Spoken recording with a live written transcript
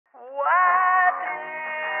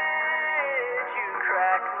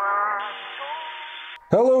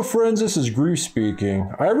Hello friends, this is Grief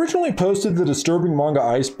speaking. I originally posted the disturbing manga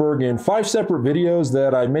Iceberg in 5 separate videos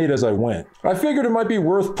that I made as I went. I figured it might be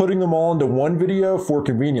worth putting them all into one video for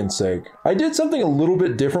convenience sake. I did something a little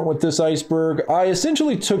bit different with this iceberg. I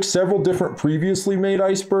essentially took several different previously made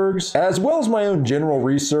icebergs, as well as my own general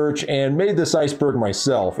research, and made this iceberg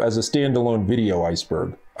myself as a standalone video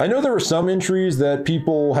iceberg. I know there were some entries that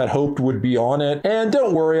people had hoped would be on it, and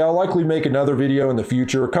don't worry, I'll likely make another video in the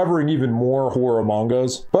future covering even more horror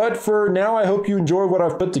mangas. But for now, I hope you enjoy what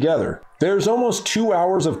I've put together. There's almost 2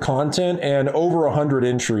 hours of content and over 100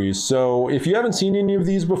 entries, so if you haven't seen any of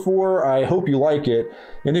these before, I hope you like it.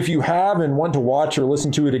 And if you have and want to watch or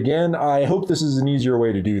listen to it again, I hope this is an easier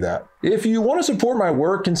way to do that. If you want to support my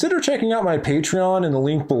work, consider checking out my Patreon in the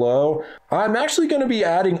link below. I'm actually going to be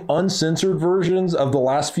adding uncensored versions of the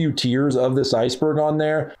last few tiers of this iceberg on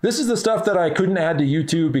there. This is the stuff that I couldn't add to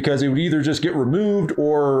YouTube because it would either just get removed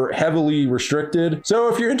or heavily restricted. So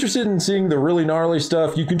if you're interested in seeing the really gnarly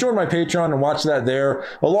stuff, you can join my Patreon and watch that there,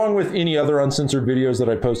 along with any other uncensored videos that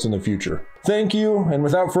I post in the future. Thank you, and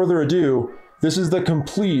without further ado, this is the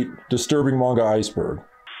complete disturbing manga iceberg.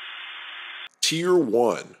 Tier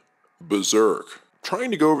 1, Berserk.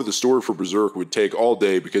 Trying to go over the story for Berserk would take all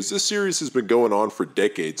day because this series has been going on for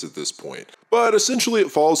decades at this point. But essentially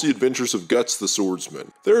it follows the adventures of Guts the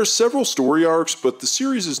Swordsman. There are several story arcs, but the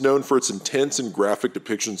series is known for its intense and graphic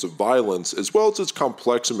depictions of violence, as well as its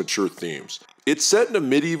complex and mature themes. It's set in a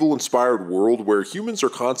medieval-inspired world where humans are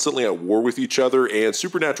constantly at war with each other and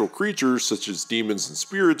supernatural creatures such as demons and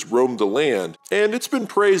spirits roam the land, and it's been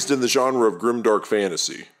praised in the genre of grimdark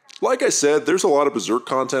fantasy. Like I said, there's a lot of Berserk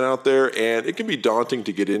content out there, and it can be daunting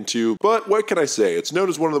to get into, but what can I say, it's known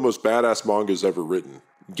as one of the most badass mangas ever written.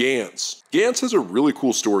 Gantz. Gantz has a really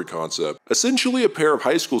cool story concept. Essentially, a pair of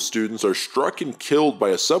high school students are struck and killed by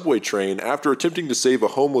a subway train after attempting to save a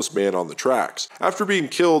homeless man on the tracks. After being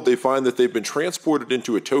killed, they find that they've been transported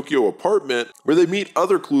into a Tokyo apartment where they meet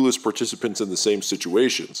other clueless participants in the same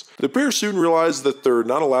situations. The pair soon realize that they're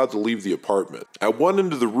not allowed to leave the apartment. At one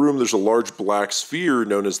end of the room, there's a large black sphere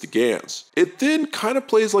known as the Gantz. It then kind of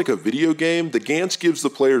plays like a video game. The Gantz gives the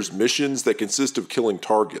players missions that consist of killing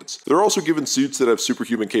targets. They're also given suits that have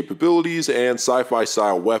superhuman capabilities and sci-fi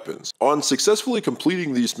style weapons. On successfully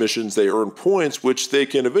completing these missions, they earn points which they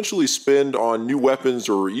can eventually spend on new weapons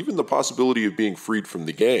or even the possibility of being freed from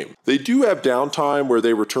the game. They do have downtime where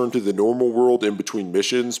they return to the normal world in between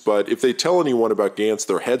missions, but if they tell anyone about Gantz,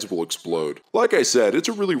 their heads will explode. Like I said, it's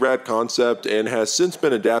a really rad concept and has since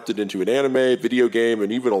been adapted into an anime, video game,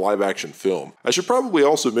 and even a live action film. I should probably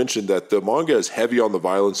also mention that the manga is heavy on the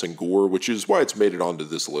violence and gore, which is why it's made it onto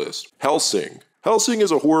this list. Hellsing. Hellsing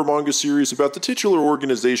is a horror manga series about the titular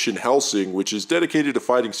organization Hellsing, which is dedicated to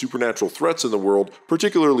fighting supernatural threats in the world,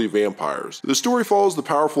 particularly vampires. The story follows the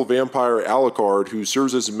powerful vampire Alucard, who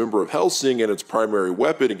serves as a member of Hellsing and its primary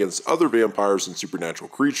weapon against other vampires and supernatural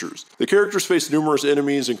creatures. The characters face numerous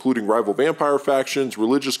enemies, including rival vampire factions,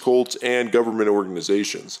 religious cults, and government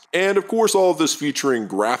organizations. And of course, all of this featuring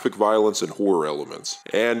graphic violence and horror elements.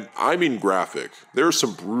 And I mean graphic. There are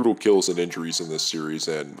some brutal kills and injuries in this series,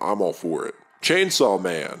 and I'm all for it. Chainsaw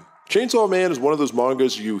Man. Chainsaw Man is one of those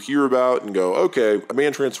mangas you hear about and go, okay, a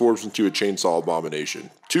man transforms into a chainsaw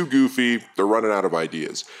abomination. Too goofy, they're running out of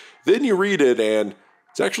ideas. Then you read it and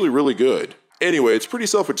it's actually really good. Anyway, it's pretty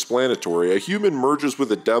self-explanatory. A human merges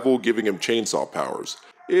with a devil, giving him chainsaw powers.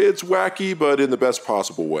 It's wacky, but in the best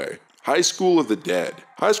possible way. High School of the Dead.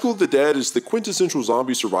 High School of the Dead is the quintessential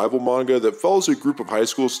zombie survival manga that follows a group of high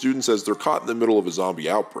school students as they're caught in the middle of a zombie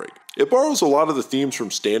outbreak. It borrows a lot of the themes from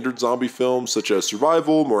standard zombie films such as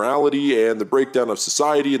survival, morality, and the breakdown of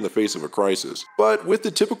society in the face of a crisis, but with the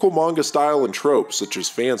typical manga style and tropes such as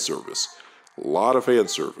fan service. A lot of fan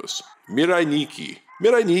service. Mirai Nikki.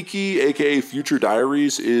 Mirai Nikki, aka Future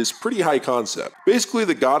Diaries, is pretty high concept. Basically,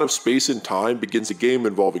 the god of space and time begins a game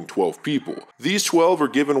involving 12 people. These 12 are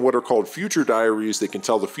given what are called Future Diaries that can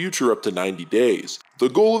tell the future up to 90 days. The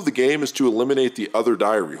goal of the game is to eliminate the other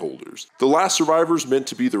diary holders. The last survivor is meant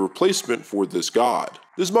to be the replacement for this god.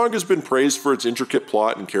 This manga has been praised for its intricate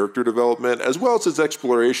plot and character development, as well as its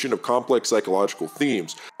exploration of complex psychological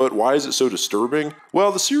themes. But why is it so disturbing?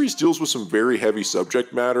 Well, the series deals with some very heavy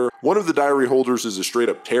subject matter. One of the diary holders is a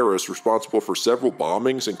straight-up terrorist responsible for several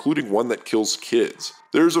bombings, including one that kills kids.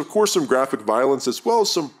 There's of course some graphic violence as well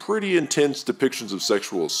as some pretty intense depictions of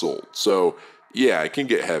sexual assault, so yeah, it can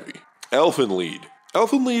get heavy. Elfen Lied.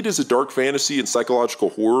 Elfen Lied is a dark fantasy and psychological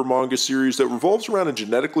horror manga series that revolves around a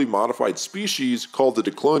genetically modified species called the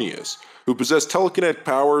Diclonius. who possess telekinetic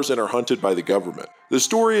powers and are hunted by the government. The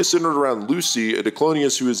story is centered around Lucy, a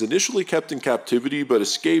Declonius who is initially kept in captivity but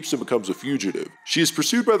escapes and becomes a fugitive. She is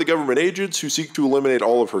pursued by the government agents who seek to eliminate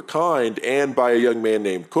all of her kind, and by a young man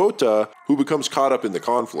named Kota, who becomes caught up in the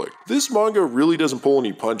conflict. This manga really doesn't pull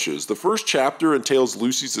any punches. The first chapter entails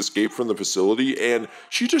Lucy's escape from the facility, and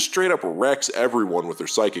she just straight up wrecks everyone with her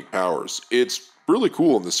psychic powers. It's really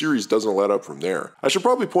cool, and the series doesn't let up from there. I should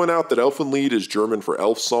probably point out that Elfenlied is German for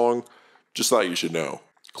elf song. Just thought you should know.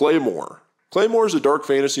 Claymore. Claymore is a dark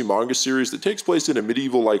fantasy manga series that takes place in a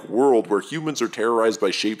medieval-like world where humans are terrorized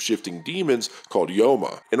by shape-shifting demons called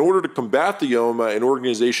Yoma. In order to combat the Yoma, an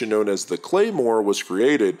organization known as the Claymore was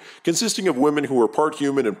created, consisting of women who are part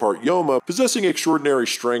human and part Yoma, possessing extraordinary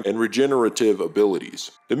strength and regenerative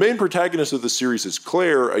abilities. The main protagonist of the series is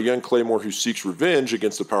Claire, a young Claymore who seeks revenge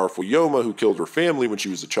against the powerful Yoma who killed her family when she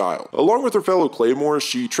was a child. Along with her fellow Claymores,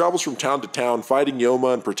 she travels from town to town fighting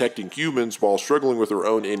Yoma and protecting humans while struggling with her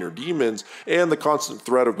own inner demons and the constant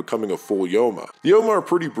threat of becoming a full Yoma. The Yoma are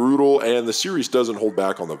pretty brutal, and the series doesn't hold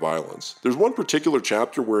back on the violence. There's one particular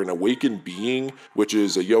chapter where an awakened being, which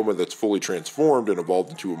is a Yoma that's fully transformed and evolved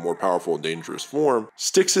into a more powerful and dangerous form,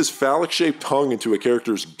 sticks his phallic-shaped tongue into a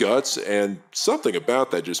character's guts, and something about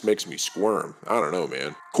that just makes me squirm. I don't know,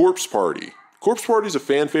 man. Corpse Party. Corpse Party is a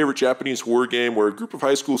fan-favorite Japanese horror game where a group of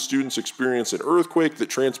high school students experience an earthquake that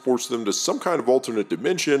transports them to some kind of alternate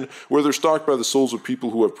dimension where they're stalked by the souls of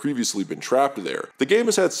people who have previously been trapped there. The game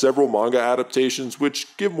has had several manga adaptations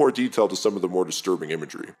which give more detail to some of the more disturbing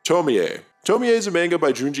imagery. Tomie. Tomie is a manga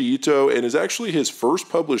by Junji Ito and is actually his first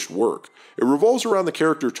published work. It revolves around the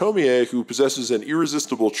character Tomie, who possesses an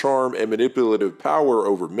irresistible charm and manipulative power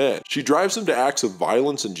over men. She drives them to acts of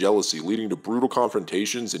violence and jealousy, leading to brutal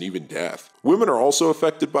confrontations and even death. Women are also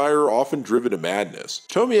affected by her, often driven to madness.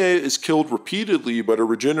 Tomie is killed repeatedly, but her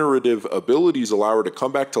regenerative abilities allow her to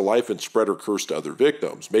come back to life and spread her curse to other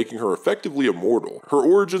victims, making her effectively immortal. Her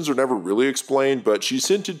origins are never really explained, but she's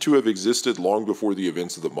hinted to have existed long before the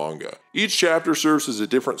events of the manga. Each chapter serves as a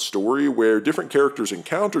different story where different characters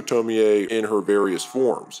encounter Tomie in her various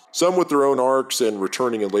forms, some with their own arcs and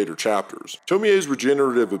returning in later chapters. Tomie's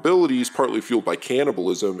regenerative abilities, partly fueled by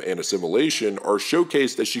cannibalism and assimilation, are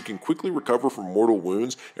showcased as she can quickly recover from mortal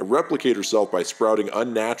wounds and replicate herself by sprouting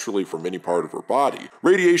unnaturally from any part of her body.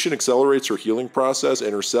 Radiation accelerates her healing process,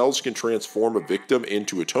 and her cells can transform a victim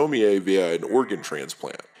into a Tomie via an organ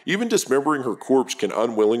transplant. Even dismembering her corpse can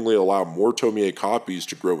unwillingly allow more Tomie copies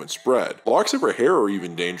to grow and spread. Locks of her hair are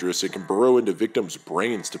even dangerous and can burrow into victims'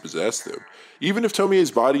 brains to possess them. Even if Tomie's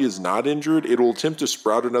body is not injured, it will attempt to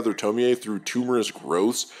sprout another Tomie through tumorous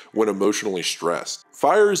growths when emotionally stressed.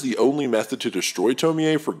 Fire is the only method to destroy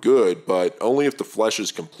Tomie for good, but only if the flesh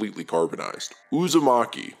is completely carbonized.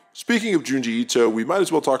 Uzumaki. Speaking of Junji Ito, we might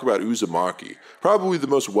as well talk about Uzumaki, probably the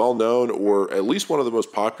most well-known or at least one of the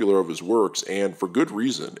most popular of his works, and for good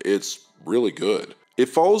reason. It's really good. It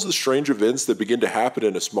follows the strange events that begin to happen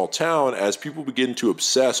in a small town as people begin to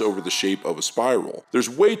obsess over the shape of a spiral. There's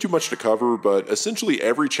way too much to cover, but essentially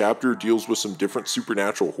every chapter deals with some different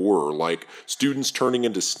supernatural horror, like students turning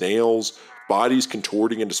into snails, bodies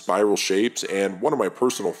contorting into spiral shapes, and one of my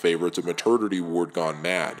personal favorites, a maternity ward gone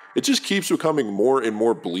mad. It just keeps becoming more and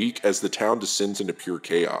more bleak as the town descends into pure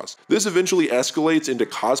chaos. This eventually escalates into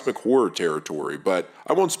cosmic horror territory, but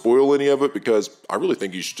I won't spoil any of it because I really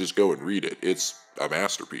think you should just go and read it. It's a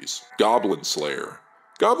masterpiece. Goblin Slayer.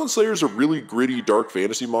 Goblin Slayer is a really gritty, dark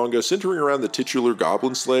fantasy manga centering around the titular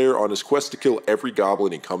Goblin Slayer on his quest to kill every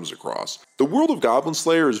goblin he comes across. The world of Goblin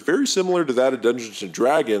Slayer is very similar to that of Dungeons &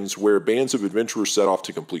 Dragons, where bands of adventurers set off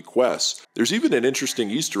to complete quests. There's even an interesting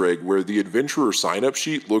Easter egg where the adventurer sign-up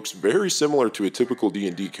sheet looks very similar to a typical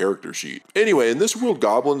D&D character sheet. Anyway, in this world,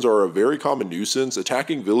 goblins are a very common nuisance,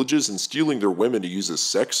 attacking villages and stealing their women to use as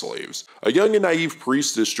sex slaves. A young and naive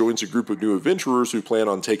priestess joins a group of new adventurers who plan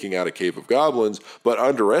on taking out a cave of goblins, but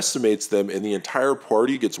underestimates them and the entire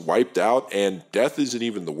party gets wiped out, and death isn't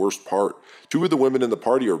even the worst part. Two of the women in the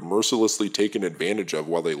party are mercilessly taken advantage of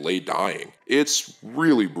while they lay dying. It's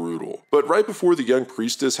really brutal. But right before the young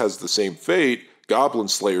priestess has the same fate, Goblin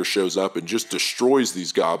Slayer shows up and just destroys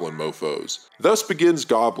these goblin mofos. Thus begins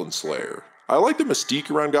Goblin Slayer. I like the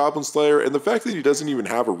mystique around Goblin Slayer and the fact that he doesn't even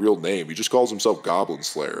have a real name. He just calls himself Goblin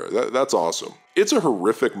Slayer. That's awesome. It's a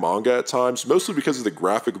horrific manga at times, mostly because of the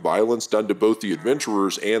graphic violence done to both the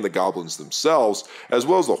adventurers and the goblins themselves, as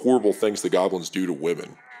well as the horrible things the goblins do to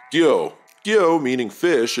women. Gyo. Gyo, meaning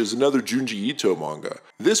fish, is another Junji Ito manga.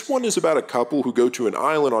 This one is about a couple who go to an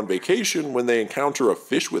island on vacation when they encounter a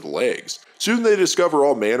fish with legs. Soon they discover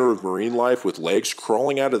all manner of marine life with legs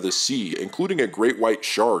crawling out of the sea, including a great white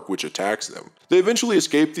shark which attacks them. They eventually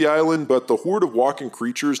escape the island, but the horde of walking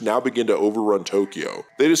creatures now begin to overrun Tokyo.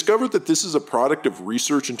 They discover that this is a product of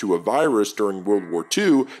research into a virus during World War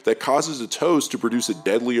II that causes its host to produce a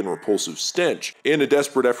deadly and repulsive stench, in a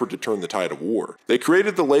desperate effort to turn the tide of war. They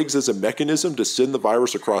created the legs as a mechanism to send the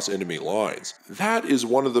virus across enemy lines. That is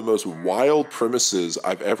one of the most wild premises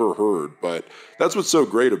I've ever heard, but that's what's so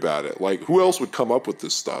great about it. Like, who else would come up with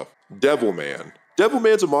this stuff? Devilman.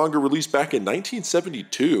 Devilman's a manga released back in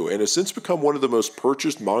 1972 and has since become one of the most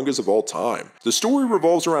purchased mangas of all time. The story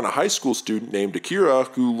revolves around a high school student named Akira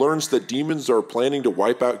who learns that demons are planning to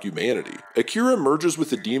wipe out humanity. Akira merges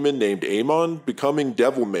with a demon named Amon, becoming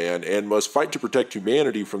Devilman, and must fight to protect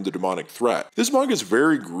humanity from the demonic threat. This manga is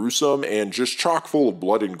very gruesome and just chock full of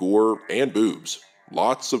blood and gore and boobs.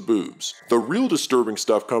 Lots of boobs. The real disturbing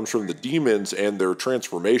stuff comes from the demons and their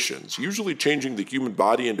transformations, usually changing the human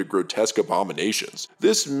body into grotesque abominations.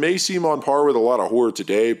 This may seem on par with a lot of horror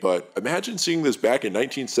today, but imagine seeing this back in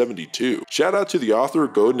 1972. Shout out to the author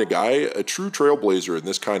Go Nagai, a true trailblazer in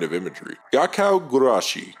this kind of imagery. Gakkou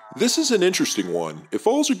Gurashi. This is an interesting one. It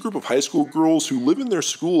follows a group of high school girls who live in their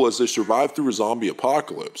school as they survive through a zombie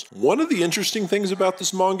apocalypse. One of the interesting things about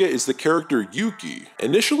this manga is the character Yuki.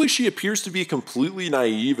 Initially, she appears to be completely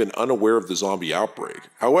naive and unaware of the zombie outbreak.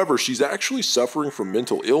 However, she's actually suffering from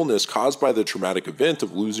mental illness caused by the traumatic event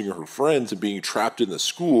of losing her friends and being trapped in the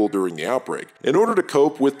school during the outbreak. In order to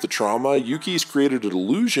cope with the trauma, Yuki's created a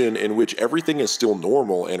delusion in which everything is still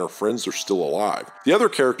normal and her friends are still alive. The other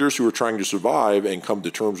characters who are trying to survive and come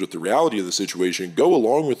to terms with the reality of the situation go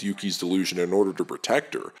along with Yuki's delusion in order to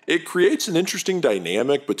protect her. It creates an interesting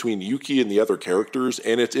dynamic between Yuki and the other characters,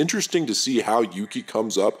 and it's interesting to see how Yuki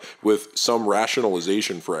comes up with some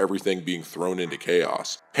rationalization for everything being thrown into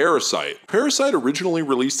chaos. Parasite. Parasite originally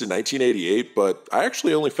released in 1988, but I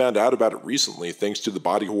actually only found out about it recently thanks to the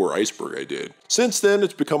body horror iceberg I did. Since then,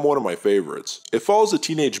 it's become one of my favorites. It follows a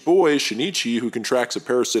teenage boy, Shinichi, who contracts a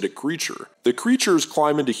parasitic creature. The creatures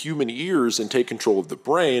climb into human ears and take control of the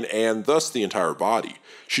brain, and thus the entire body.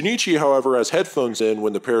 Shinichi, however, has headphones in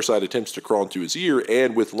when the parasite attempts to crawl into his ear,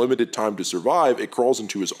 and with limited time to survive, it crawls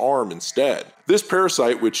into his arm instead. This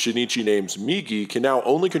parasite, which Shinichi names Migi, can now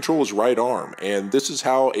only control his right arm, and this is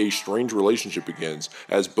how a strange relationship begins,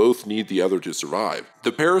 as both need the other to survive.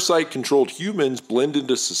 The parasite-controlled humans blend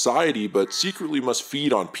into society, but secretly must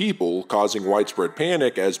feed on people, causing widespread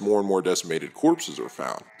panic as more and more decimated corpses are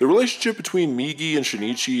found. The relationship between Migi and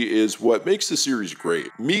Shinichi is what makes the series great.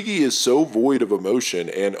 Migi is so void of emotion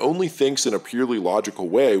and only thinks in a purely logical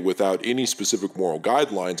way without any specific moral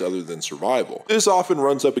guidelines other than survival. This often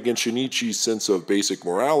runs up against Shinichi's sense of basic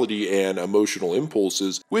morality and emotional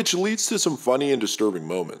impulses, which leads to some funny and disturbing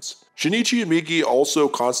moments. Shinichi and Migi also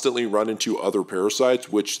constantly run into other parasites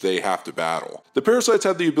which they have to battle. The parasites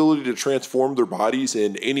have the ability to transform their bodies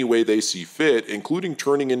in any way they see fit, including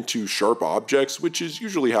turning into sharp objects, which is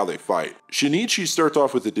usually how they fight. Shinichi starts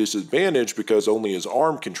off with a disadvantage because only his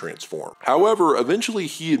arm can transform. However, eventually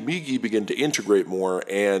he and Migi begin to integrate more,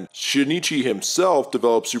 and Shinichi himself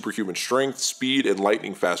develops superhuman strength, speed, and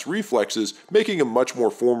lightning-fast reflexes, making him much more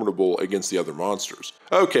formidable against the other monsters.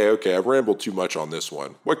 Okay, I've rambled too much on this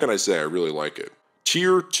one. What can I say? I really like it.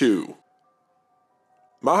 Tier 2.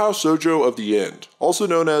 Mahou Shoujo of the End, also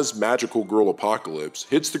known as Magical Girl Apocalypse,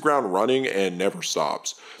 hits the ground running and never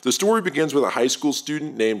stops. The story begins with a high school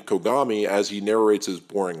student named Kogami as he narrates his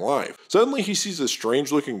boring life. Suddenly he sees a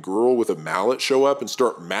strange-looking girl with a mallet show up and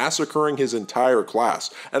start massacring his entire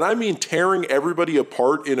class, and I mean tearing everybody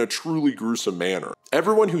apart in a truly gruesome manner.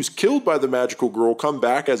 Everyone who's killed by the magical girl come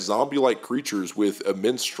back as zombie-like creatures with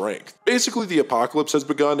immense strength. Basically, the apocalypse has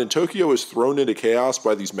begun and Tokyo is thrown into chaos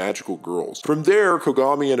by these magical girls. From there,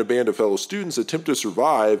 Kogami and a band of fellow students attempt to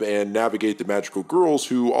survive and navigate the magical girls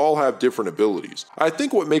who all have different abilities. I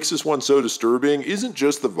think what makes this one so disturbing isn't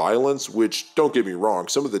just the violence, which, don't get me wrong,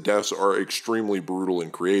 some of the deaths are extremely brutal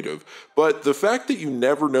and creative, but the fact that you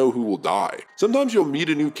never know who will die. Sometimes you'll meet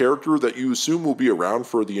a new character that you assume will be around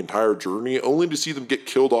for the entire journey, only to see them get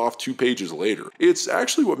killed off 2 pages later. It's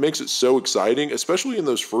actually what makes it so exciting, especially in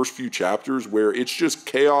those first few chapters where it's just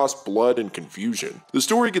chaos, blood, and confusion. The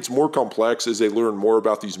story gets more complex as they learn more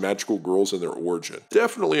about these magical girls and their origin.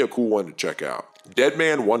 Definitely a cool one to check out. Dead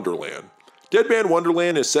Man Wonderland. Dead Man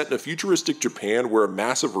Wonderland is set in a futuristic Japan where a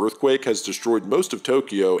massive earthquake has destroyed most of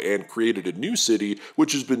Tokyo and created a new city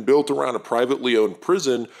which has been built around a privately owned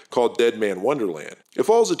prison called Dead Man Wonderland. It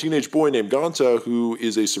follows a teenage boy named Ganta who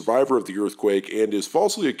is a survivor of the earthquake and is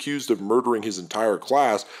falsely accused of murdering his entire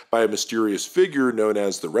class by a mysterious figure known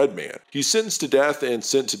as the Red Man. He's sentenced to death and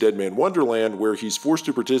sent to Dead Man Wonderland, where he's forced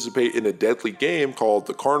to participate in a deadly game called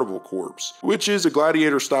the Carnival Corpse, which is a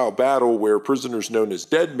gladiator-style battle where prisoners known as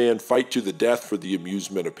Dead Man fight to the death for the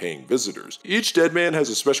amusement of paying visitors. Each Dead Man has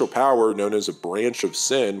a special power known as a branch of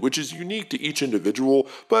sin, which is unique to each individual,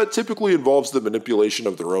 but typically involves the manipulation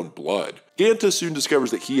of their own blood. Ganta soon discovers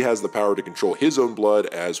that he has the power to control his own blood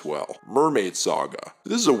as well. Mermaid Saga.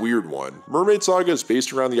 This is a weird one. Mermaid Saga is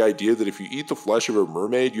based around the idea that if you eat the flesh of a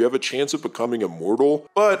mermaid, you have a chance of becoming immortal,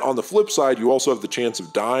 but on the flip side, you also have the chance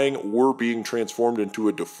of dying or being transformed into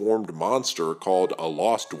a deformed monster called a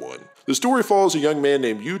Lost One. The story follows a young man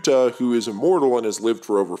named Yuta who is immortal and has lived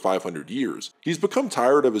for over 500 years. He's become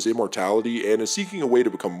tired of his immortality and is seeking a way to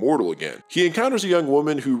become mortal again. He encounters a young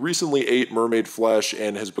woman who recently ate mermaid flesh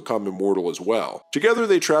and has become immortal as well. Together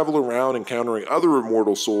they travel around encountering other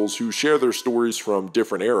immortal souls who share their stories from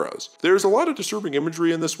different eras. There's a lot of disturbing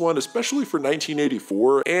imagery in this one, especially for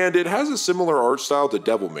 1984, and it has a similar art style to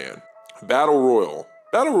Devilman. Battle Royale.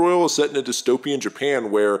 Battle Royale is set in a dystopian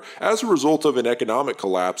Japan where, as a result of an economic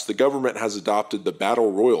collapse, the government has adopted the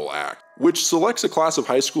Battle Royale Act, which selects a class of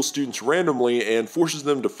high school students randomly and forces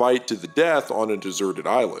them to fight to the death on a deserted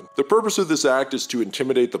island. The purpose of this act is to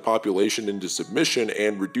intimidate the population into submission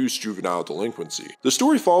and reduce juvenile delinquency. The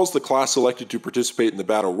story follows the class selected to participate in the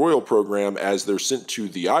Battle Royale program as they're sent to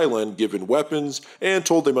the island, given weapons, and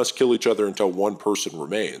told they must kill each other until one person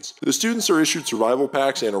remains. The students are issued survival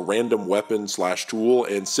packs and a random weapon/tool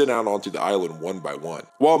and sent out onto the island one by one.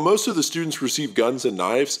 While most of the students receive guns and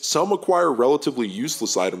knives, some acquire relatively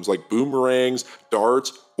useless items like boomerangs,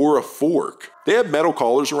 darts, or a fork. They have metal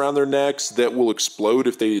collars around their necks that will explode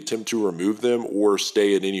if they attempt to remove them or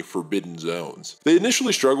stay in any forbidden zones. They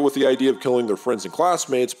initially struggle with the idea of killing their friends and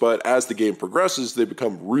classmates, but as the game progresses, they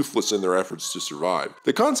become ruthless in their efforts to survive.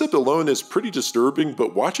 The concept alone is pretty disturbing,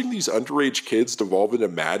 but watching these underage kids devolve into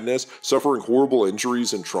madness, suffering horrible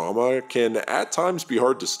injuries and trauma, can at times be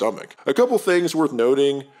hard to stomach. A couple things worth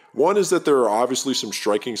noting. One is that there are obviously some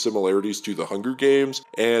striking similarities to the Hunger Games,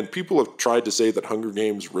 and people have tried to say that Hunger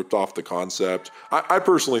Games ripped off the concept. I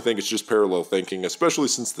personally think it's just parallel thinking, especially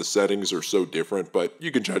since the settings are so different, but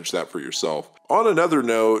you can judge that for yourself. On another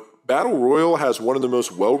note, Battle Royale has one of the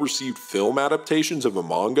most well-received film adaptations of a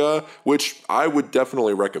manga, which I would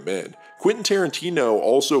definitely recommend. Quentin Tarantino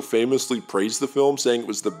also famously praised the film, saying it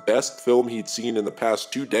was the best film he'd seen in the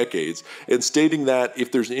past 2 decades, and stating that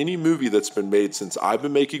if there's any movie that's been made since I've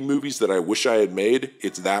been making movies that I wish I had made,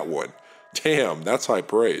 it's that one. Damn, that's high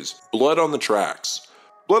praise. Blood on the Tracks.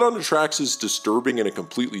 Blood on the Tracks is disturbing in a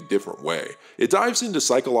completely different way. It dives into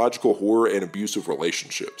psychological horror and abusive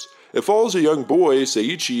relationships. It follows a young boy,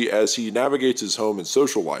 Seiichi, as he navigates his home and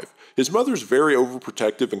social life. His mother's very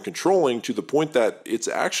overprotective and controlling to the point that it's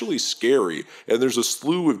actually scary, and there's a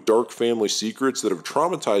slew of dark family secrets that have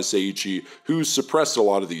traumatized Seiichi, who's suppressed a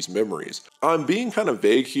lot of these memories. I'm being kind of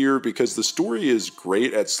vague here because the story is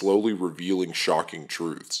great at slowly revealing shocking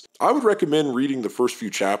truths. I would recommend reading the first few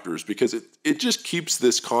chapters because it just keeps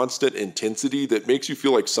this constant intensity that makes you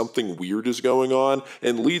feel like something weird is going on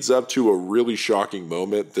and leads up to a really shocking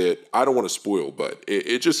moment that I don't want to spoil, but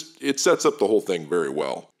it sets up the whole thing very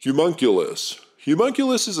well. Homunculus.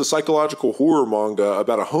 Homunculus is a psychological horror manga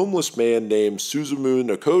about a homeless man named Suzumu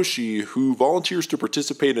Nakoshi who volunteers to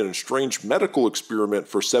participate in a strange medical experiment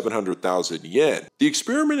for 700,000 yen. The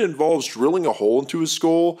experiment involves drilling a hole into his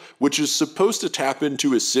skull, which is supposed to tap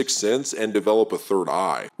into his sixth sense and develop a third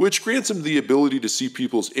eye, which grants him the ability to see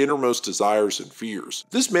people's innermost desires and fears.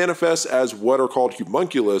 This manifests as what are called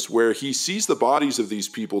homunculus, where he sees the bodies of these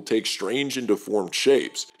people take strange and deformed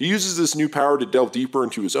shapes. He uses this new power to delve deeper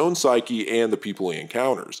into his own psyche and the people he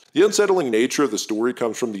encounters. The unsettling nature of the story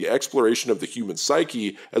comes from the exploration of the human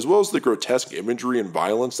psyche, as well as the grotesque imagery and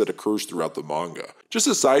violence that occurs throughout the manga. Just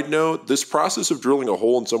a side note, this process of drilling a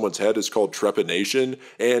hole in someone's head is called trepanation,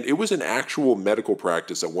 and it was an actual medical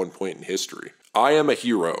practice at one point in history. I Am a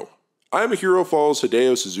Hero. I Am a Hero follows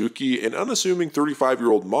Hideo Suzuki, an unassuming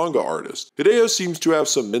 35-year-old manga artist. Hideo seems to have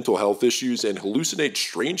some mental health issues and hallucinates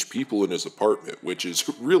strange people in his apartment, which is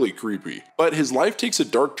really creepy. But his life takes a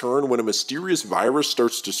dark turn when a mysterious virus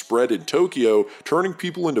starts to spread in Tokyo, turning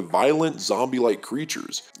people into violent, zombie-like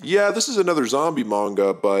creatures. Yeah, this is another zombie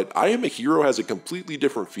manga, but I Am a Hero has a completely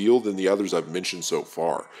different feel than the others I've mentioned so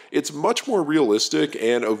far. It's much more realistic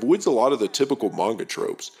and avoids a lot of the typical manga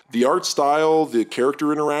tropes. The art style, the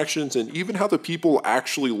character interactions, and even how the people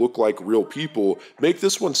actually look like real people make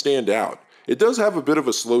this one stand out. It does have a bit of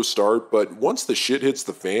a slow start, but once the shit hits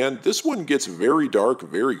the fan, this one gets very dark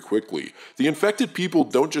very quickly. The infected people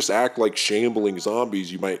don't just act like shambling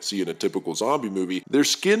zombies you might see in a typical zombie movie. Their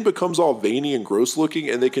skin becomes all veiny and gross looking,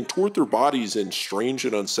 and they contort their bodies in strange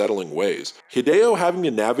and unsettling ways. Hideo having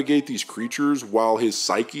to navigate these creatures while his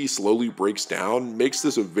psyche slowly breaks down makes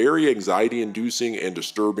this a very anxiety-inducing and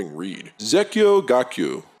disturbing read. Zekyo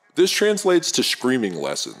Gakyu. This translates to screaming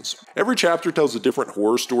lessons. Every chapter tells a different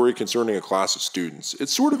horror story concerning a class of students.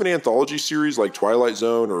 It's sort of an anthology series like Twilight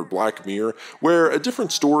Zone or Black Mirror, where a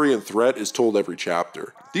different story and threat is told every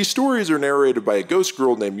chapter. These stories are narrated by a ghost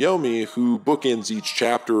girl named Yomi, who bookends each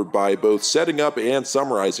chapter by both setting up and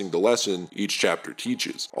summarizing the lesson each chapter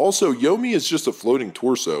teaches. Also, Yomi is just a floating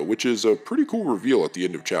torso, which is a pretty cool reveal at the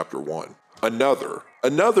end of chapter 1.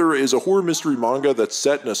 Another is a horror mystery manga that's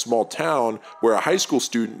set in a small town where a high school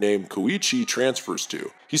student named Koichi transfers to.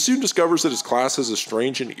 He soon discovers that his class has a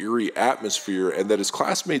strange and eerie atmosphere and that his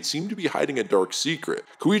classmates seem to be hiding a dark secret.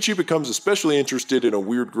 Koichi becomes especially interested in a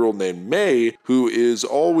weird girl named Mei, who is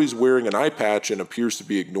always wearing an eye patch and appears to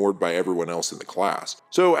be ignored by everyone else in the class.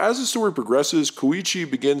 So as the story progresses, Koichi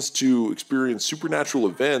begins to experience supernatural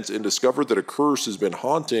events and discover that a curse has been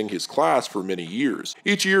haunting his class for many years.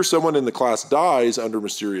 Each year someone in the class dies under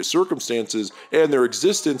mysterious circumstances, and their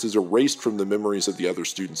existence is erased from the memories of the other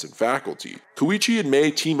students and faculty. Koichi and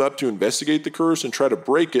Mei team up to investigate the curse and try to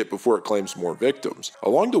break it before it claims more victims.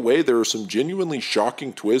 Along the way, there are some genuinely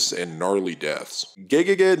shocking twists and gnarly deaths.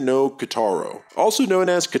 Gegege no Kitaro, also known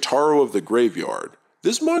as Kitaro of the Graveyard.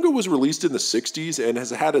 This manga was released in the 60s and has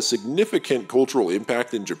had a significant cultural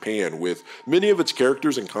impact in Japan, with many of its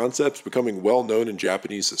characters and concepts becoming well known in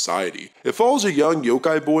Japanese society. It follows a young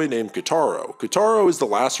yokai boy named Kitaro. Kitaro is the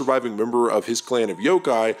last surviving member of his clan of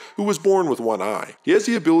yokai who was born with one eye. He has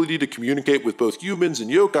the ability to communicate with both humans and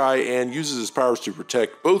yokai and uses his powers to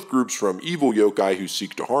protect both groups from evil yokai who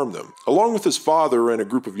seek to harm them. Along with his father and a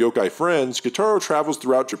group of yokai friends, Kitaro travels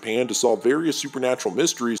throughout Japan to solve various supernatural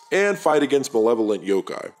mysteries and fight against malevolent yokai.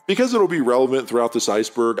 Because it'll be relevant throughout this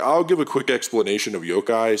iceberg, I'll give a quick explanation of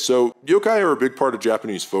yokai. So, yokai are a big part of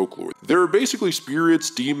Japanese folklore. They're basically spirits,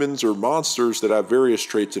 demons, or monsters that have various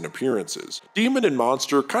traits and appearances. Demon and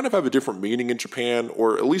monster kind of have a different meaning in Japan,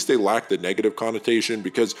 or at least they lack the negative connotation,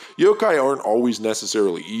 because yokai aren't always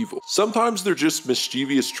necessarily evil. Sometimes they're just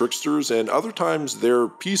mischievous tricksters, and other times they're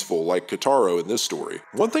peaceful, like Kitaro in this story.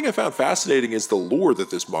 One thing I found fascinating is the lore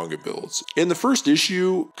that this manga builds. In the first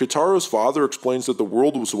issue, Kitaro's father explains that the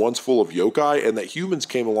world was once full of yokai and that humans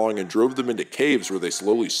came along and drove them into caves where they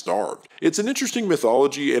slowly starved. It's an interesting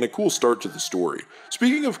mythology and a cool start to the story.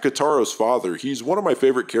 Speaking of Kitaro's father, he's one of my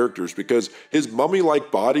favorite characters because his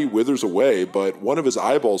mummy-like body withers away, but one of his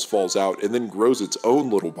eyeballs falls out and then grows its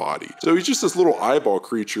own little body. So he's just this little eyeball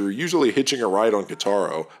creature, usually hitching a ride on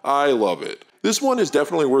Kitaro. I love it. This one is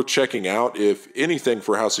definitely worth checking out, if anything,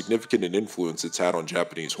 for how significant an influence it's had on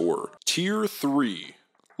Japanese horror. Tier 3.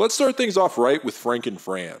 Let's start things off right with Frank and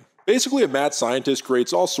Fran. Basically, a mad scientist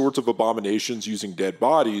creates all sorts of abominations using dead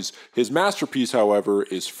bodies. His masterpiece, however,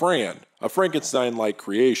 is Fran, a Frankenstein-like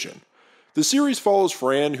creation. The series follows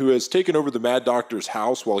Fran, who has taken over the Mad Doctor's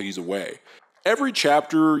house while he's away. Every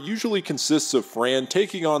chapter usually consists of Fran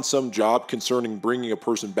taking on some job concerning bringing a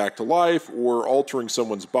person back to life or altering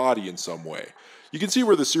someone's body in some way. You can see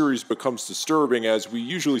where the series becomes disturbing, as we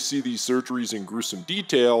usually see these surgeries in gruesome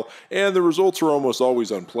detail, and the results are almost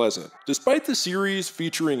always unpleasant. Despite the series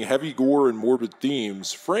featuring heavy gore and morbid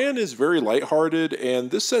themes, Fran is very lighthearted,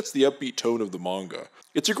 and this sets the upbeat tone of the manga.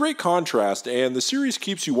 It's a great contrast, and the series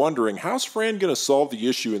keeps you wondering, how's Fran going to solve the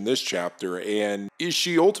issue in this chapter, and is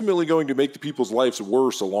she ultimately going to make the people's lives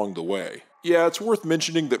worse along the way? Yeah, it's worth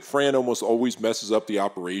mentioning that Fran almost always messes up the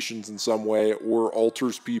operations in some way, or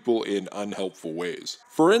alters people in unhelpful ways.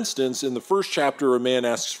 For instance, in the first chapter, a man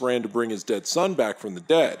asks Fran to bring his dead son back from the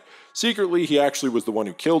dead. Secretly, he actually was the one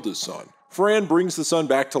who killed his son. Fran brings the son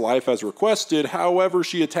back to life as requested, however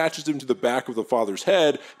she attaches him to the back of the father's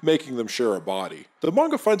head, making them share a body. The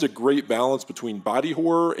manga finds a great balance between body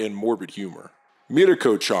horror and morbid humor.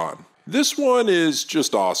 Mirako-chan. This one is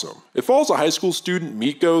just awesome. It follows a high school student,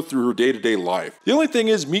 Miko, through her day-to-day life. The only thing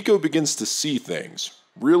is, Miko begins to see things.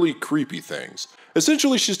 Really creepy things.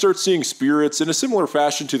 Essentially, she starts seeing spirits in a similar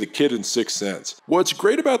fashion to the kid in Sixth Sense. What's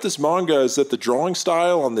great about this manga is that the drawing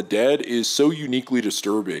style on the dead is so uniquely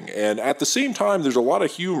disturbing, and at the same time there's a lot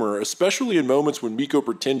of humor, especially in moments when Miko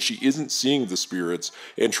pretends she isn't seeing the spirits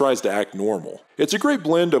and tries to act normal. It's a great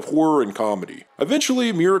blend of horror and comedy.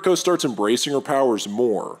 Eventually, Mirako starts embracing her powers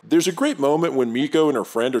more. There's a great moment when Miko and her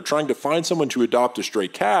friend are trying to find someone to adopt a stray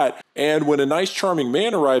cat, and when a nice charming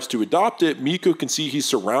man arrives to adopt it, Miko can see he's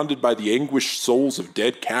surrounded by the anguished souls of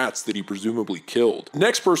dead cats that he presumably killed. The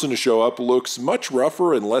next person to show up looks much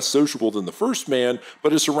rougher and less sociable than the first man,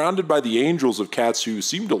 but is surrounded by the angels of cats who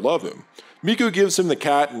seem to love him. Miko gives him the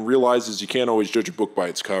cat and realizes you can't always judge a book by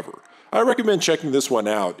its cover. I recommend checking this one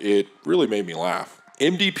out, it really made me laugh.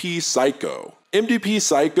 MDP Psycho. MDP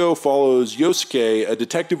Psycho follows Yosuke, a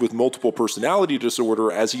detective with multiple personality disorder,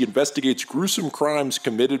 as he investigates gruesome crimes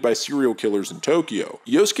committed by serial killers in Tokyo.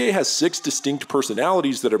 Yosuke has 6 distinct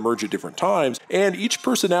personalities that emerge at different times, and each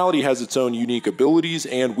personality has its own unique abilities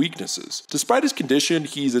and weaknesses. Despite his condition,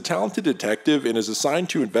 he's a talented detective and is assigned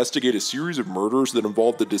to investigate a series of murders that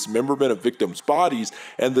involve the dismemberment of victims' bodies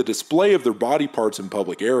and the display of their body parts in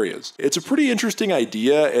public areas. It's a pretty interesting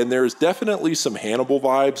idea, and there's definitely some Hannibal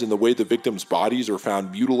vibes in the way the victims' bodies are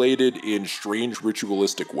found mutilated in strange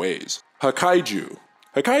ritualistic ways. Hakaiju.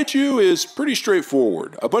 Hakaiju is pretty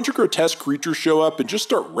straightforward. A bunch of grotesque creatures show up and just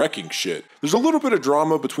start wrecking shit. There's a little bit of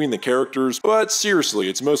drama between the characters, but seriously,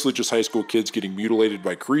 it's mostly just high school kids getting mutilated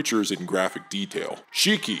by creatures in graphic detail.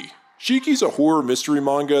 Shiki. Shiki's a horror mystery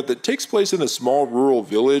manga that takes place in a small rural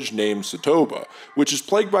village named Sotoba, which is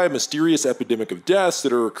plagued by a mysterious epidemic of deaths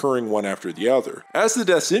that are occurring one after the other. As the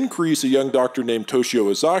deaths increase, a young doctor named Toshio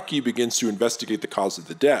Ozaki begins to investigate the cause of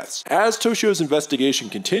the deaths. As Toshio's investigation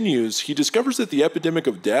continues, he discovers that the epidemic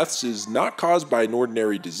of deaths is not caused by an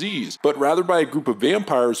ordinary disease, but rather by a group of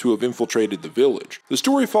vampires who have infiltrated the village. The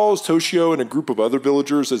story follows Toshio and a group of other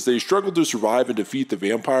villagers as they struggle to survive and defeat the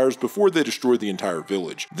vampires before they destroy the entire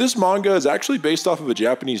village. This manga is actually based off of a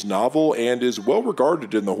Japanese novel and is well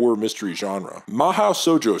regarded in the horror mystery genre. Mahou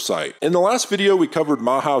Shoujo Site. In the last video we covered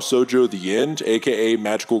Mahou Shoujo The End, aka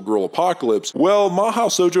Magical Girl Apocalypse. Well, Mahou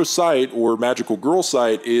Shoujo Site, or Magical Girl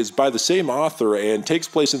Site, is by the same author and takes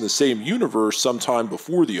place in the same universe sometime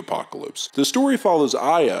before the apocalypse. The story follows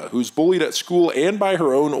Aya, who's bullied at school and by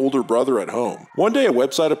her own older brother at home. One day a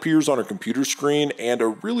website appears on her computer screen and a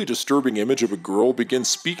really disturbing image of a girl begins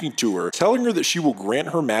speaking to her, telling her that she will grant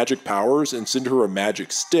her magic powers and send her a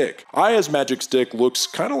magic stick. Aya's magic stick looks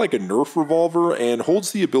kind of like a Nerf revolver and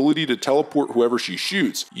holds the ability to teleport whoever she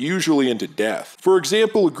shoots, usually into death. For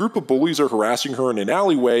example, a group of bullies are harassing her in an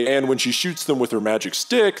alleyway, and when she shoots them with her magic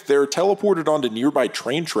stick, they're teleported onto nearby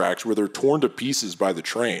train tracks where they're torn to pieces by the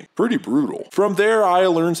train. Pretty brutal. From there,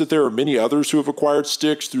 Aya learns that there are many others who have acquired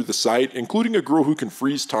sticks through the site, including a girl who can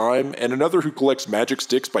freeze time, and another who collects magic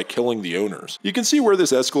sticks by killing the owners. You can see where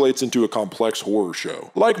this escalates into a complex horror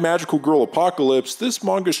show. Like Magical Girl Apocalypse, this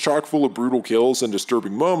manga's chock full of brutal kills and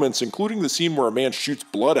disturbing moments, including the scene where a man shoots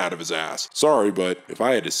blood out of his ass. Sorry, but if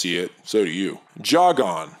I had to see it, so do you.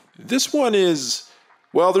 Jogon. This one is...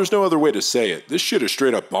 well, there's no other way to say it. This shit is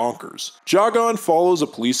straight up bonkers. Jogon follows a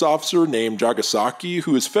police officer named Jagasaki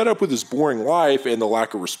who is fed up with his boring life and the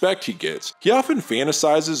lack of respect he gets. He often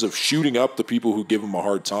fantasizes of shooting up the people who give him a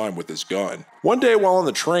hard time with his gun. One day while on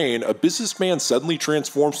the train, a businessman suddenly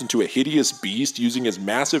transforms into a hideous beast using his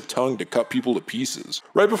massive tongue to cut people to pieces.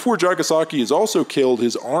 Right before Jagasaki is also killed,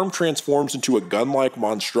 his arm transforms into a gun-like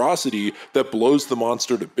monstrosity that blows the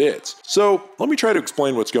monster to bits. So, let me try to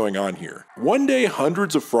explain what's going on here. One day,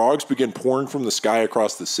 hundreds of frogs begin pouring from the sky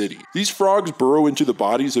across the city. These frogs burrow into the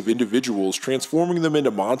bodies of individuals, transforming them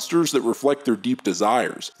into monsters that reflect their deep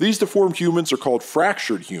desires. These deformed humans are called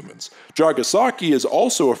fractured humans. Jagasaki is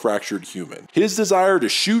also a fractured human. His desire to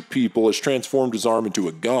shoot people has transformed his arm into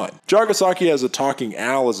a gun. Jagasaki has a talking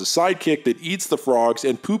owl as a sidekick that eats the frogs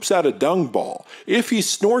and poops out a dung ball. If he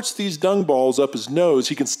snorts these dung balls up his nose,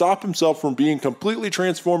 he can stop himself from being completely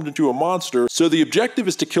transformed into a monster, so the objective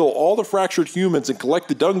is to kill all the fractured humans and collect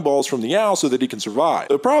the dung balls from the owl so that he can survive.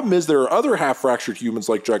 The problem is there are other half-fractured humans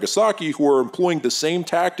like Jagasaki who are employing the same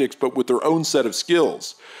tactics but with their own set of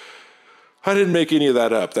skills. I didn't make any of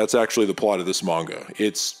that up. That's actually the plot of this manga.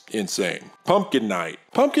 It's insane. Pumpkin Night.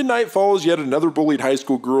 Pumpkin Night follows yet another bullied high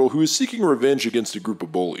school girl who is seeking revenge against a group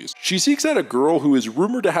of bullies. She seeks out a girl who is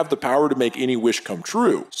rumored to have the power to make any wish come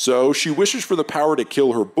true. So she wishes for the power to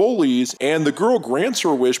kill her bullies, and the girl grants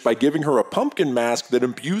her wish by giving her a pumpkin mask that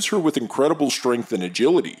imbues her with incredible strength and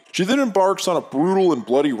agility. She then embarks on a brutal and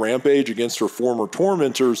bloody rampage against her former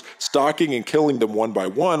tormentors, stalking and killing them one by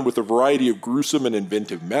one with a variety of gruesome and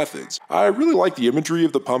inventive methods. I really like the imagery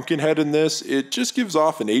of the pumpkin head in this. It just gives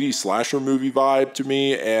off an 80s slasher movie movie vibe to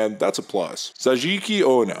me, and that's a plus. Sajiki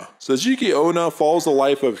Onna. Sajiki Onna follows the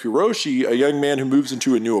life of Hiroshi, a young man who moves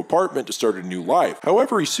into a new apartment to start a new life.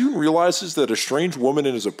 However, he soon realizes that a strange woman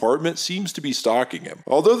in his apartment seems to be stalking him.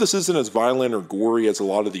 Although this isn't as violent or gory as a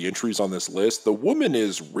lot of the entries on this list, the woman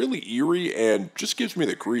is really eerie and just gives me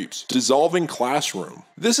the creeps. Dissolving Classroom.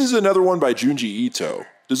 This is another one by Junji Ito.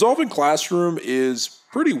 Dissolving Classroom is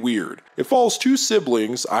pretty weird. It follows two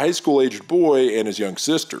siblings, a high school-aged boy and his young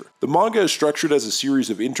sister. The manga is structured as a series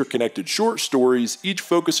of interconnected short stories, each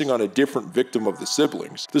focusing on a different victim of the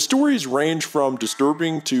siblings. The stories range from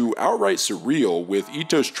disturbing to outright surreal, with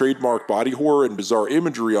Ito's trademark body horror and bizarre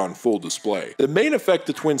imagery on full display. The main effect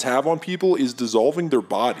the twins have on people is dissolving their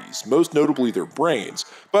bodies, most notably their brains,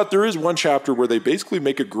 but there is one chapter where they basically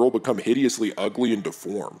make a girl become hideously ugly and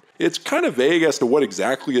deformed. It's kind of vague as to what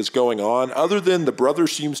exactly is going on, other than the brother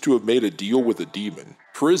seems to have made a deal with a demon.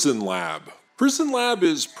 Prison Lab. Prison Lab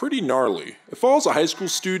is pretty gnarly. It follows a high school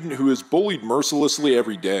student who is bullied mercilessly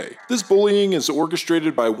every day. This bullying is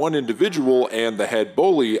orchestrated by one individual and the head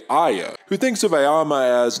bully, Aya, who thinks of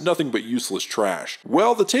Ayama as nothing but useless trash.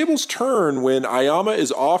 Well, the tables turn when Ayama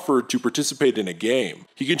is offered to participate in a game.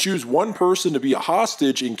 He can choose one person to be a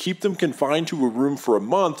hostage and keep them confined to a room for a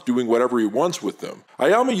month doing whatever he wants with them.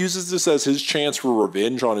 Ayama uses this as his chance for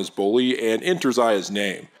revenge on his bully and enters Aya's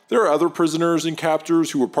name. There are other prisoners and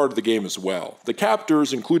captors who are part of the game as well. The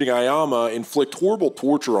captors, including Ayama, inflict horrible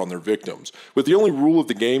torture on their victims, with the only rule of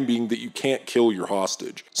the game being that you can't kill your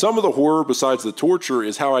hostage. Some of the horror besides the torture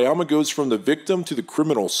is how Ayama goes from the victim to the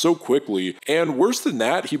criminal so quickly, and worse than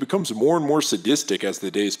that, he becomes more and more sadistic as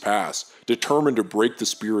the days pass, determined to break the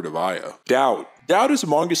spirit of Aya. Doubt. Doubt is a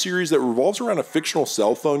manga series that revolves around a fictional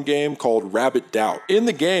cell phone game called Rabbit Doubt. In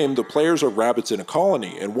the game, the players are rabbits in a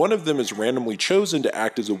colony, and one of them is randomly chosen to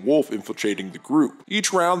act as a wolf infiltrating the group.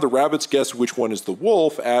 Each round, the rabbits guess which one is the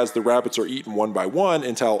wolf, as the rabbits are eaten one by one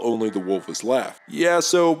until only the wolf is left. Yeah,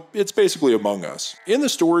 so it's basically Among Us. In the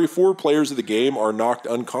story, 4 players of the game are knocked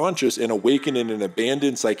unconscious and awaken in an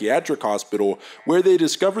abandoned psychiatric hospital where they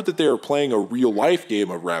discover that they are playing a real-life game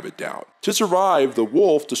of Rabbit Doubt. To survive, the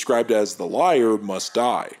wolf, described as the liar, must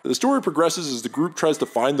die. The story progresses as the group tries to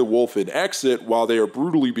find the wolf and exit while they are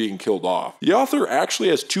brutally being killed off. The author actually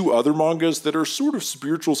has 2 other mangas that are sort of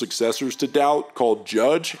spiritual successors to Doubt called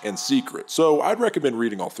Judge and Secret, so I'd recommend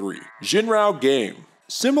reading all 3. Jinrao Game.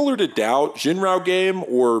 Similar to Doubt, Jinrao Game,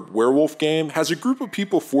 or Werewolf Game, has a group of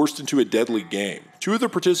people forced into a deadly game. 2 of the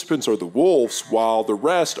participants are the wolves, while the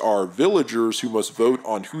rest are villagers who must vote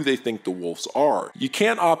on who they think the wolves are. You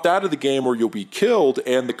can't opt out of the game or you'll be killed,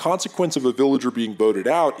 and the consequence of a villager being voted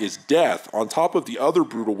out is death, on top of the other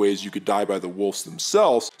brutal ways you could die by the wolves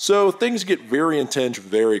themselves, so things get very intense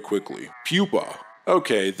very quickly. Pupa.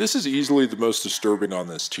 Okay, this is easily the most disturbing on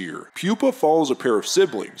this tier. Pupa follows a pair of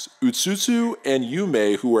siblings, Utsutsu and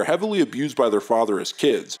Yume, who were heavily abused by their father as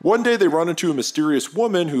kids. One day they run into a mysterious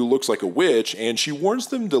woman who looks like a witch, and she warns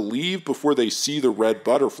them to leave before they see the red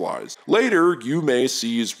butterflies. Later, Yume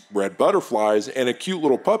sees red butterflies, and a cute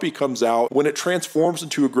little puppy comes out when it transforms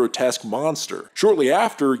into a grotesque monster. Shortly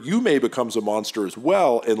after, Yume becomes a monster as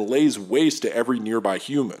well and lays waste to every nearby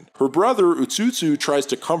human. Her brother, Utsutsu, tries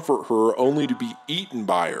to comfort her only to be eaten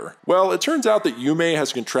by her. Well, it turns out that Yume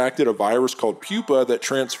has contracted a virus called Pupa that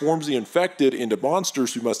transforms the infected into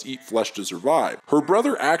monsters who must eat flesh to survive. Her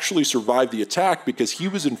brother actually survived the attack because he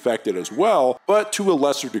was infected as well, but to a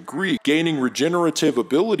lesser degree, gaining regenerative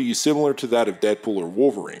abilities similar to that of Deadpool or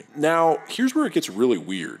Wolverine. Now, here's where it gets really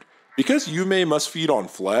weird. Because Yume must feed on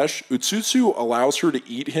flesh, Utsutsu allows her to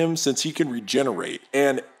eat him since he can regenerate,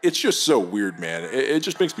 and it's just so weird, man. It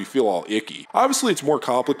just makes me feel all icky. Obviously, it's more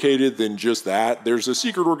complicated than just that. There's a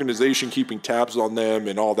secret organization keeping tabs on them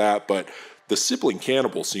and all that, but the sibling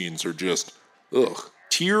cannibal scenes are just, ugh.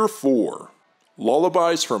 Tier 4.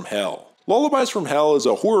 Lullabies from Hell. Lullabies from Hell is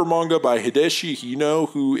a horror manga by Hideshi Hino,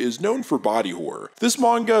 who is known for body horror, this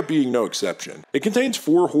manga being no exception. It contains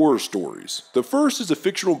 4 horror stories. The first is a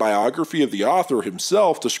fictional biography of the author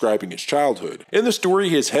himself describing his childhood. In the story,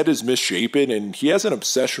 his head is misshapen and he has an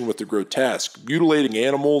obsession with the grotesque, mutilating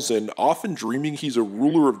animals and often dreaming he's a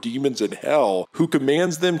ruler of demons in hell who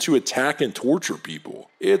commands them to attack and torture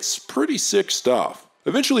people. It's pretty sick stuff.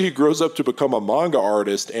 Eventually he grows up to become a manga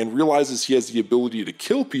artist and realizes he has the ability to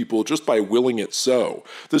kill people just by willing it so.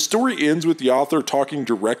 The story ends with the author talking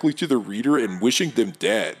directly to the reader and wishing them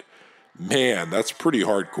dead. Man, that's pretty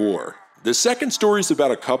hardcore. The second story is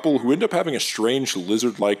about a couple who end up having a strange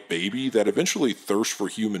lizard-like baby that eventually thirsts for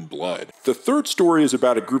human blood. The third story is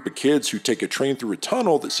about a group of kids who take a train through a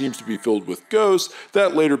tunnel that seems to be filled with ghosts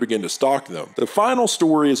that later begin to stalk them. The final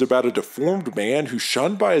story is about a deformed man who's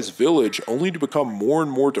shunned by his village only to become more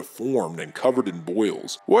and more deformed and covered in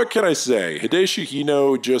boils. What can I say? Hideshi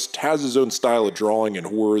Hino just has his own style of drawing and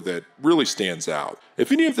horror that really stands out.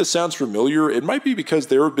 If any of this sounds familiar, it might be because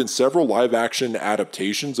there have been several live-action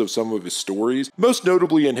adaptations of some of his stories, most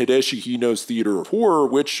notably in Hideshi Hino's Theater of Horror,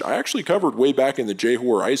 which I actually covered way back in the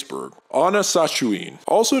J-Horror Iceberg. Anna Sashuin,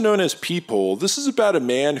 also known as Peephole, this is about a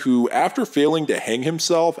man who, after failing to hang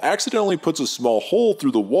himself, accidentally puts a small hole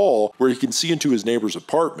through the wall where he can see into his neighbor's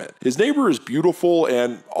apartment. His neighbor is beautiful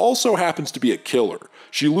and also happens to be a killer.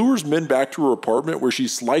 She lures men back to her apartment where she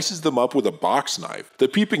slices them up with a box knife. The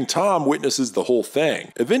peeping Tom witnesses the whole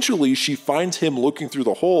thing. Eventually, she finds him looking through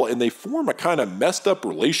the hole and they form a kind of messed up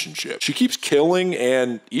relationship. She keeps killing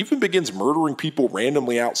and even begins murdering people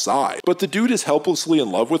randomly outside. But the dude is helplessly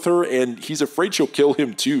in love with her and he's afraid she'll kill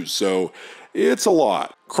him too, so it's a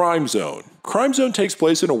lot. Crime Zone. Crime Zone takes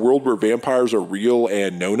place in a world where vampires are real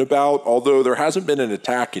and known about, although there hasn't been an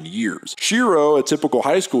attack in years. Shiro, a typical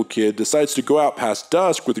high school kid, decides to go out past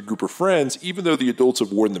dusk with a group of friends even though the adults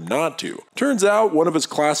have warned them not to. Turns out one of his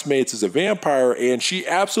classmates is a vampire and she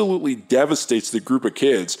absolutely devastates the group of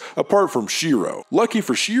kids, apart from Shiro. Lucky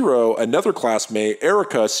for Shiro, another classmate,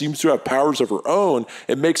 Erika, seems to have powers of her own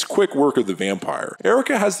and makes quick work of the vampire.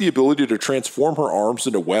 Erika has the ability to transform her arms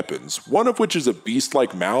into weapons, one of which is a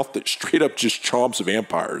beast-like mouth that straight up just chomps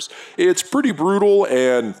vampires. It's pretty brutal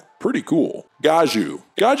and pretty cool. Gaju.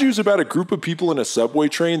 Gaju is about a group of people in a subway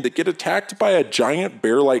train that get attacked by a giant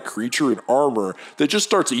bear-like creature in armor that just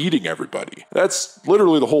starts eating everybody. That's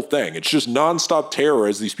literally the whole thing. It's just non-stop terror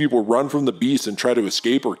as these people run from the beast and try to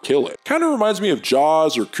escape or kill it. Kind of reminds me of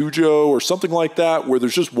Jaws or Cujo or something like that, where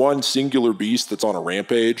there's just one singular beast that's on a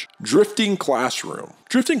rampage. Drifting Classroom.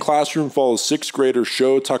 Drifting Classroom follows 6th grader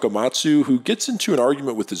Sho Takamatsu, who gets into an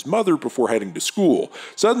argument with his mother before heading to school.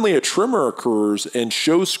 Suddenly a tremor occurs and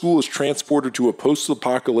Sho's school is transported to a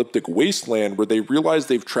post-apocalyptic wasteland where they realize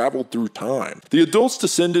they've traveled through time. The adults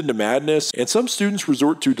descend into madness, and some students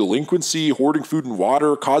resort to delinquency, hoarding food and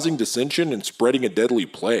water, causing dissension, and spreading a deadly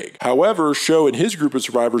plague. However, Sho and his group of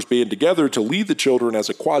survivors band together to lead the children as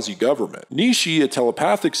a quasi-government. Nishi, a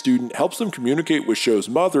telepathic student, helps them communicate with Sho's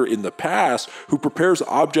mother in the past, who prepares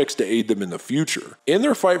objects to aid them in the future. In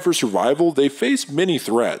their fight for survival, they face many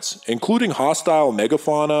threats, including hostile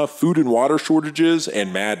megafauna, food and water shortages,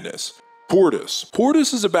 and madness. Portus.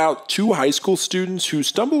 Portus is about 2 high school students who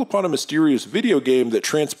stumble upon a mysterious video game that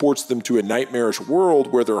transports them to a nightmarish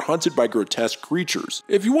world where they're hunted by grotesque creatures.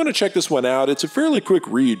 If you want to check this one out, it's a fairly quick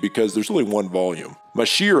read because there's only 1 volume.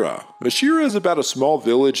 Mashira. Mashira is about a small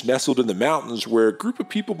village nestled in the mountains where a group of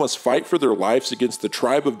people must fight for their lives against the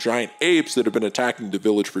tribe of giant apes that have been attacking the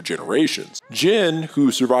village for generations. Jin, who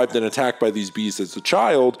survived an attack by these beasts as a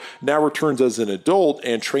child, now returns as an adult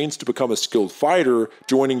and trains to become a skilled fighter,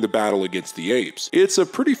 joining the battle against the apes. It's a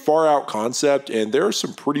pretty far out concept and there are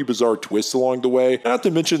some pretty bizarre twists along the way, not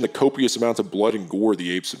to mention the copious amounts of blood and gore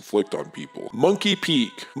the apes inflict on people. Monkey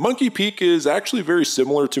Peak. Monkey Peak is actually very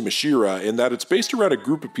similar to Mashira in that it's based around a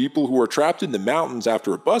group of people who are trapped in the mountains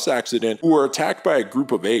after a bus accident who are attacked by a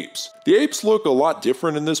group of apes. The apes look a lot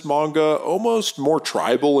different in this manga, almost more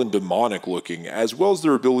tribal and demonic looking, as well as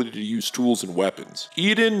their ability to use tools and weapons.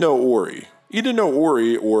 Eden no Ori. Eden no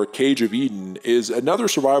Ori, or Cage of Eden, is another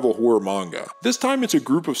survival horror manga. This time it's a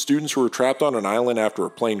group of students who are trapped on an island after a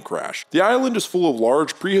plane crash. The island is full of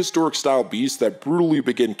large, prehistoric style beasts that brutally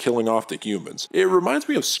begin killing off the humans. It reminds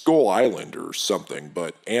me of Skull Island or something,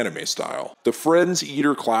 but anime style. The Friends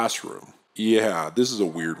Eater Classroom. Yeah, this is a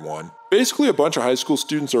weird one. Basically, a bunch of high school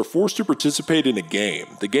students are forced to participate in a game.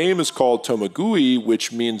 The game is called Tomagui,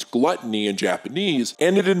 which means gluttony in Japanese,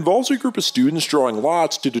 and it involves a group of students drawing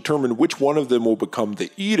lots to determine which one of them will become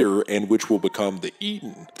the eater and which will become the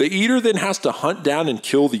eaten. The eater then has to hunt down and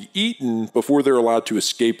kill the eaten before they're allowed to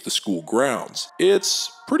escape the school grounds.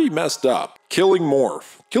 It's pretty messed up. Killing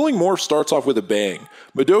Morph. Killing Morph starts off with a bang.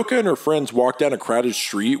 Madoka and her friends walk down a crowded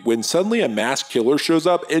street when suddenly a masked killer shows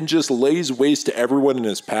up and just lays waste to everyone in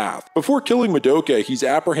his path. Before killing Madoka, he's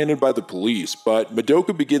apprehended by the police, but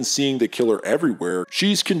Madoka begins seeing the killer everywhere.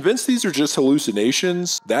 She's convinced these are just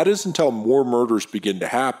hallucinations. That is until more murders begin to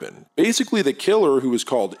happen. Basically, the killer, who is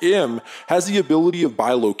called M, has the ability of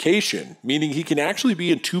bilocation, meaning he can actually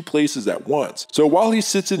be in 2 places at once. So while he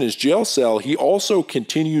sits in his jail cell, he also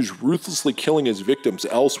continues ruthlessly killing his victims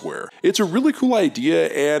elsewhere. elsewhere. It's a really cool idea,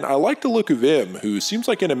 and I like the look of M, who seems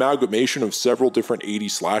like an amalgamation of several different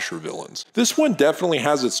 80s slasher villains. This one definitely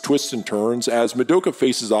has its twists and turns as Madoka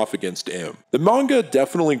faces off against M. The manga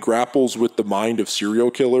definitely grapples with the mind of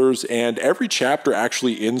serial killers, and every chapter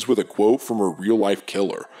actually ends with a quote from a real-life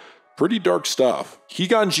killer. Pretty dark stuff.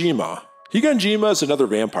 Higanjima. Higanjima is another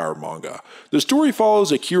vampire manga. The story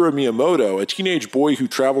follows Akira Miyamoto, a teenage boy who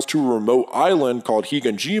travels to a remote island called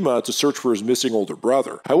Higanjima to search for his missing older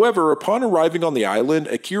brother. However, upon arriving on the island,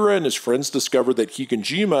 Akira and his friends discover that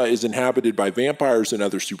Higanjima is inhabited by vampires and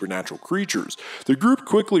other supernatural creatures. The group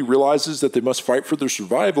quickly realizes that they must fight for their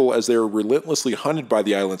survival as they are relentlessly hunted by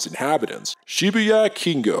the island's inhabitants. Shibuya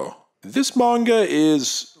Kingo. This manga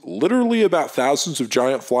is literally about thousands of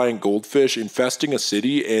giant flying goldfish infesting a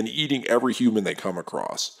city and eating every human they come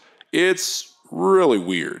across. It's really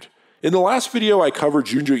weird. In the last video I covered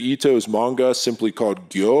Junji Ito's manga simply called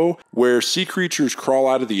Gyo, where sea creatures crawl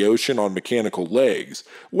out of the ocean on mechanical legs.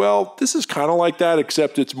 Well, this is kind of like that,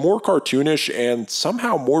 except it's more cartoonish and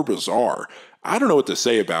somehow more bizarre. I don't know what to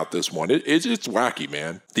say about this one. It's wacky,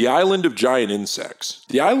 man. The Island of Giant Insects.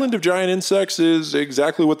 The Island of Giant Insects is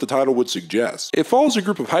exactly what the title would suggest. It follows a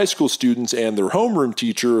group of high school students and their homeroom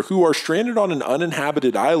teacher who are stranded on an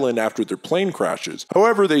uninhabited island after their plane crashes.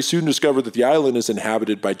 However, they soon discover that the island is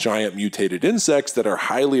inhabited by giant mutated insects that are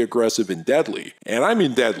highly aggressive and deadly. And I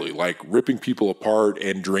mean deadly, like ripping people apart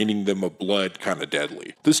and draining them of blood kind of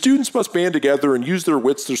deadly. The students must band together and use their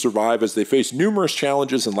wits to survive as they face numerous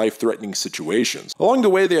challenges and life-threatening situations. Along the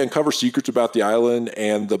way, they uncover secrets about the island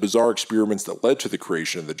and the bizarre experiments that led to the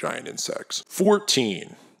creation of the giant insects.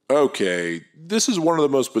 14. Okay, this is one of the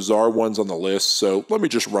most bizarre ones on the list, so let me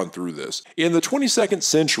just run through this. In the 22nd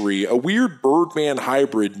century, a weird Birdman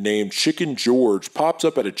hybrid named Chicken George pops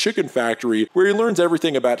up at a chicken factory where he learns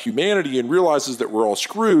everything about humanity and realizes that we're all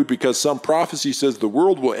screwed because some prophecy says the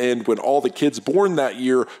world will end when all the kids born that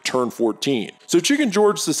year turn 14. So Chicken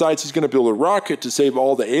George decides he's going to build a rocket to save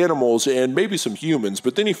all the animals and maybe some humans,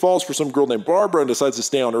 but then he falls for some girl named Barbara and decides to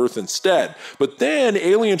stay on Earth instead. But then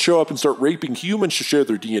aliens show up and start raping humans to share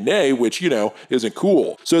their DNA, which, isn't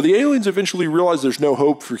cool. So the aliens eventually realize there's no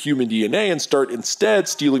hope for human DNA and start instead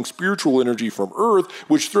stealing spiritual energy from Earth,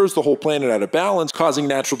 which throws the whole planet out of balance, causing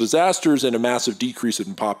natural disasters and a massive decrease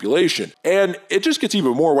in population. And it just gets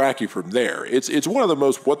even more wacky from there. It's one of the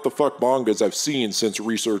most what the fuck mangas I've seen since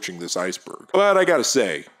researching this iceberg. But I gotta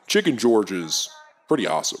say, Chicken George is pretty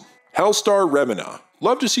awesome. Hellstar Remina.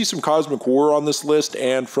 Love to see some cosmic horror on this list,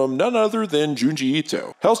 and from none other than Junji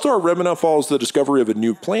Ito. Hellstar Remina follows the discovery of a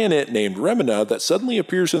new planet named Remina that suddenly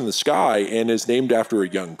appears in the sky and is named after a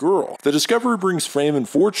young girl. The discovery brings fame and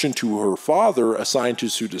fortune to her father, a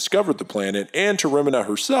scientist who discovered the planet, and to Remina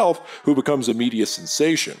herself, who becomes a media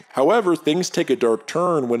sensation. However, things take a dark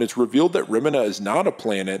turn when it's revealed that Remina is not a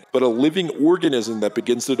planet, but a living organism that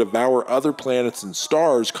begins to devour other planets and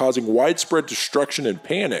stars, causing widespread destruction and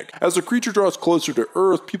panic. As the creature draws closer to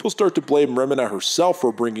Earth, people start to blame Remina herself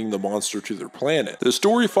for bringing the monster to their planet. The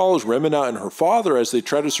story follows Remina and her father as they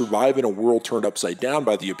try to survive in a world turned upside down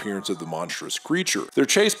by the appearance of the monstrous creature. They're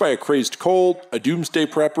chased by a crazed cult, a doomsday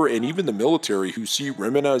prepper, and even the military, who see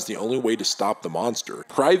Remina as the only way to stop the monster.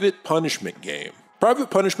 Private Punishment Game.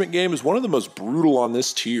 Private Punishment Game is one of the most brutal on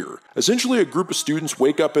this tier. Essentially, a group of students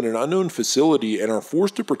wake up in an unknown facility and are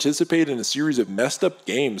forced to participate in a series of messed up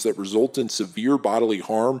games that result in severe bodily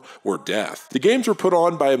harm or death. The games are put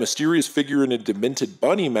on by a mysterious figure in a demented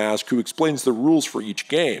bunny mask who explains the rules for each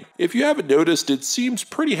game. If you haven't noticed, it seems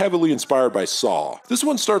pretty heavily inspired by Saw. This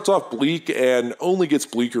one starts off bleak and only gets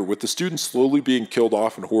bleaker, with the students slowly being killed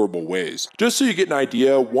off in horrible ways. Just so you get an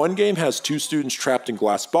idea, one game has 2 students trapped in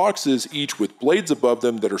glass boxes, each with blades above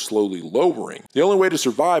them that are slowly lowering. The only way to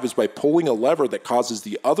survive is by pulling a lever that causes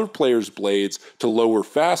the other player's blades to lower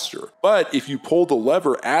faster. But if you pull the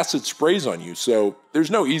lever, acid sprays on you, so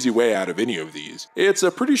there's no easy way out of any of these. It's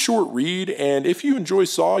a pretty short read, and if you enjoy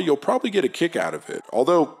Saw, you'll probably get a kick out of it.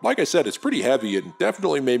 Although, like I said, it's pretty heavy and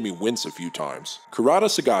definitely made me wince a few times. Kurata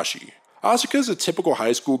Sagashi. Asuka is a typical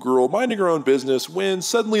high school girl minding her own business when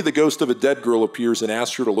suddenly the ghost of a dead girl appears and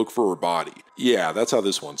asks her to look for her body. Yeah, that's how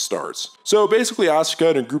this one starts. So basically,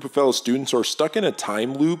 Asuka and a group of fellow students are stuck in a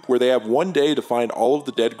time loop where they have one day to find all of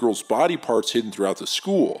the dead girl's body parts hidden throughout the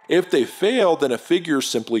school. If they fail, then a figure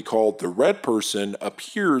simply called the Red Person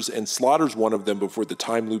appears and slaughters one of them before the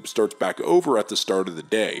time loop starts back over at the start of the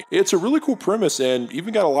day. It's a really cool premise and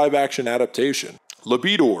even got a live action adaptation.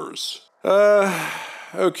 Libidors.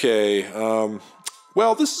 Okay,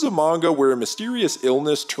 well, this is a manga where a mysterious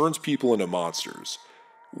illness turns people into monsters.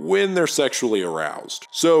 when they're sexually aroused.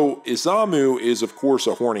 So Isamu is of course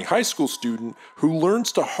a horny high school student who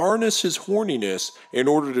learns to harness his horniness in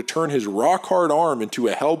order to turn his rock hard arm into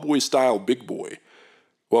a Hellboy style big boy.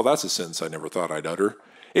 Well, that's a sentence I never thought I'd utter.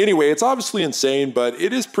 Anyway, it's obviously insane, but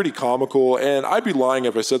it is pretty comical, and I'd be lying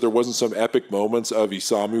if I said there wasn't some epic moments of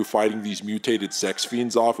Isamu fighting these mutated sex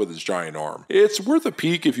fiends off with his giant arm. It's worth a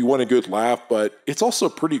peek if you want a good laugh, but it's also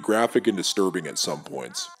pretty graphic and disturbing at some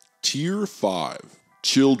points. Tier 5.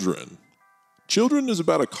 Children. Children is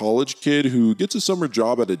about a college kid who gets a summer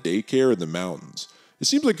job at a daycare in the mountains. It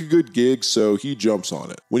seems like a good gig, so he jumps on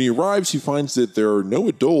it. When he arrives, he finds that there are no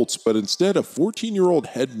adults, but instead a 14-year-old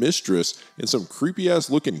headmistress and some creepy-ass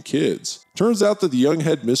looking kids. Turns out that the young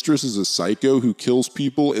headmistress is a psycho who kills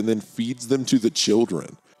people and then feeds them to the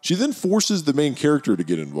children. She then forces the main character to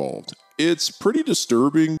get involved. It's pretty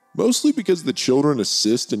disturbing, mostly because the children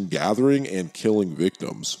assist in gathering and killing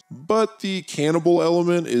victims. But the cannibal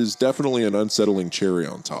element is definitely an unsettling cherry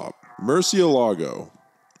on top. Murcielago.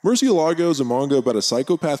 Murcielago is a manga about a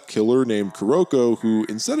psychopath killer named Kuroko who,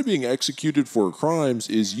 instead of being executed for her crimes,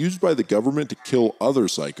 is used by the government to kill other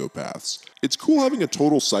psychopaths. It's cool having a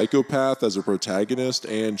total psychopath as a protagonist,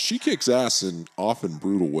 and she kicks ass in often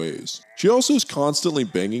brutal ways. She also is constantly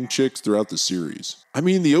banging chicks throughout the series. I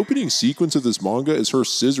mean, the opening sequence of this manga is her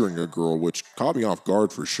scissoring a girl, which caught me off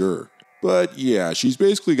guard for sure. But yeah, she's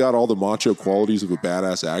basically got all the macho qualities of a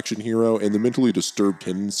badass action hero and the mentally disturbed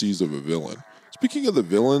tendencies of a villain. Speaking of the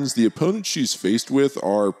villains, the opponents she's faced with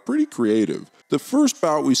are pretty creative. The first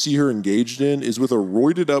bout we see her engaged in is with a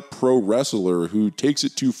roided up pro wrestler who takes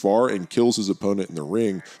it too far and kills his opponent in the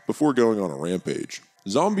ring before going on a rampage.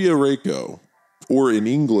 Zombia Reiko, or in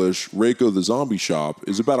English, Reiko the Zombie Shop,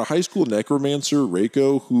 is about a high school necromancer,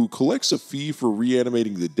 Reiko, who collects a fee for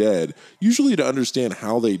reanimating the dead, usually to understand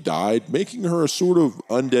how they died, making her a sort of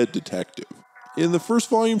undead detective. In the first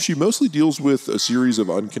volume, she mostly deals with a series of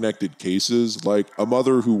unconnected cases, like a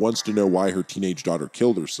mother who wants to know why her teenage daughter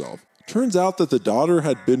killed herself. Turns out that the daughter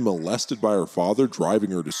had been molested by her father,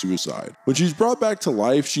 driving her to suicide. When she's brought back to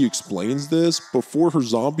life, she explains this before her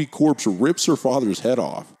zombie corpse rips her father's head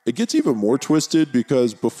off. It gets even more twisted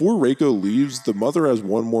because before Reiko leaves, the mother has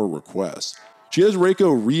one more request. She has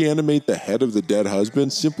Reiko reanimate the head of the dead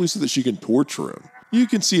husband simply so that she can torture him. You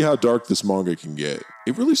can see how dark this manga can get.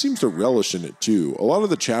 It really seems to relish in it too. A lot of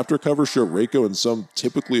the chapter covers show Reiko in some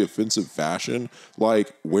typically offensive fashion,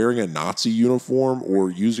 like wearing a Nazi uniform or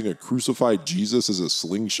using a crucified Jesus as a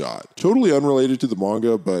slingshot. Totally unrelated to the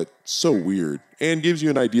manga, but so weird, and gives you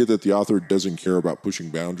an idea that the author doesn't care about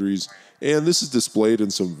pushing boundaries, and this is displayed in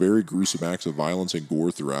some very gruesome acts of violence and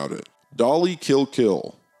gore throughout it. Dolly Kill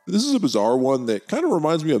Kill. This is a bizarre one that kind of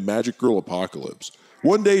reminds me of Magic Girl Apocalypse.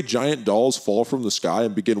 One day, giant dolls fall from the sky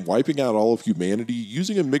and begin wiping out all of humanity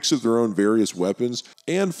using a mix of their own various weapons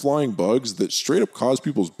and flying bugs that straight up cause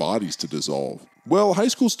people's bodies to dissolve. Well, high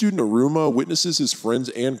school student Aruma witnesses his friends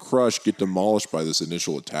and crush get demolished by this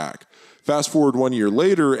initial attack. Fast forward 1 year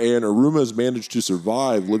later, and Aruma has managed to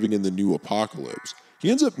survive living in the new apocalypse. He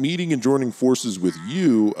ends up meeting and joining forces with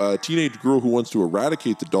Yu, a teenage girl who wants to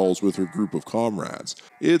eradicate the dolls with her group of comrades.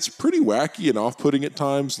 It's pretty wacky and off-putting at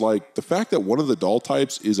times, like the fact that one of the doll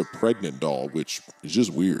types is a pregnant doll, which is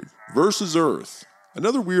just weird. Versus Earth.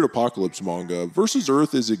 Another weird apocalypse manga, Versus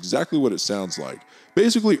Earth is exactly what it sounds like.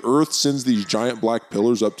 Basically, Earth sends these giant black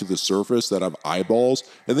pillars up to the surface that have eyeballs,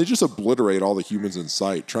 and they just obliterate all the humans in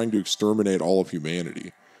sight, trying to exterminate all of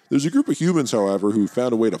humanity. There's a group of humans, however, who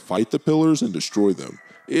found a way to fight the pillars and destroy them.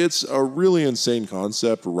 It's a really insane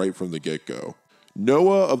concept right from the get-go.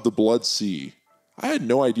 Noah of the Blood Sea. I had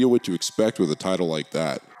no idea what to expect with a title like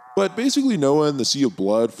that. But basically, Noah and the Sea of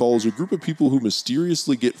Blood follows a group of people who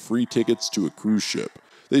mysteriously get free tickets to a cruise ship.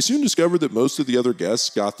 They soon discover that most of the other guests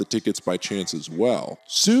got the tickets by chance as well.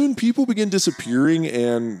 Soon, people begin disappearing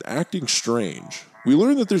and acting strange. We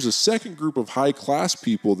learn that there's a second group of high-class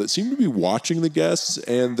people that seem to be watching the guests,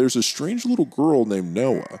 and there's a strange little girl named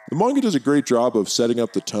Noah. The manga does a great job of setting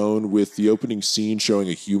up the tone, with the opening scene showing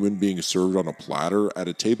a human being served on a platter at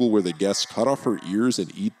a table where the guests cut off her ears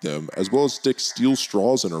and eat them, as well as stick steel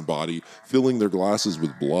straws in her body, filling their glasses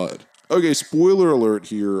with blood. Okay, spoiler alert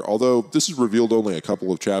here, although this is revealed only a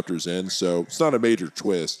couple of chapters in, so it's not a major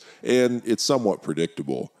twist, and it's somewhat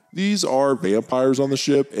predictable. These are vampires on the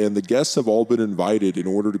ship, and the guests have all been invited in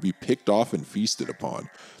order to be picked off and feasted upon.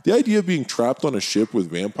 The idea of being trapped on a ship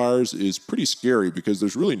with vampires is pretty scary because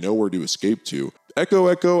there's really nowhere to escape to.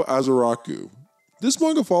 Eko Eko Azaraku. This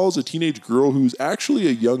manga follows a teenage girl who's actually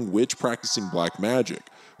a young witch practicing black magic.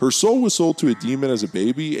 Her soul was sold to a demon as a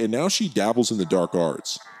baby, and now she dabbles in the dark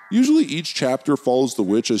arts. Usually each chapter follows the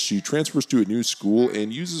witch as she transfers to a new school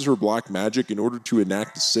and uses her black magic in order to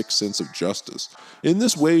enact a sick sense of justice. In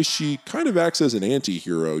this way, she kind of acts as an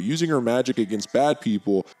anti-hero, using her magic against bad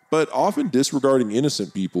people, but often disregarding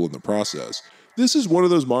innocent people in the process. This is one of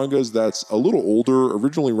those mangas that's a little older,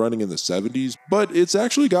 originally running in the 70s, but it's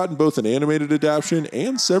actually gotten both an animated adaptation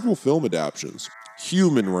and several film adaptations.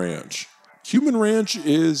 Human Ranch. Human Ranch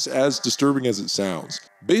is as disturbing as it sounds.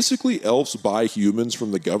 Basically, elves buy humans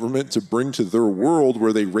from the government to bring to their world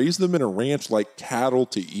where they raise them in a ranch like cattle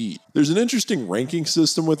to eat. There's an interesting ranking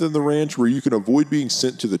system within the ranch where you can avoid being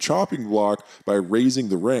sent to the chopping block by raising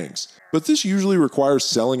the ranks, but this usually requires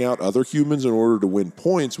selling out other humans in order to win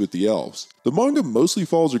points with the elves. The manga mostly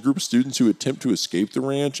follows a group of students who attempt to escape the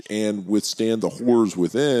ranch and withstand the horrors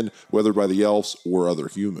within, whether by the elves or other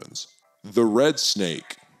humans. The Red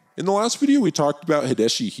Snake. In the last video, we talked about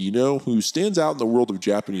Hideshi Hino, who stands out in the world of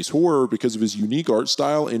Japanese horror because of his unique art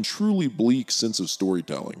style and truly bleak sense of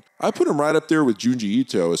storytelling. I put him right up there with Junji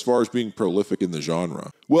Ito as far as being prolific in the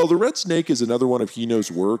genre. Well, The Red Snake is another one of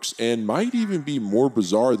Hino's works and might even be more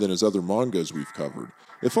bizarre than his other mangas we've covered.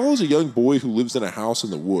 It follows a young boy who lives in a house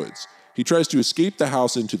in the woods. He tries to escape the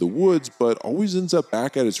house into the woods, but always ends up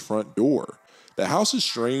back at his front door. The house is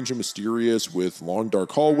strange and mysterious with long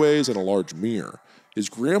dark hallways and a large mirror. His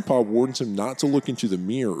grandpa warns him not to look into the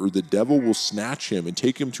mirror or the devil will snatch him and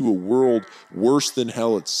take him to a world worse than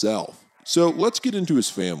hell itself. So let's get into his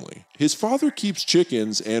family. His father keeps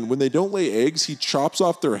chickens, and when they don't lay eggs, he chops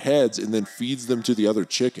off their heads and then feeds them to the other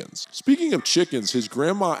chickens. Speaking of chickens, his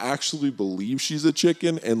grandma actually believes she's a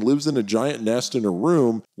chicken and lives in a giant nest in her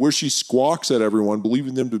room where she squawks at everyone,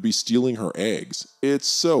 believing them to be stealing her eggs. It's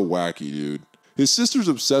so wacky, dude. His sister's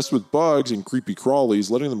obsessed with bugs and creepy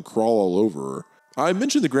crawlies, letting them crawl all over her. I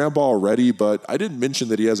mentioned the grandpa already, but I didn't mention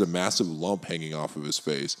that he has a massive lump hanging off of his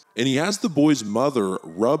face. And he has the boy's mother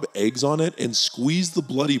rub eggs on it and squeeze the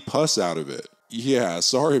bloody pus out of it. Yeah,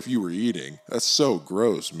 sorry if you were eating. That's so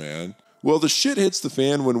gross, man. Well, the shit hits the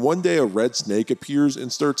fan when one day a red snake appears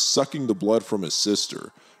and starts sucking the blood from his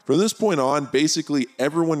sister. From this point on, basically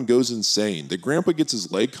everyone goes insane. The grandpa gets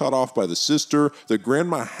his leg cut off by the sister, the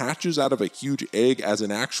grandma hatches out of a huge egg as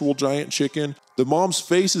an actual giant chicken, the mom's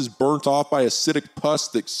face is burnt off by acidic pus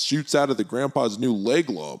that shoots out of the grandpa's new leg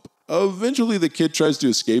lump. Eventually the kid tries to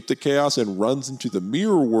escape the chaos and runs into the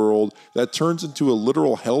mirror world that turns into a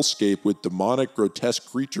literal hellscape with demonic, grotesque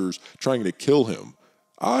creatures trying to kill him.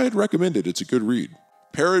 I'd recommend it, it's a good read.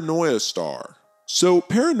 Paranoia Star. So,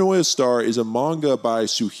 Paranoia Star is a manga by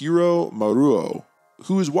Suhiro Maruo,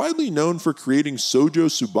 who is widely known for creating Shoujo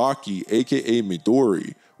Tsubaki, aka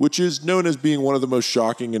Midori, which is known as being one of the most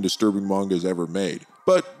shocking and disturbing mangas ever made.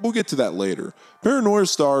 But we'll get to that later. Paranoia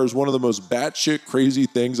Star is one of the most batshit crazy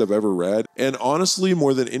things I've ever read, and honestly,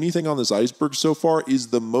 more than anything on this iceberg so far, is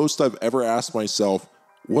the most I've ever asked myself,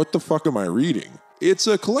 what the fuck am I reading? It's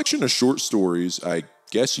a collection of short stories, I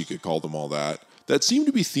guess you could call them all that seem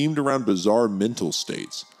to be themed around bizarre mental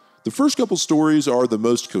states. The first couple stories are the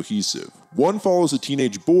most cohesive. One follows a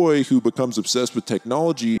teenage boy who becomes obsessed with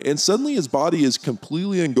technology, and suddenly his body is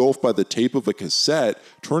completely engulfed by the tape of a cassette,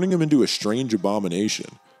 turning him into a strange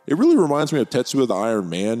abomination. It really reminds me of Tetsuo the Iron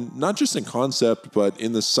Man, not just in concept, but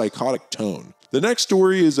in the psychotic tone. The next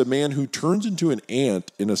story is a man who turns into an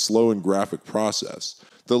ant in a slow and graphic process.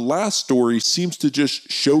 The last story seems to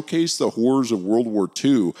just showcase the horrors of World War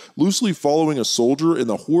II, loosely following a soldier and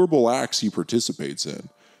the horrible acts he participates in.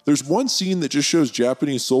 There's one scene that just shows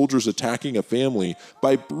Japanese soldiers attacking a family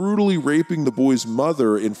by brutally raping the boy's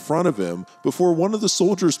mother in front of him before one of the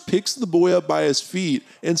soldiers picks the boy up by his feet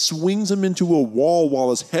and swings him into a wall while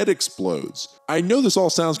his head explodes. I know this all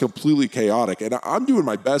sounds completely chaotic, and I'm doing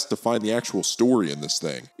my best to find the actual story in this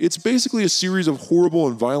thing. It's basically a series of horrible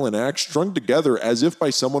and violent acts strung together as if by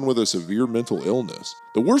someone with a severe mental illness.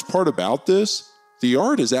 The worst part about this, the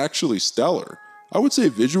art is actually stellar. I would say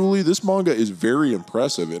visually, this manga is very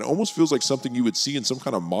impressive. It almost feels like something you would see in some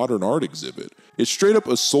kind of modern art exhibit. It straight up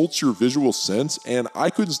assaults your visual sense, and I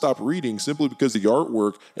couldn't stop reading simply because the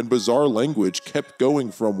artwork and bizarre language kept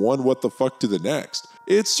going from one what the fuck to the next.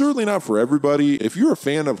 It's certainly not for everybody. If you're a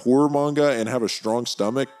fan of horror manga and have a strong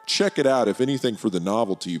stomach, check it out if anything for the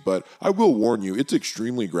novelty, but I will warn you, it's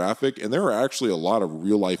extremely graphic and there are actually a lot of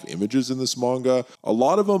real life images in this manga. A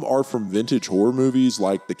lot of them are from vintage horror movies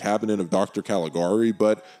like The Cabinet of Dr. Caligari,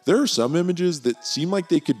 but there are some images that seem like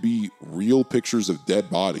they could be real pictures of dead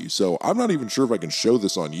bodies, so I'm not even sure if I can show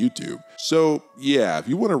this on YouTube. So yeah, if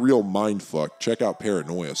you want a real mindfuck, check out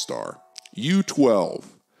Paranoia Star. U12.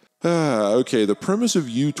 Okay, the premise of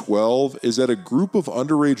U12 is that a group of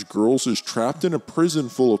underage girls is trapped in a prison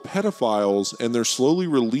full of pedophiles, and they're slowly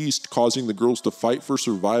released, causing the girls to fight for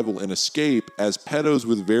survival and escape as pedos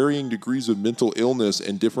with varying degrees of mental illness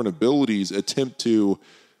and different abilities attempt to,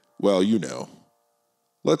 well, you know.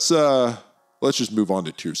 Let's just move on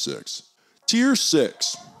to Tier 6. Tier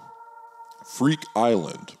 6, Freak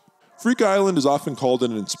Island. Freak Island is often called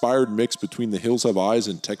an inspired mix between The Hills Have Eyes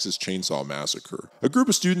and Texas Chainsaw Massacre. A group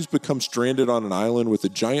of students become stranded on an island with a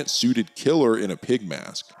giant suited killer in a pig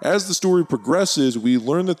mask. As the story progresses, we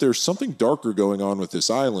learn that there's something darker going on with this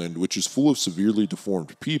island, which is full of severely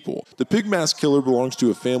deformed people. The pig mask killer belongs to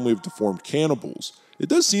a family of deformed cannibals. It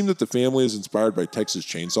does seem that the family is inspired by Texas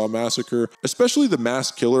Chainsaw Massacre, especially the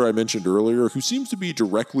masked killer I mentioned earlier, who seems to be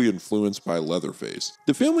directly influenced by Leatherface.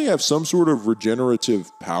 The family have some sort of regenerative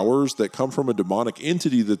powers that come from a demonic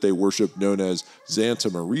entity that they worship known as Santa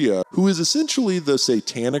Maria, who is essentially the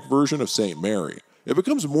satanic version of Saint Mary. It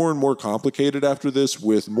becomes more and more complicated after this,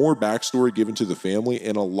 with more backstory given to the family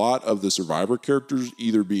and a lot of the survivor characters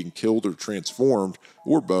either being killed or transformed,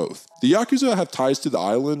 or both. The Yakuza have ties to the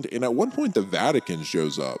island, and at one point the Vatican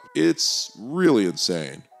shows up. It's really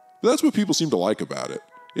insane. But that's what people seem to like about it.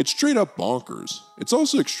 It's straight up bonkers. It's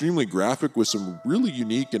also extremely graphic with some really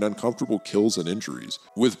unique and uncomfortable kills and injuries.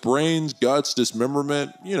 With brains, guts,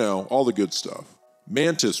 dismemberment, you know, all the good stuff.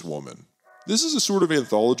 Mantis Woman. This is a sort of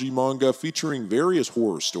anthology manga featuring various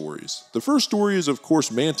horror stories. The first story is of course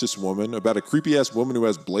Mantis Woman, about a creepy ass woman who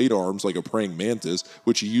has blade arms like a praying mantis,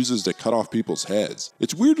 which she uses to cut off people's heads.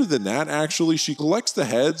 It's weirder than that actually. She collects the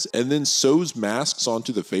heads and then sews masks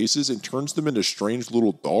onto the faces and turns them into strange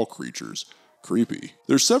little doll creatures. Creepy.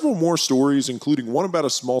 There's several more stories, including one about a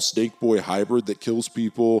small snake boy hybrid that kills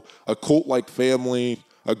people, a cult-like family,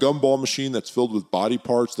 a gumball machine that's filled with body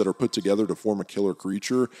parts that are put together to form a killer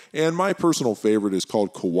creature, and my personal favorite is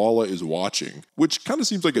called Koala is Watching, which kind of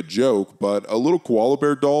seems like a joke, but a little koala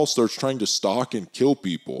bear doll starts trying to stalk and kill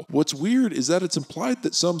people. What's weird is that it's implied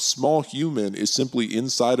that some small human is simply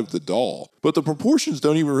inside of the doll, but the proportions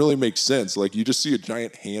don't even really make sense. Like, you just see a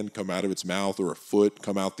giant hand come out of its mouth or a foot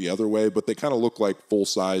come out the other way, but they kind of look like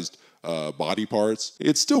full-sized body parts.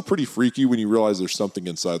 It's still pretty freaky when you realize there's something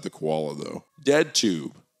inside the koala though. Dead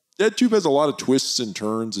Tube. Dead Tube has a lot of twists and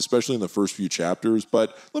turns, especially in the first few chapters,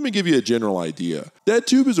 but let me give you a general idea. Dead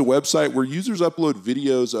Tube is a website where users upload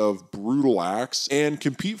videos of brutal acts and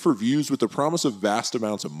compete for views with the promise of vast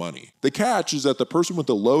amounts of money. The catch is that the person with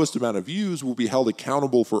the lowest amount of views will be held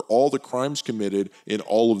accountable for all the crimes committed in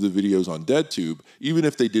all of the videos on Dead Tube, even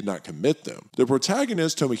if they did not commit them. The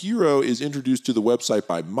protagonist, Tomohiro, is introduced to the website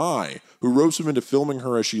by Mai, who ropes him into filming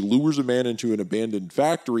her as she lures a man into an abandoned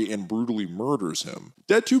factory and brutally murders him.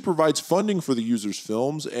 Dead Tube provides funding for the user's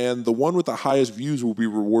films, and the one with the highest views will be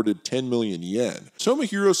rewarded 10 million yen.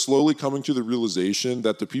 Tomohiro slowly coming to the realization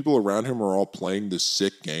that the people around him are all playing this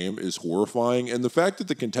sick game is horrifying, and the fact that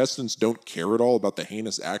the contestants don't care at all about the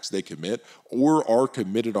heinous acts they commit or are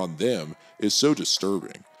committed on them is so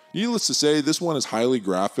disturbing. Needless to say, this one is highly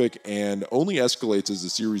graphic and only escalates as the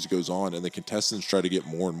series goes on and the contestants try to get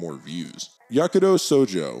more and more views. Yakudo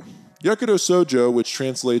Shoujo. Yakudo Shoujo, which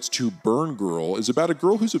translates to Burn Girl, is about a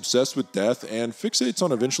girl who's obsessed with death and fixates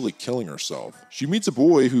on eventually killing herself. She meets a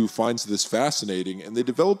boy who finds this fascinating, and they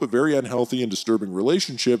develop a very unhealthy and disturbing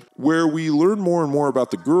relationship where we learn more and more about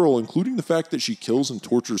the girl, including the fact that she kills and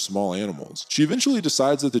tortures small animals. She eventually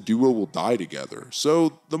decides that the duo will die together,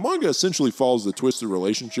 so the manga essentially follows the twisted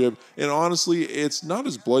relationship, and honestly, it's not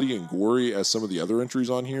as bloody and gory as some of the other entries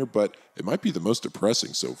on here, but it might be the most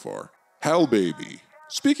depressing so far. Hell Baby.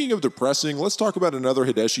 Speaking of depressing, let's talk about another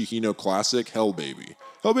Hideshi Hino classic, Hell Baby.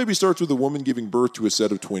 Hell Baby starts with a woman giving birth to a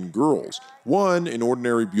set of twin girls. One, an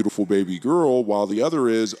ordinary beautiful baby girl, while the other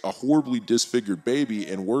is a horribly disfigured baby,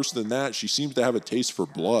 and worse than that, she seems to have a taste for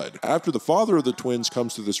blood. After the father of the twins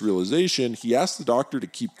comes to this realization, he asks the doctor to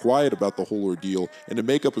keep quiet about the whole ordeal and to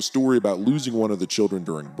make up a story about losing one of the children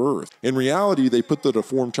during birth. In reality, they put the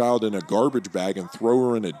deformed child in a garbage bag and throw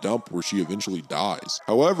her in a dump where she eventually dies.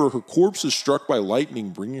 However, her corpse is struck by lightning,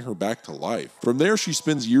 bringing her back to life. From there, she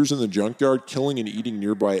spends years in the junkyard killing and eating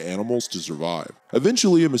nearby animals to survive.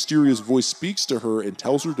 Eventually, a mysterious voice speaks to her and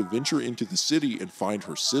tells her to venture into the city and find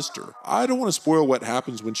her sister. I don't want to spoil what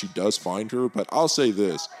happens when she does find her, but I'll say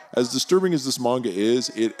this: as disturbing as this manga is,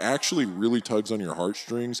 it actually really tugs on your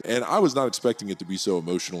heartstrings, and I was not expecting it to be so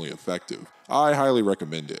emotionally effective. I highly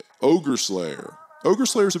recommend it. Ogre Slayer. Ogre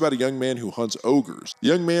Slayer is about a young man who hunts ogres. The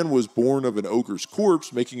young man was born of an ogre's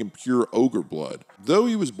corpse, making him pure ogre blood. Though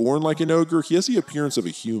he was born like an ogre, he has the appearance of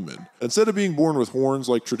a human. Instead of being born with horns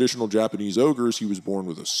like traditional Japanese ogres, he was born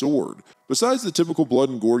with a sword. Besides the typical blood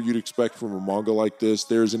and gore you'd expect from a manga like this,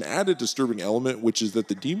 there's an added disturbing element, which is that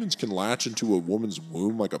the demons can latch into a woman's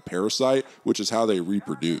womb like a parasite, which is how they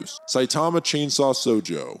reproduce. Saitama Chainsaw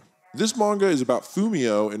Sojo. This manga is about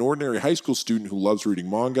Fumio, an ordinary high school student who loves reading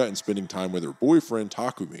manga and spending time with her boyfriend,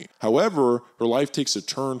 Takumi. However, her life takes a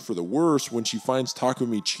turn for the worse when she finds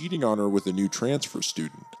Takumi cheating on her with a new transfer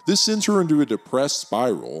student. This sends her into a depressed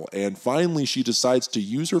spiral, and finally she decides to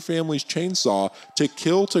use her family's chainsaw to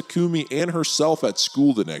kill Takumi and herself at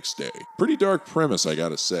school the next day. Pretty dark premise, I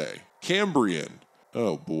gotta say. Cambrian.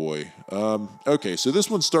 Oh boy. Okay, so this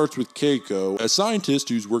one starts with Keiko, a scientist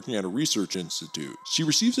who's working at a research institute. She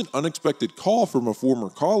receives an unexpected call from a former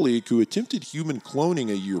colleague who attempted human cloning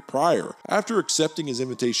a year prior. After accepting his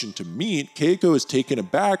invitation to meet, Keiko is taken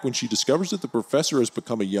aback when she discovers that the professor has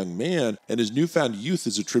become a young man and his newfound youth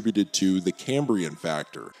is attributed to the Cambrian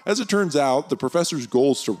factor. As it turns out, the professor's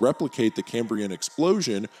goal is to replicate the Cambrian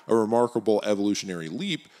explosion, a remarkable evolutionary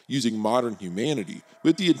leap, using modern humanity,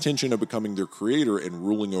 with the intention of becoming their creator and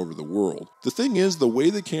ruling over the world. The thing is, the way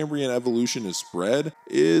the Cambrian evolution is spread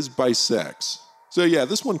is by sex. So yeah,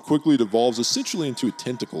 this one quickly devolves essentially into a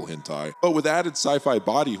tentacle hentai, but with added sci-fi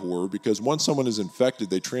body horror because once someone is infected,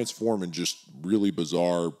 they transform in just really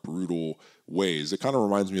bizarre, brutal ways. It kind of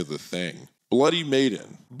reminds me of The Thing. Bloody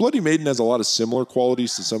Maiden. Bloody Maiden has a lot of similar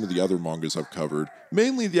qualities to some of the other mangas I've covered,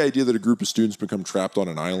 mainly the idea that a group of students become trapped on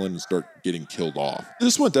an island and start getting killed off.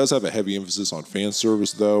 This one does have a heavy emphasis on fan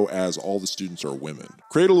service though, as all the students are women.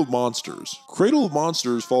 Cradle of Monsters. Cradle of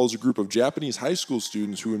Monsters follows a group of Japanese high school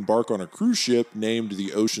students who embark on a cruise ship named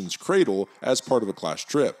the Ocean's Cradle as part of a class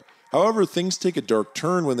trip. However, things take a dark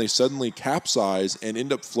turn when they suddenly capsize and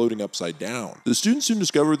end up floating upside down. The students soon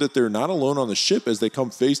discover that they're not alone on the ship as they come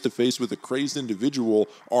face to face with a crazed individual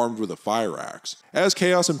armed with a fire axe. As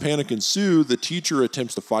chaos and panic ensue, the teacher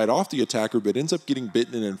attempts to fight off the attacker but ends up getting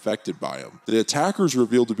bitten and infected by him. The attacker is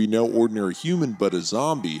revealed to be no ordinary human but a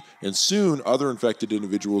zombie, and soon other infected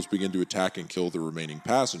individuals begin to attack and kill the remaining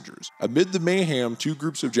passengers. Amid the mayhem, two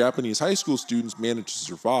groups of Japanese high school students manage to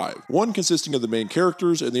survive, one consisting of the main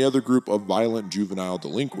characters and the other group of violent juvenile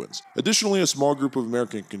delinquents. Additionally, a small group of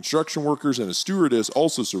American construction workers and a stewardess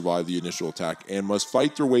also survive the initial attack and must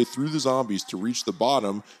fight their way through the zombies to reach the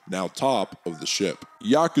bottom, now top, of the ship.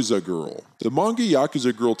 Yakuza Girl. The manga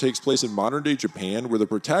Yakuza Girl takes place in modern-day Japan, where the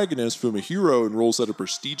protagonist, Fumihiro, enrolls at a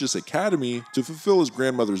prestigious academy to fulfill his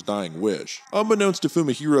grandmother's dying wish. Unbeknownst to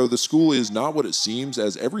Fumihiro, the school is not what it seems,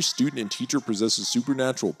 as every student and teacher possesses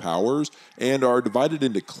supernatural powers and are divided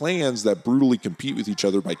into clans that brutally compete with each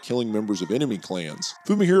other by killing members of enemy clans.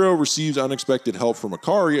 Fumihiro receives unexpected help from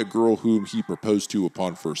Akari, a girl whom he proposed to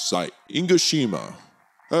upon first sight. Ingoshima.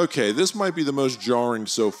 Okay, this might be the most jarring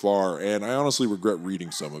so far, and I honestly regret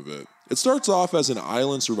reading some of it. It starts off as an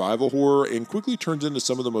island survival horror and quickly turns into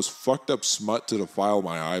some of the most fucked up smut to defile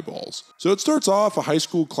my eyeballs. So it starts off, a high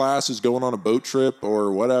school class is going on a boat trip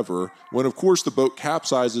or whatever, when of course the boat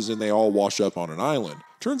capsizes and they all wash up on an island.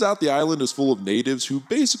 Turns out the island is full of natives who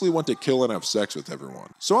basically want to kill and have sex with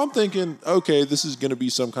everyone. So I'm thinking, okay, this is going to be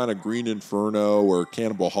some kind of Green Inferno or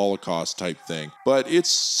Cannibal Holocaust type thing, but it's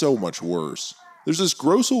so much worse. There's this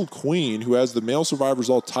gross old queen who has the male survivors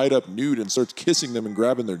all tied up nude and starts kissing them and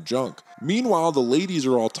grabbing their junk. Meanwhile, the ladies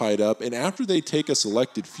are all tied up, and after they take a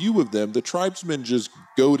selected few of them, the tribesmen just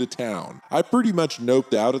go to town. I pretty much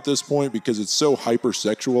noped out at this point because it's so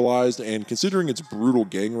hyper-sexualized, and considering it's brutal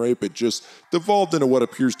gang rape, it just devolved into what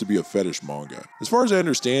appears to be a fetish manga. As far as I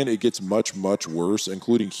understand, it gets much, much worse,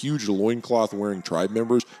 including huge loincloth-wearing tribe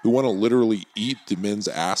members who want to literally eat the men's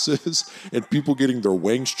asses, and people getting their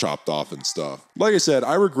wings chopped off and stuff. Like I said,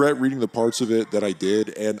 I regret reading the parts of it that I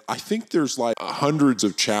did, and I think there's like hundreds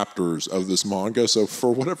of chapters of this manga, so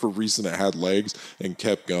for whatever reason it had legs and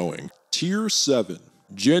kept going. Tier 7.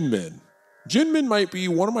 Genmin. Genmin might be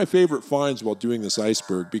one of my favorite finds while doing this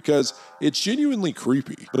iceberg because it's genuinely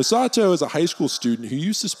creepy. Masato is a high school student who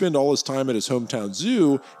used to spend all his time at his hometown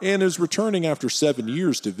zoo and is returning after 7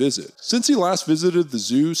 years to visit. Since he last visited the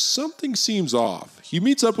zoo, something seems off. He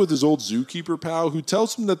meets up with his old zookeeper pal who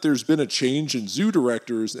tells him that there's been a change in zoo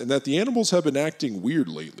directors and that the animals have been acting weird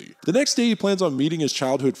lately. The next day he plans on meeting his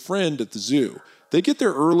childhood friend at the zoo. They get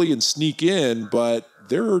there early and sneak in, but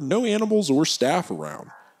there are no animals or staff around.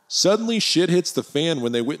 Suddenly, shit hits the fan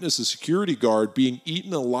when they witness a security guard being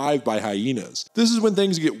eaten alive by hyenas. This is when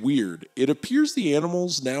things get weird. It appears the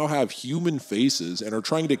animals now have human faces and are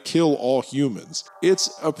trying to kill all humans. It's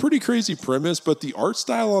a pretty crazy premise, but the art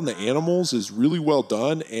style on the animals is really well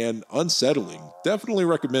done and unsettling. Definitely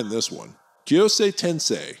recommend this one. Kyosei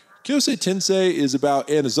Tensei. Kyosei Tensei is about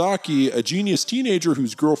Anazaki, a genius teenager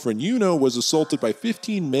whose girlfriend Yuna was assaulted by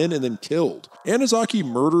 15 men and then killed. Anazaki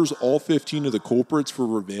murders all 15 of the culprits for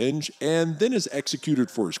revenge and then is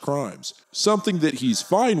executed for his crimes. Something that he's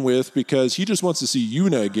fine with because he just wants to see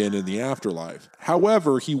Yuna again in the afterlife.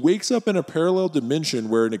 However, he wakes up in a parallel dimension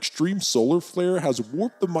where an extreme solar flare has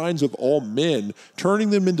warped the minds of all men,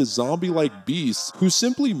 turning them into zombie-like beasts who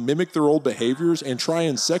simply mimic their old behaviors and try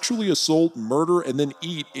and sexually assault, murder, and then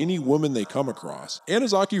eat any woman they come across.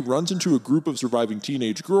 Anazaki runs into a group of surviving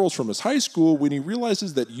teenage girls from his high school when he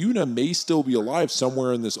realizes that Yuna may still be alive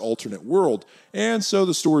somewhere in this alternate world, and so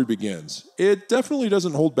the story begins. It definitely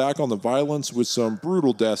doesn't hold back on the violence with some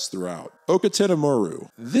brutal deaths throughout. Okatenamoru.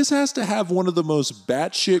 This has to have one of the most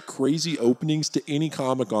batshit crazy openings to any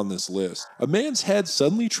comic on this list. A man's head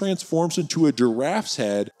suddenly transforms into a giraffe's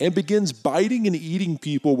head and begins biting and eating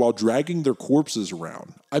people while dragging their corpses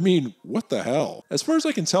around. I mean, what the hell? As far as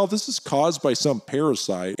I can tell, this is caused by some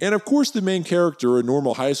parasite, and of course the main character, a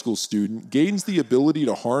normal high school student, gains the ability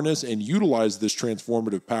to harness and utilize this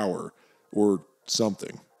transformative power. Or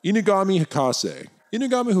something. Inugami Hikase.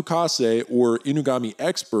 Inugami Hikase, or Inugami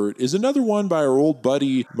Expert, is another one by our old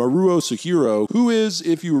buddy Maruo Suhiro, who is,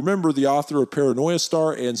 if you remember, the author of Paranoia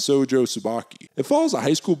Star and Soujo Tsubaki. It follows a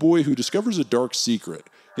high school boy who discovers a dark secret.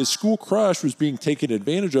 His school crush was being taken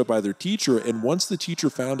advantage of by their teacher, and once the teacher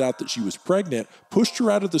found out that she was pregnant, pushed her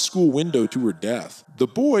out of the school window to her death. The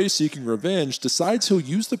boy, seeking revenge, decides he'll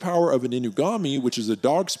use the power of an Inugami, which is a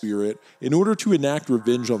dog spirit, in order to enact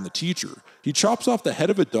revenge on the teacher. He chops off the head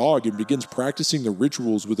of a dog and begins practicing the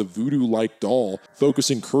rituals with a voodoo-like doll,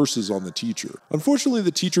 focusing curses on the teacher. Unfortunately, the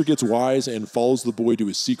teacher gets wise and follows the boy to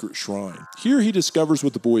his secret shrine. Here he discovers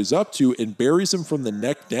what the boy is up to and buries him from the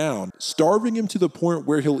neck down, starving him to the point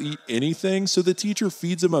where he'll eat anything, so the teacher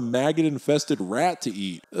feeds him a maggot-infested rat to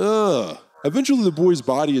eat. Ugh. Eventually, the boy's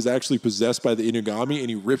body is actually possessed by the Inugami and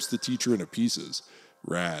he rips the teacher into pieces.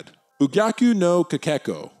 Rad. Ugyaku no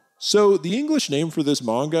Kakeko. So, the English name for this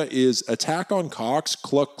manga is Attack on Cocks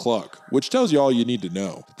Cluck Cluck, which tells you all you need to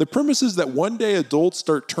know. The premise is that one day adults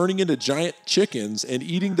start turning into giant chickens and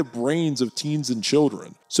eating the brains of teens and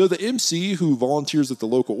children. So the MC, who volunteers at the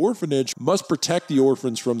local orphanage, must protect the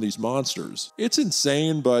orphans from these monsters. It's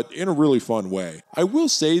insane, but in a really fun way. I will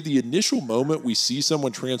say the initial moment we see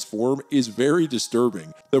someone transform is very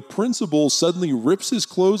disturbing. The principal suddenly rips his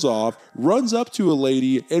clothes off, runs up to a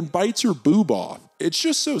lady, and bites her boob off. It's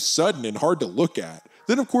just so sudden and hard to look at.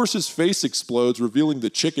 Then of course his face explodes, revealing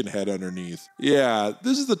the chicken head underneath. Yeah,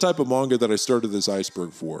 this is the type of manga that I started this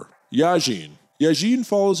iceberg for. Yajin. Yajin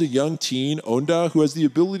follows a young teen, Onda, who has the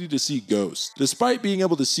ability to see ghosts. Despite being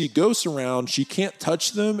able to see ghosts around, she can't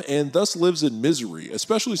touch them and thus lives in misery,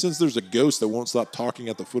 especially since there's a ghost that won't stop talking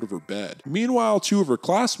at the foot of her bed. Meanwhile, two of her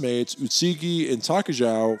classmates, Utsugi and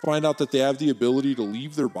Takajao, find out that they have the ability to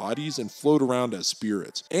leave their bodies and float around as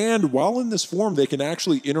spirits. And while in this form, they can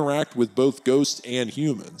actually interact with both ghosts and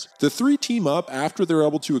humans. The three team up after they're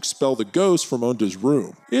able to expel the ghost from Onda's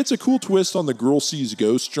room. It's a cool twist on the girl sees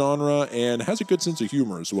ghost genre and has a good sense of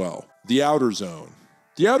humor as well. The Outer Zone.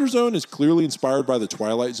 The Outer Zone is clearly inspired by the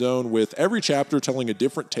Twilight Zone, with every chapter telling a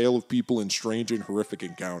different tale of people in strange and horrific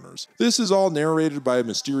encounters. This is all narrated by a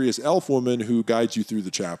mysterious elf woman who guides you through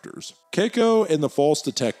the chapters. Keiko and the False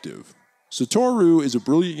Detective. Satoru is a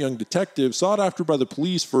brilliant young detective sought after by the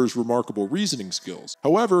police for his remarkable reasoning skills.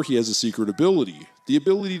 However, he has a secret ability, the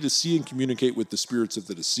ability to see and communicate with the spirits of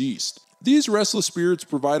the deceased. These restless spirits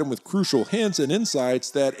provide him with crucial hints and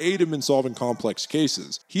insights that aid him in solving complex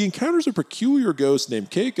cases. He encounters a peculiar ghost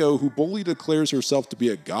named Keiko who boldly declares herself to be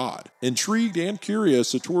a god. Intrigued and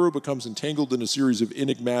curious, Satoru becomes entangled in a series of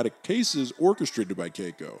enigmatic cases orchestrated by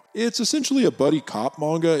Keiko. It's essentially a buddy cop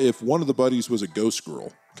manga if one of the buddies was a ghost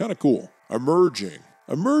girl. Kinda cool. Emerging.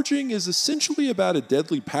 Emerging is essentially about a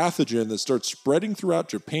deadly pathogen that starts spreading throughout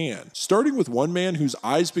Japan, starting with one man whose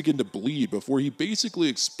eyes begin to bleed before he basically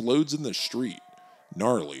explodes in the street.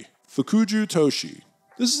 Gnarly. Fukuju Toshi.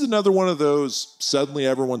 This is another one of those suddenly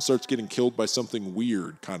everyone starts getting killed by something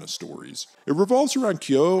weird kind of stories. It revolves around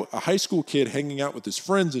Kyo, a high school kid hanging out with his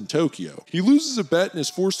friends in Tokyo. He loses a bet and is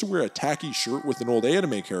forced to wear a tacky shirt with an old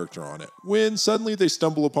anime character on it, when suddenly they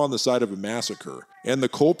stumble upon the site of a massacre. And the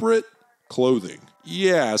culprit? Clothing.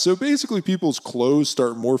 Yeah, so basically people's clothes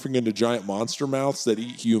start morphing into giant monster mouths that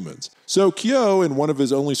eat humans. So Kyo and one of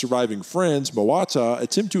his only surviving friends, Mawata,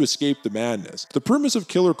 attempt to escape the madness. The premise of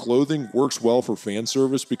killer clothing works well for fan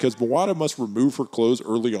service because Mawata must remove her clothes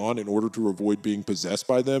early on in order to avoid being possessed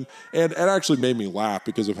by them, and it actually made me laugh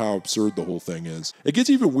because of how absurd the whole thing is. It gets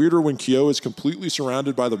even weirder when Kyo is completely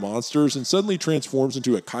surrounded by the monsters and suddenly transforms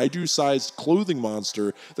into a kaiju-sized clothing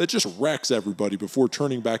monster that just wrecks everybody before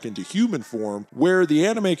turning back into human form, where the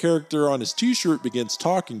anime character on his t-shirt begins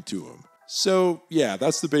talking to him. So yeah,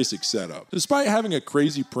 that's the basic setup. Despite having a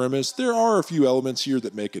crazy premise, there are a few elements here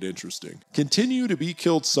that make it interesting. Continue to be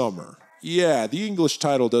killed summer. Yeah, the English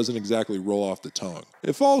title doesn't exactly roll off the tongue.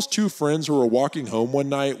 It follows two friends who are walking home one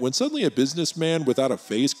night when suddenly a businessman without a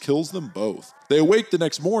face kills them both. They awake the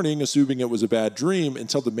next morning assuming it was a bad dream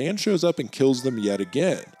until the man shows up and kills them yet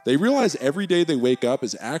again. They realize every day they wake up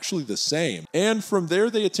is actually the same, and from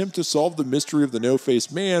there they attempt to solve the mystery of the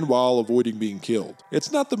no-faced man while avoiding being killed.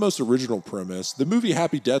 It's not the most original premise. The movie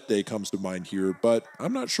Happy Death Day comes to mind here, but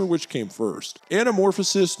I'm not sure which came first.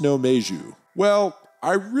 Anamorphosis no Meiju. Well,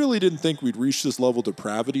 I really didn't think we'd reach this level of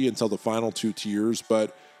depravity until the final two tiers,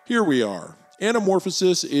 but here we are.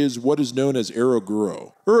 Anamorphosis is what is known as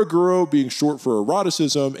eroguro. Eroguro being short for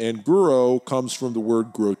eroticism, and guro comes from the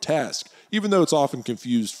word grotesque, even though it's often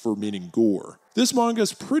confused for meaning gore. This manga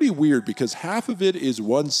is pretty weird because half of it is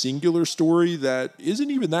one singular story that isn't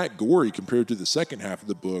even that gory compared to the second half of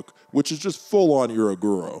the book, which is just full on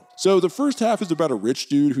eroguro. So the first half is about a rich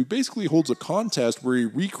dude who basically holds a contest where he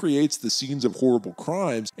recreates the scenes of horrible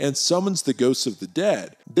crimes and summons the ghosts of the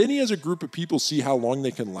dead. Then he has a group of people see how long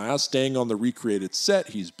they can last staying on the recreated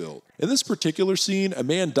set he's built. In this particular scene, a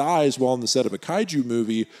man dies while on the set of a kaiju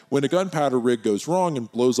movie when a gunpowder rig goes wrong and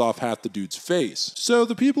blows off half the dude's face. So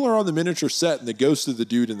the people are on the miniature set and the ghost of the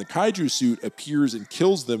dude in the kaiju suit appears and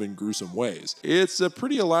kills them in gruesome ways. It's a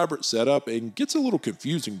pretty elaborate setup and gets a little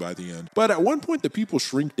confusing by the end. But at one point the people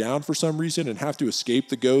shrink down for some reason and have to escape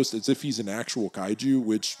the ghost as if he's an actual kaiju,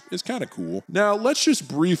 which is kind of cool. Now let's just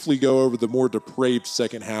briefly go over the more depraved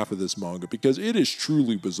second half of this manga because it is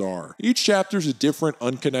truly bizarre. Each chapter is a different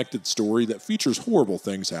unconnected story that features horrible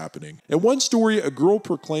things happening. In one story, a girl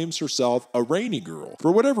proclaims herself a rainy girl.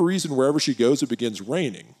 For whatever reason, wherever she goes, it begins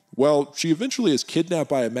raining. Well, she eventually is kidnapped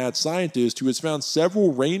by a mad scientist who has found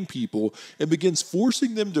several rain people and begins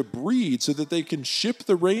forcing them to breed so that they can ship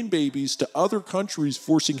the rain babies to other countries,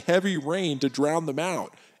 forcing heavy rain to drown them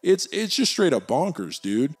out. It's just straight up bonkers,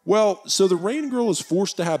 dude. Well, so the rain girl is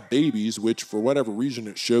forced to have babies, which for whatever reason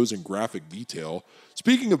it shows in graphic detail.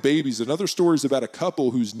 Speaking of babies, another story is about a couple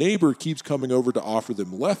whose neighbor keeps coming over to offer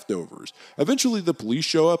them leftovers. Eventually, the police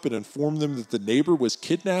show up and inform them that the neighbor was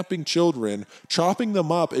kidnapping children, chopping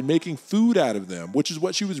them up, and making food out of them, which is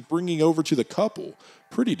what she was bringing over to the couple.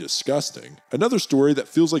 Pretty disgusting. Another story that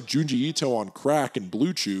feels like Junji Ito on crack and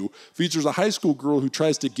Blue Chew features a high school girl who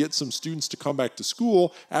tries to get some students to come back to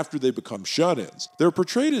school after they become shut-ins. They're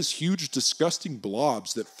portrayed as huge, disgusting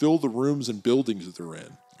blobs that fill the rooms and buildings that they're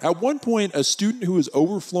in. At one point, a student who is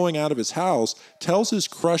overflowing out of his house tells his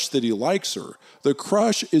crush that he likes her. The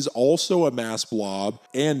crush is also a mass blob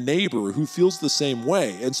and neighbor who feels the same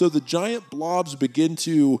way, and so the giant blobs begin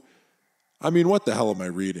to... what the hell am I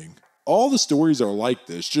reading? All the stories are like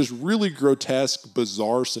this, just really grotesque,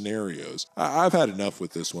 bizarre scenarios. I've had enough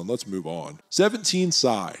with this one, let's move on. 17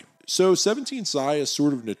 Sai. So 17 Sai is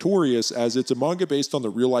sort of notorious as it's a manga based on the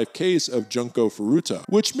real-life case of Junko Furuta,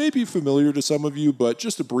 which may be familiar to some of you, but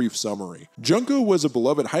just a brief summary. Junko was a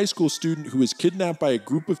beloved high school student who was kidnapped by a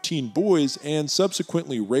group of teen boys and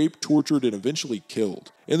subsequently raped, tortured, and eventually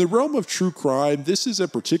killed. In the realm of true crime, this is a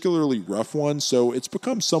particularly rough one, so it's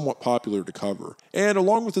become somewhat popular to cover. And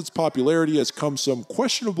along with its popularity has come some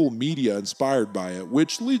questionable media inspired by it,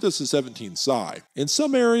 which leads us to 17 Sai. In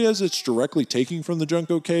some areas, it's directly taking from the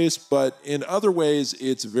Junko case, but in other ways,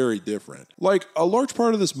 it's very different. Like, a large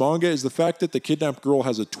part of this manga is the fact that the kidnapped girl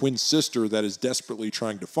has a twin sister that is desperately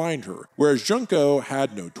trying to find her, whereas Junko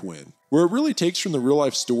had no twin. Where it really takes from the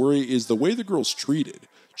real-life story is the way the girl's treated.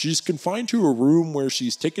 She's confined to a room where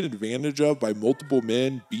she's taken advantage of by multiple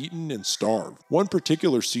men, beaten, and starved. One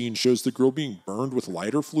particular scene shows the girl being burned with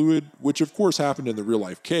lighter fluid, which of course happened in the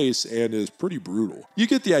real-life case and is pretty brutal. You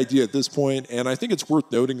get the idea at this point, and I think it's worth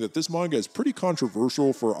noting that this manga is pretty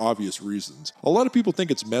controversial for obvious reasons. A lot of people think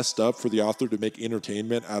it's messed up for the author to make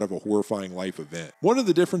entertainment out of a horrifying life event. One of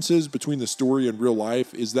the differences between the story and real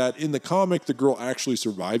life is that in the comic, the girl actually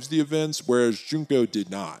survives the events, whereas Junko did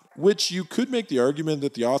not. Which you could make the argument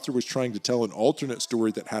that the author was trying to tell an alternate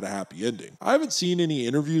story that had a happy ending. I haven't seen any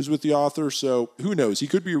interviews with the author, so who knows, he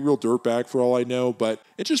could be a real dirtbag for all I know, but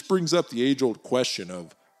it just brings up the age-old question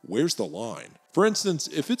of, where's the line? For instance,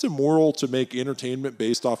 if it's immoral to make entertainment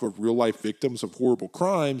based off of real-life victims of horrible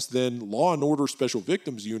crimes, then Law & Order Special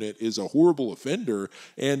Victims Unit is a horrible offender,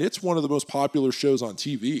 and it's one of the most popular shows on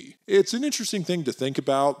TV. It's an interesting thing to think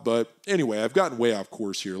about, but anyway, I've gotten way off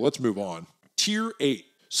course here. Let's move on. Tier 8.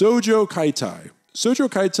 Shoujo Kaitai. Shoujo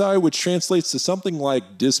Kaitai, which translates to something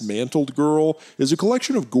like Dismantled Girl, is a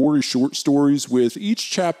collection of gory short stories with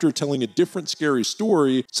each chapter telling a different scary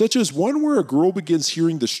story, such as one where a girl begins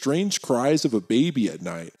hearing the strange cries of a baby at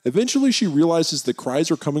night. Eventually she realizes the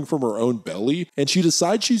cries are coming from her own belly, and she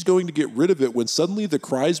decides she's going to get rid of it when suddenly the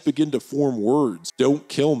cries begin to form words, "Don't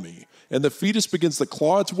kill me," and the fetus begins to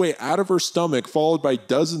claw its way out of her stomach, followed by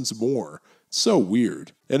dozens more. So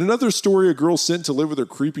weird. In another story, a girl sent to live with her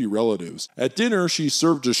creepy relatives. At dinner, she's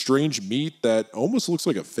served a strange meat that almost looks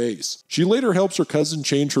like a face. She later helps her cousin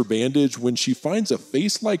change her bandage when she finds a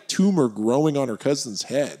face-like tumor growing on her cousin's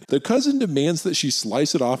head. The cousin demands that she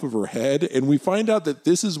slice it off of her head, and we find out that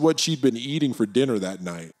this is what she'd been eating for dinner that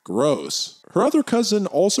night. Gross. Her other cousin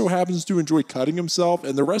also happens to enjoy cutting himself,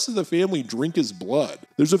 and the rest of the family drink his blood.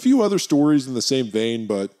 There's a few other stories in the same vein,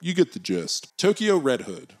 but you get the gist. Tokyo Red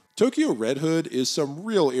Hood. Tokyo Red Hood is some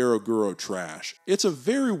real Eroguro trash. It's a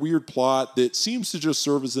very weird plot that seems to just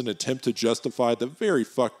serve as an attempt to justify the very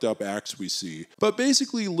fucked up acts we see. But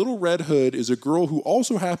basically, Little Red Hood is a girl who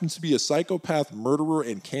also happens to be a psychopath murderer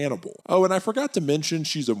and cannibal. Oh, and I forgot to mention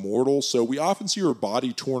she's immortal, so we often see her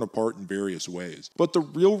body torn apart in various ways. But the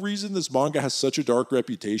real reason this manga has such a dark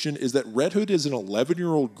reputation is that Red Hood is an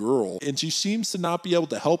 11-year-old girl, and she seems to not be able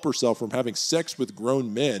to help herself from having sex with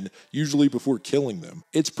grown men, usually before killing them.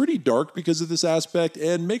 It's pretty dark because of this aspect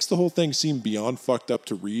and makes the whole thing seem beyond fucked up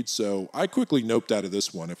to read, so I quickly noped out of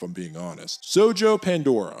this one if I'm being honest. Shoujo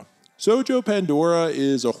Pandora. Shoujo Pandora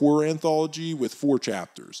is a horror anthology with 4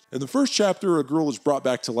 chapters. In the first chapter, a girl is brought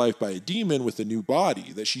back to life by a demon with a new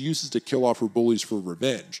body that she uses to kill off her bullies for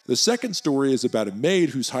revenge. The second story is about a maid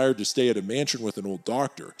who's hired to stay at a mansion with an old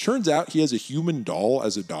doctor. Turns out he has a human doll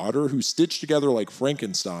as a daughter who's stitched together like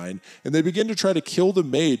Frankenstein, and they begin to try to kill the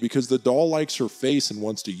maid because the doll likes her face and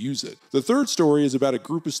wants to use it. The third story is about a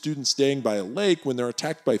group of students staying by a lake when they're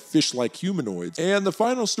attacked by fish-like humanoids. And the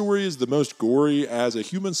final story is the most gory, as a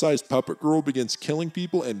human-sized puppet girl begins killing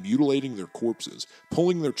people and mutilating their corpses,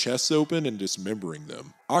 pulling their chests open and dismembering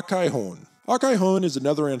them. Akai Hon. Akai Hon is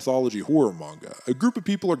another anthology horror manga. A group of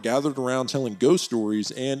people are gathered around telling ghost stories,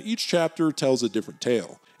 and each chapter tells a different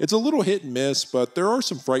tale. It's a little hit and miss, but there are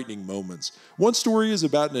some frightening moments. One story is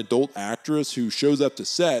about an adult actress who shows up to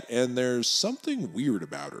set, and there's something weird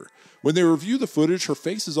about her. When they review the footage, her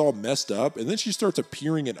face is all messed up, and then she starts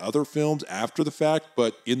appearing in other films after the fact,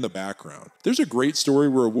 but in the background. There's a great story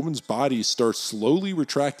where a woman's body starts slowly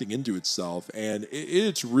retracting into itself, and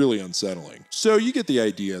it's really unsettling. So you get the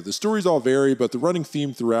idea. The stories all vary, but the running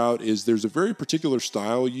theme throughout is there's a very particular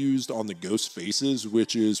style used on the ghost faces,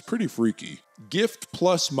 which is pretty freaky. Gift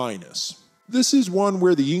plus minus. This is one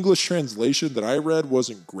where the English translation that I read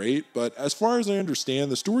wasn't great, but as far as I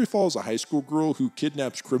understand, the story follows a high school girl who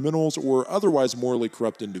kidnaps criminals or otherwise morally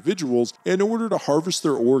corrupt individuals in order to harvest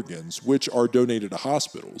their organs, which are donated to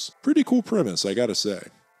hospitals. Pretty cool premise, I gotta say.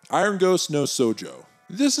 Iron Ghost no Sojo.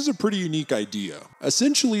 This is a pretty unique idea.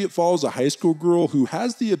 Essentially, it follows a high school girl who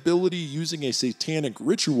has the ability, using a satanic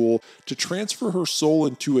ritual, to transfer her soul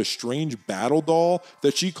into a strange battle doll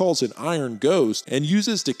that she calls an Iron Ghost and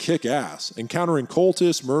uses to kick ass, encountering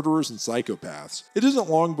cultists, murderers, and psychopaths. It isn't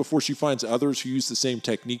long before she finds others who use the same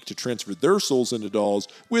technique to transfer their souls into dolls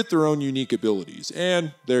with their own unique abilities,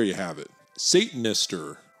 and there you have it.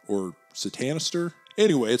 Satanister, or Satanister?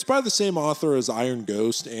 Anyway, it's by the same author as Iron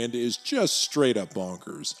Ghost and is just straight up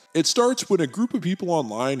bonkers. It starts when a group of people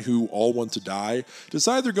online who all want to die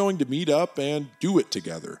decide they're going to meet up and do it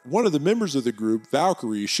together. One of the members of the group,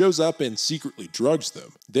 Valkyrie, shows up and secretly drugs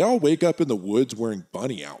them. They all wake up in the woods wearing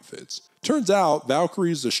bunny outfits. Turns out,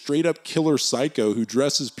 Valkyrie is a straight-up killer psycho who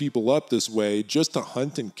dresses people up this way just to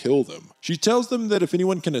hunt and kill them. She tells them that if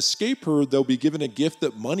anyone can escape her, they'll be given a gift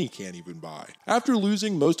that money can't even buy. After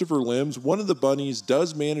losing most of her limbs, one of the bunnies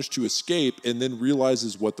does manage to escape and then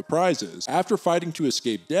realizes what the prize is. After fighting to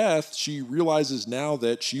escape death, she realizes now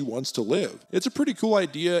that she wants to live. It's a pretty cool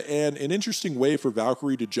idea and an interesting way for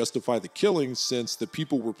Valkyrie to justify the killing since the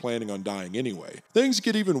people were planning on dying anyway. Things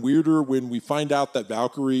get even weirder when we find out that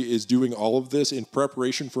Valkyrie is doing all of this in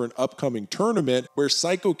preparation for an upcoming tournament where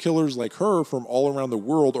psycho killers like her from all around the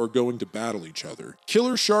world are going to battle each other.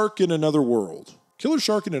 Killer Shark in Another World. Killer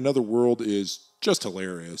Shark in Another World is just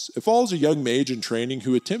hilarious. It follows a young mage in training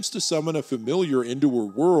who attempts to summon a familiar into her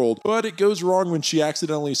world, but it goes wrong when she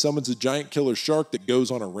accidentally summons a giant killer shark that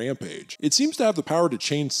goes on a rampage. It seems to have the power to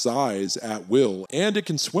change size at will, and it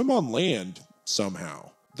can swim on land.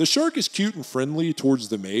 somehow. The shark is cute and friendly towards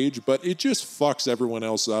the mage, but it just fucks everyone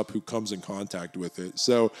else up who comes in contact with it.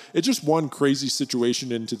 So it's just one crazy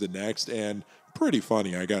situation into the next, and pretty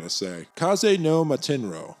funny, I gotta say. Kaze no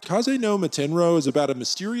Matenro. Kaze no Matenro is about a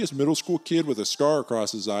mysterious middle school kid with a scar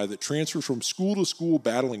across his eye that transfers from school to school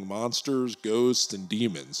battling monsters, ghosts, and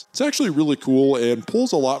demons. It's actually really cool and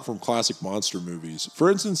pulls a lot from classic monster movies. For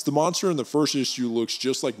instance, the monster in the first issue looks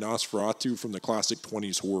just like Nosferatu from the classic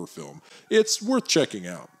 20s horror film. It's worth checking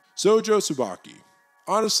out. Sojo Tsubaki.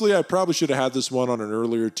 Honestly, I probably should have had this one on an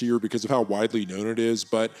earlier tier because of how widely known it is,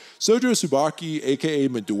 but Sojo Tsubaki, aka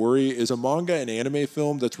Midori, is a manga and anime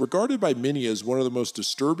film that's regarded by many as one of the most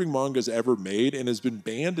disturbing mangas ever made and has been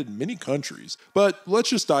banned in many countries. But let's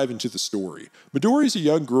just dive into the story. Midori is a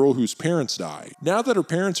young girl whose parents die. Now that her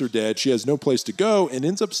parents are dead, she has no place to go and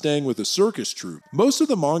ends up staying with a circus troupe. Most of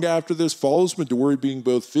the manga after this follows Midori being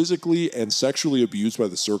both physically and sexually abused by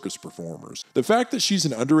the circus performers. The fact that she's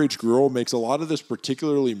an underage girl makes a lot of this particularly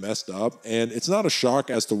messed up, and it's not a shock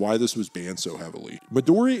as to why this was banned so heavily.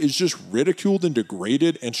 Midori is just ridiculed and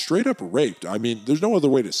degraded and straight up raped. I mean, there's no other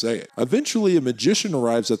way to say it. Eventually, a magician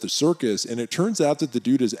arrives at the circus, and it turns out that the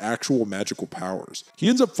dude has actual magical powers. He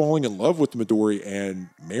ends up falling in love with Midori and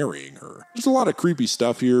marrying her. There's a lot of creepy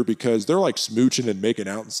stuff here because they're like smooching and making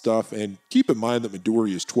out and stuff, and keep in mind that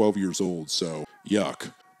Midori is 12 years old, so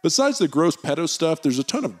yuck. Besides the gross pedo stuff, there's a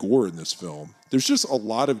ton of gore in this film. There's just a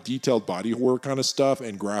lot of detailed body horror kind of stuff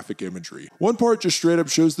and graphic imagery. One part just straight up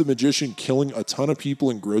shows the magician killing a ton of people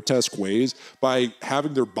in grotesque ways by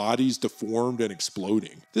having their bodies deformed and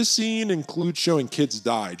exploding. This scene includes showing kids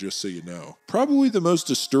die, just so you know. Probably the most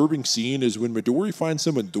disturbing scene is when Midori finds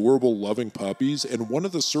some adorable loving puppies and one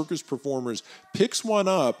of the circus performers picks one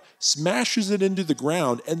up, smashes it into the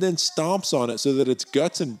ground, and then stomps on it so that its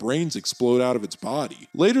guts and brains explode out of its body.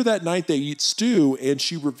 Later that night they eat stew and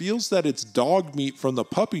she reveals that it's dog meat from the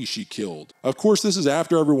puppy she killed. Of course, this is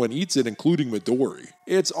after everyone eats it, including Midori.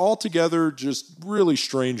 It's altogether just really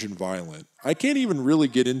strange and violent. I can't even really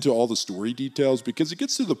get into all the story details because it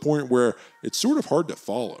gets to the point where it's sort of hard to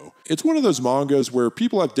follow. It's one of those mangas where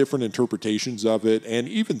people have different interpretations of it and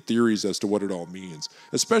even theories as to what it all means,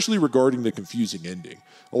 especially regarding the confusing ending.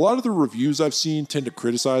 A lot of the reviews I've seen tend to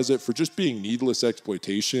criticize it for just being needless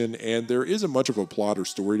exploitation, and there isn't much of a plot or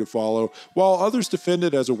story to follow, while others defend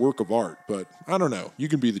it as a work of art, but I don't know, you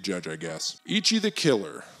can be the judge, I guess. Ichi the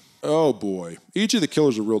Killer. Oh boy, Ichi the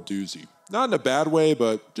Killer's a real doozy. Not in a bad way,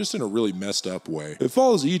 but just in a really messed up way. It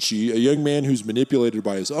follows Ichi, a young man who's manipulated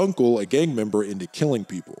by his uncle, a gang member, into killing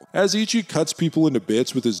people. As Ichi cuts people into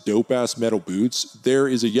bits with his dope-ass metal boots, there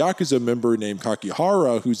is a Yakuza member named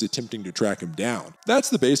Kakihara who's attempting to track him down. That's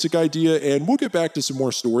the basic idea, and we'll get back to some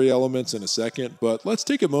more story elements in a second, but let's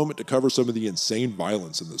take a moment to cover some of the insane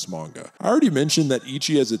violence in this manga. I already mentioned that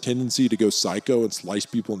Ichi has a tendency to go psycho and slice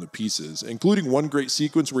people into pieces, including one great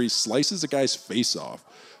sequence where he slices a guy's face off.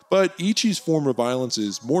 But Ichi's form of violence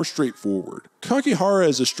is more straightforward. Kakihara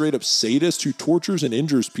is a straight-up sadist who tortures and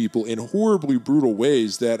injures people in horribly brutal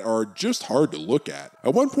ways that are just hard to look at.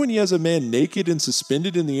 At one point he has a man naked and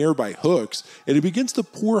suspended in the air by hooks, and he begins to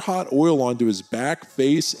pour hot oil onto his back,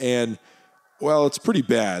 face, and well, it's pretty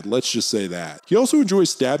bad, let's just say that. He also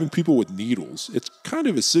enjoys stabbing people with needles. It's kind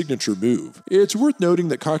of his signature move. It's worth noting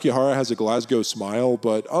that Kakihara has a Glasgow smile,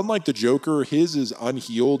 but unlike the Joker, his is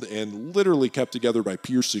unhealed and literally kept together by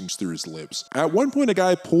piercings through his lips. At one point, a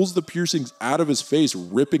guy pulls the piercings out of his face,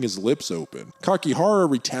 ripping his lips open. Kakihara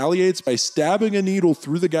retaliates by stabbing a needle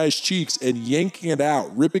through the guy's cheeks and yanking it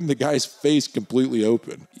out, ripping the guy's face completely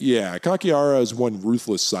open. Yeah, Kakihara is one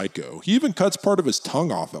ruthless psycho. He even cuts part of his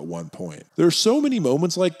tongue off at one point. There's so many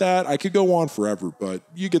moments like that, I could go on forever, but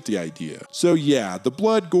you get the idea. So yeah, the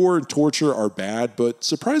blood, gore, and torture are bad, but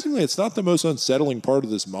surprisingly it's not the most unsettling part of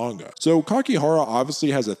this manga. So Kakihara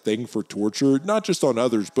obviously has a thing for torture, not just on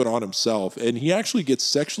others, but on himself, and he actually gets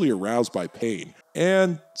sexually aroused by pain.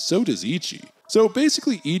 And so does Ichi. So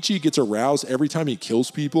basically, Ichi gets aroused every time he kills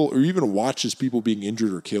people or even watches people being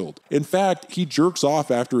injured or killed. In fact, he jerks off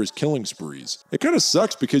after his killing sprees. It kind of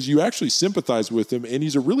sucks because you actually sympathize with him and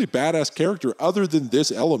he's a really badass character other than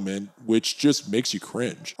this element, which just makes you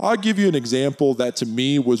cringe. I'll give you an example that to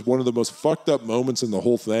me was one of the most fucked up moments in the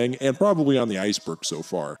whole thing and probably on the iceberg so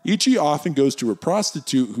far. Ichi often goes to a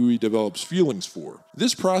prostitute who he develops feelings for.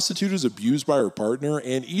 This prostitute is abused by her partner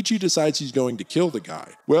and Ichi decides he's going to kill the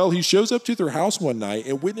guy. Well, he shows up to their house one night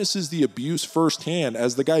and witnesses the abuse firsthand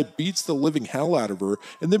as the guy beats the living hell out of her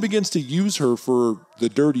and then begins to use her for the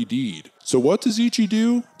dirty deed. So what does Ichi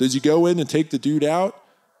do? Does he go in and take the dude out?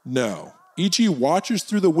 No. Ichi watches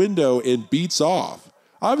through the window and beats off.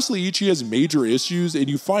 Obviously, Ichi has major issues, and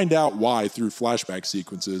you find out why through flashback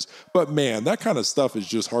sequences, but man, that kind of stuff is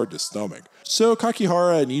just hard to stomach. So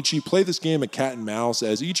Kakihara and Ichi play this game of cat and mouse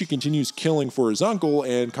as Ichi continues killing for his uncle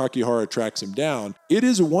and Kakihara tracks him down. It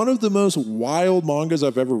is one of the most wild mangas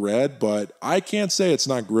I've ever read, but I can't say it's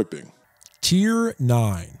not gripping. Tier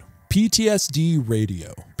 9. PTSD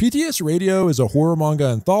Radio. PTS Radio is a horror manga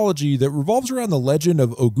anthology that revolves around the legend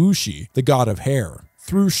of Oguchi, the god of hair.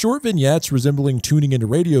 Through short vignettes resembling tuning into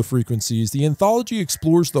radio frequencies, the anthology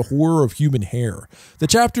explores the horror of human hair. The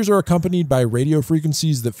chapters are accompanied by radio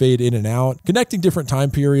frequencies that fade in and out, connecting different time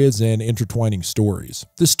periods and intertwining stories.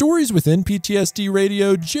 The stories within PTSD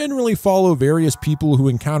Radio generally follow various people who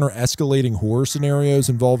encounter escalating horror scenarios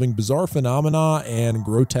involving bizarre phenomena and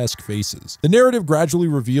grotesque faces. The narrative gradually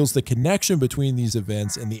reveals the connection between these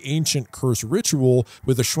events and the ancient curse ritual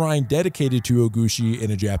with a shrine dedicated to Oguchi in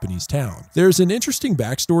a Japanese town. There's an interesting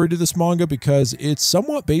backstory to this manga because it's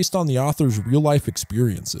somewhat based on the author's real-life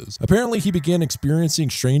experiences. Apparently, he began experiencing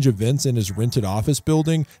strange events in his rented office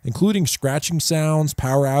building, including scratching sounds,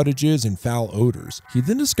 power outages, and foul odors. He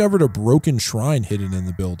then discovered a broken shrine hidden in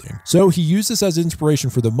the building. So he used this as inspiration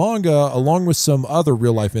for the manga, along with some other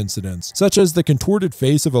real-life incidents, such as the contorted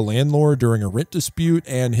face of a landlord during a rent dispute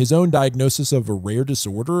and his own diagnosis of a rare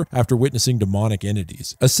disorder after witnessing demonic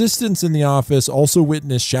entities. Assistants in the office also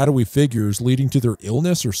witnessed shadowy figures leading to their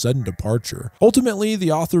illness or sudden departure. Ultimately,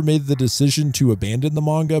 the author made the decision to abandon the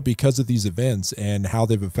manga because of these events and how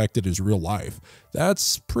they've affected his real life.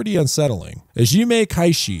 That's pretty unsettling. Ejime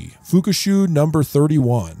Kaishi, Fukushu number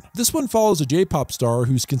 31. This one follows a J-pop star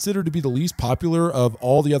who's considered to be the least popular of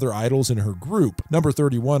all the other idols in her group, number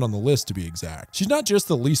 31 on the list to be exact. She's not just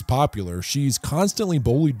the least popular, she's constantly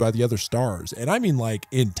bullied by the other stars, and I mean like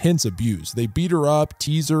intense abuse. They beat her up,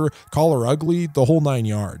 tease her, call her ugly, the whole 9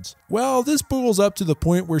 yards. Well, this boils up to the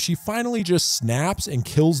point where she finally just snaps and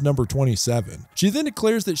kills number 27. She then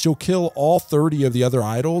declares that she'll kill all 30 of the other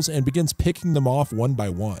idols and begins picking them off one by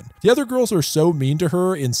one. The other girls are so mean to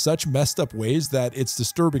her in such messed up ways that it's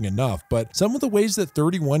disturbing enough, but some of the ways that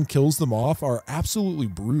 31 kills them off are absolutely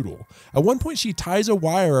brutal. At one point, she ties a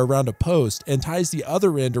wire around a post and ties the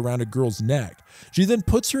other end around a girl's neck. She then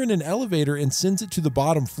puts her in an elevator and sends it to the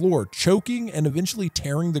bottom floor, choking and eventually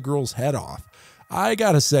tearing the girl's head off. I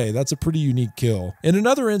gotta say, that's a pretty unique kill. In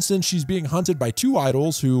another instance, she's being hunted by 2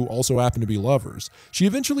 idols who also happen to be lovers. She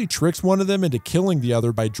eventually tricks one of them into killing the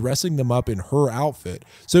other by dressing them up in her outfit.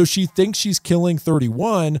 So she thinks she's killing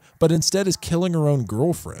 31, but instead is killing her own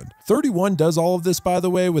girlfriend. 31 does all of this, by the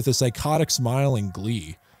way, with a psychotic smile and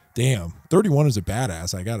glee. Damn, 31 is a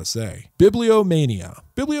badass, I gotta say. Bibliomania.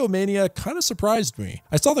 Bibliomania kind of surprised me.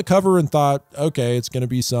 I saw the cover and thought, okay, it's going to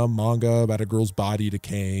be some manga about a girl's body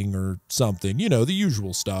decaying or something, you know, the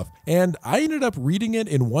usual stuff. And I ended up reading it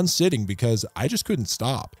in one sitting because I just couldn't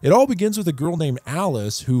stop. It all begins with a girl named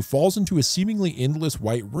Alice who falls into a seemingly endless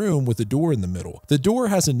white room with a door in the middle. The door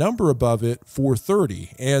has a number above it,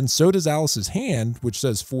 430, and so does Alice's hand, which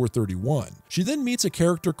says 431. She then meets a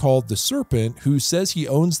character called the Serpent who says he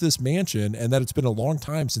owns this mansion and that it's been a long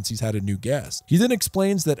time since he's had a new guest. He then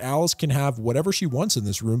explains that Alice can have whatever she wants in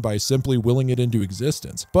this room by simply willing it into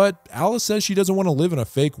existence. But Alice says she doesn't want to live in a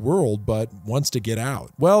fake world, but wants to get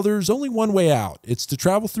out. Well, there's only one way out. It's to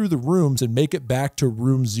travel through the rooms and make it back to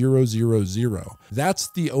room 000.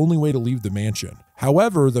 That's the only way to leave the mansion.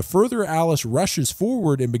 However, the further Alice rushes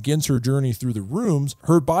forward and begins her journey through the rooms,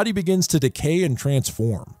 her body begins to decay and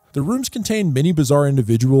transform. The rooms contain many bizarre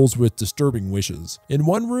individuals with disturbing wishes. In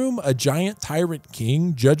one room, a giant tyrant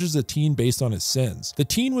king judges a teen based on his sins. The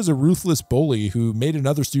teen was a ruthless bully who made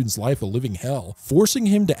another student's life a living hell, forcing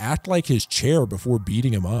him to act like his chair before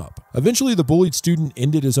beating him up. Eventually, the bullied student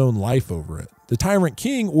ended his own life over it. The tyrant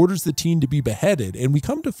king orders the teen to be beheaded, and we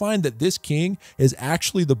come to find that this king is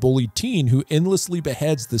actually the bullied teen who endlessly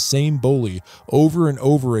beheads the same bully over and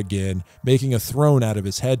over again, making a throne out of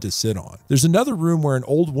his head to sit on. There's another room where an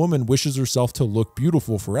old woman wishes herself to look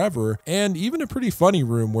beautiful forever, and even a pretty funny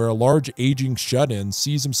room where a large aging shut-in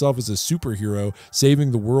sees himself as a superhero,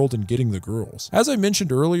 saving the world and getting the girls. As I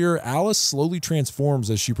mentioned earlier, Alice slowly transforms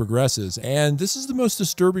as she progresses, and this is the most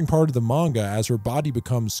disturbing part of the manga as her body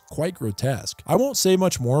becomes quite grotesque. I won't say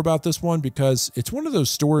much more about this one because it's one of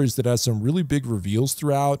those stories that has some really big reveals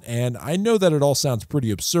throughout, and I know that it all sounds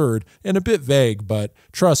pretty absurd and a bit vague, but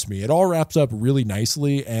trust me, it all wraps up really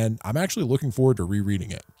nicely, and I'm actually looking forward to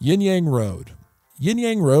rereading it. Yin Yang Road. Yin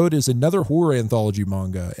Yang Road is another horror anthology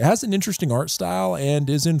manga. It has an interesting art style and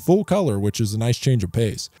is in full color, which is a nice change of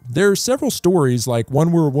pace. There are several stories, like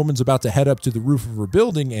one where a woman's about to head up to the roof of her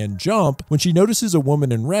building and jump when she notices a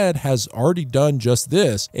woman in red has already done just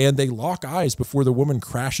this, and they lock eyes before the woman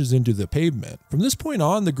crashes into the pavement. From this point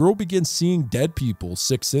on, the girl begins seeing dead people,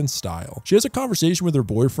 Sixth Sense style. She has a conversation with her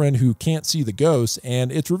boyfriend who can't see the ghosts,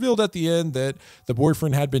 and it's revealed at the end that the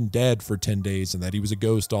boyfriend had been dead for 10 days and that he was a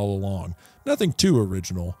ghost all along. Nothing too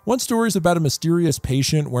original. One story is about a mysterious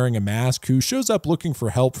patient wearing a mask who shows up looking for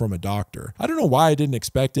help from a doctor. I don't know why I didn't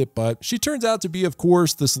expect it, but she turns out to be, of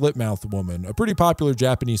course, the Slipmouth Woman, a pretty popular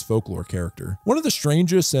Japanese folklore character. One of the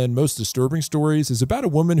strangest and most disturbing stories is about a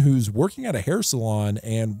woman who's working at a hair salon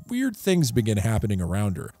and weird things begin happening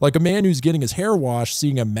around her. Like a man who's getting his hair washed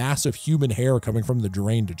seeing a mass of human hair coming from the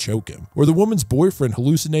drain to choke him. Or the woman's boyfriend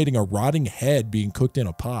hallucinating a rotting head being cooked in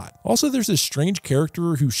a pot. Also, there's this strange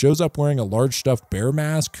character who shows up wearing a large stuffed bear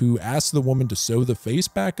mask who asks the woman to sew the face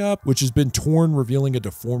back up, which has been torn, revealing a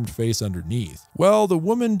deformed face underneath. Well, the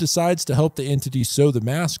woman decides to help the entity sew the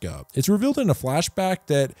mask up. It's revealed in a flashback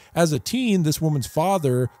that as a teen, this woman's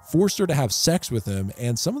father forced her to have sex with him,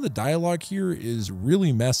 and some of the dialogue here is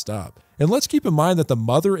really messed up. And let's keep in mind that the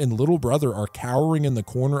mother and little brother are cowering in the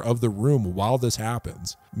corner of the room while this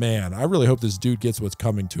happens. Man, I really hope this dude gets what's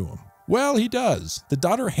coming to him. Well, he does. The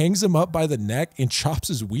daughter hangs him up by the neck and chops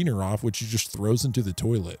his wiener off, which he just throws into the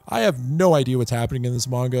toilet. I have no idea what's happening in this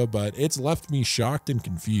manga, but it's left me shocked and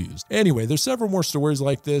confused. Anyway, there's several more stories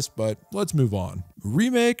like this, but let's move on.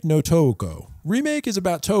 Remake no Tooko. Remake is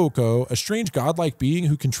about Tooko, a strange godlike being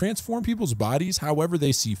who can transform people's bodies however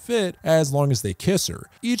they see fit as long as they kiss her.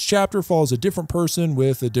 Each chapter follows a different person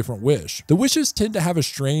with a different wish. The wishes tend to have a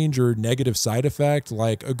strange or negative side effect,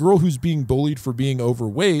 like a girl who's being bullied for being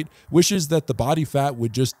overweight wishes that the body fat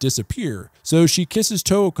would just disappear. So she kisses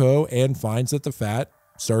Tooko and finds that the fat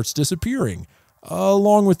starts disappearing,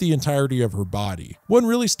 along with the entirety of her body. One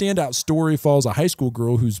really standout story follows a high school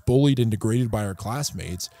girl who's bullied and degraded by her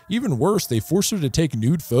classmates. Even worse, they force her to take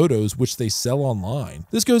nude photos, which they sell online.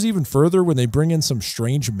 This goes even further when they bring in some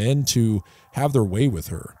strange men to have their way with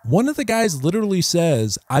her. One of the guys literally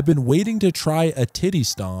says, "I've been waiting to try a titty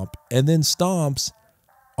stomp," and then stomps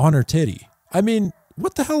on her titty. I mean,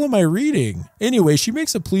 what the hell am I reading? Anyway, she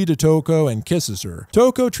makes a plea to Tooko and kisses her.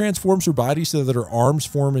 Tooko transforms her body so that her arms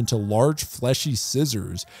form into large fleshy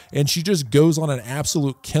scissors, and she just goes on an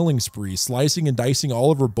absolute killing spree, slicing and dicing all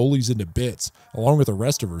of her bullies into bits, along with the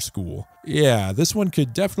rest of her school. Yeah, this one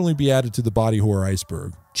could definitely be added to the body horror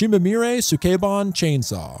iceberg. Chimamire Sukeban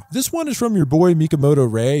Chainsaw. This one is from your boy Mikamoto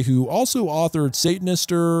Ray, who also authored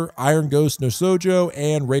Satanister, Iron Ghost no Sojo,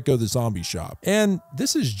 and Reiko the Zombie Shop. And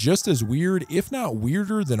this is just as weird, if not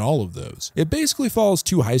weirder than all of those. It basically follows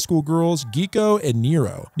two high school girls, Giko and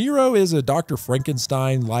Nero. Nero is a Dr.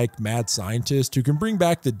 Frankenstein-like mad scientist who can bring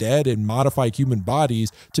back the dead and modify human bodies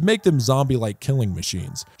to make them zombie-like killing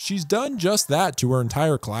machines. She's done just that to her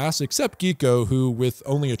entire class, except Giko, who, with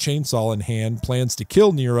only a chainsaw in hand, plans to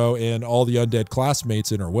kill Nero and all the undead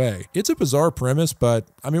classmates in her way. It's a bizarre premise, but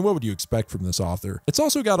I mean, what would you expect from this author? It's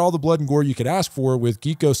also got all the blood and gore you could ask for, with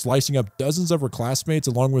Giko slicing up dozens of her classmates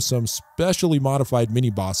along with some specially modified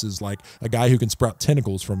mini-bosses like a guy who can sprout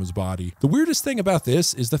tentacles from his body. The weirdest thing about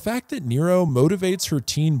this is the fact that Nero motivates her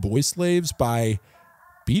teen boy slaves by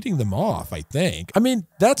beating them off, I think. I mean,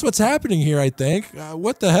 that's what's happening here, I think.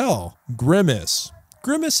 What the hell? Grimace.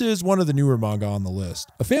 Grimace is one of the newer manga on the list.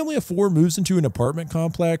 A family of four moves into an apartment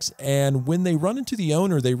complex, and when they run into the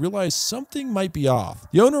owner, they realize something might be off.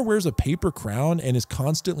 The owner wears a paper crown and is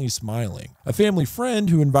constantly smiling. A family friend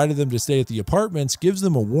who invited them to stay at the apartments gives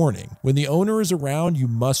them a warning. When the owner is around, you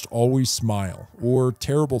must always smile, or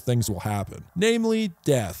terrible things will happen. Namely,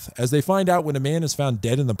 death, as they find out when a man is found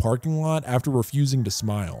dead in the parking lot after refusing to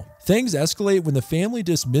smile. Things escalate when the family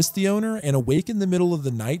dismiss the owner and awake in the middle of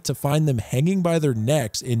the night to find them hanging by their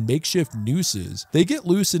necks in makeshift nooses. They get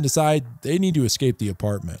loose and decide they need to escape the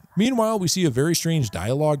apartment. Meanwhile, we see a very strange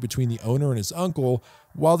dialogue between the owner and his uncle,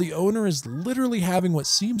 while the owner is literally having what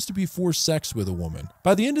seems to be forced sex with a woman.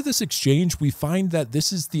 By the end of this exchange, we find that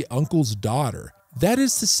this is the uncle's daughter. That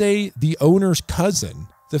is to say, the owner's cousin.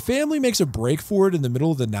 The family makes a break for it in the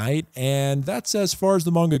middle of the night, and that's as far as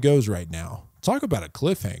the manga goes right now. Talk about a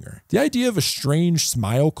cliffhanger. The idea of a strange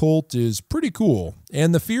smile cult is pretty cool,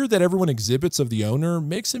 and the fear that everyone exhibits of the owner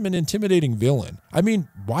makes him an intimidating villain. I mean,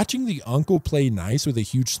 watching the uncle play nice with a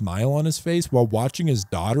huge smile on his face while watching his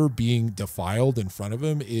daughter being defiled in front of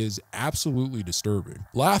him is absolutely disturbing.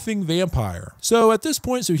 Laughing vampire. So at this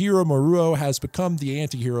point, Suhiro Maruo has become the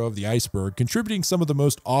anti-hero of the iceberg, contributing some of the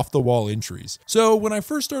most off-the-wall entries. So when I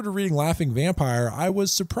first started reading Laughing Vampire, I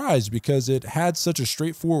was surprised because it had such a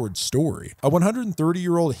straightforward story. A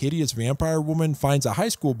 130-year-old hideous vampire woman finds a high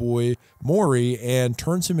school boy, Mori, and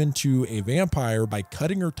turns him into a vampire by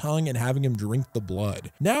cutting her tongue and having him drink the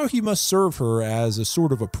blood. Now he must serve her as a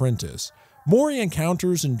sort of apprentice. Mori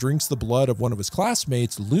encounters and drinks the blood of one of his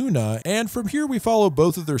classmates, Luna, and from here we follow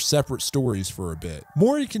both of their separate stories for a bit.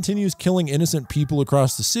 Mori continues killing innocent people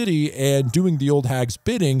across the city and doing the old hag's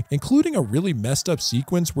bidding, including a really messed up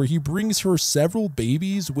sequence where he brings her several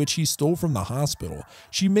babies which he stole from the hospital.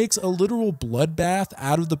 She makes a literal bloodbath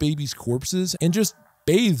out of the babies' corpses and just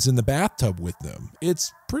bathes in the bathtub with them.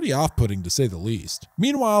 It's pretty off-putting to say the least.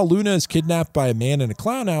 Meanwhile, Luna is kidnapped by a man in a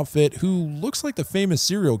clown outfit who looks like the famous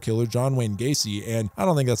serial killer John Wayne Gacy, and I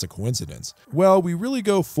don't think that's a coincidence. Well, we really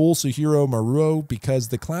go full Suhiro Maruo because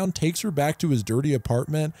the clown takes her back to his dirty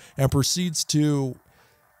apartment and proceeds to...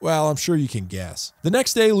 well, I'm sure you can guess. The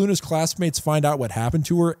next day, Luna's classmates find out what happened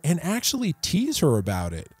to her and actually tease her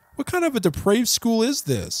about it. What kind of a depraved school is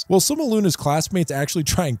this? Well, some of Luna's classmates actually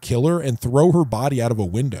try and kill her and throw her body out of a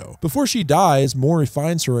window. Before she dies, Mori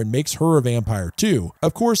finds her and makes her a vampire too.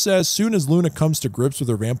 Of course, as soon as Luna comes to grips with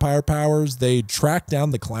her vampire powers, they track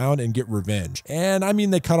down the clown and get revenge. And I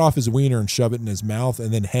mean, they cut off his wiener and shove it in his mouth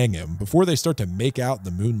and then hang him before they start to make out in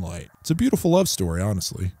the moonlight. It's a beautiful love story,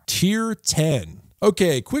 honestly. Tier 10.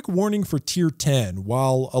 Okay, quick warning for Tier 10.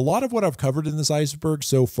 While a lot of what I've covered in this iceberg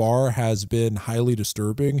so far has been highly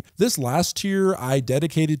disturbing, this last tier I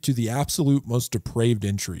dedicated to the absolute most depraved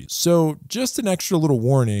entries. So just an extra little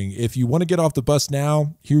warning, if you want to get off the bus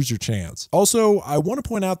now, here's your chance. Also, I want to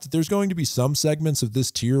point out that there's going to be some segments of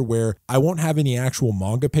this tier where I won't have any actual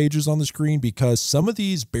manga pages on the screen because some of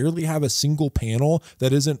these barely have a single panel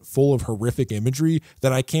that isn't full of horrific imagery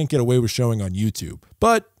that I can't get away with showing on YouTube.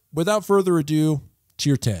 But without further ado,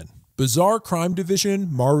 Tier 10. Bizarre Crime Division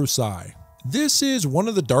Marusai. This is one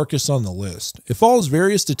of the darkest on the list. It follows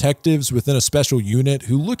various detectives within a special unit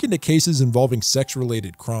who look into cases involving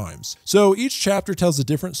sex-related crimes. So each chapter tells a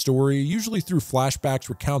different story, usually through flashbacks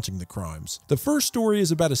recounting the crimes. The first story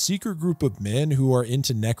is about a secret group of men who are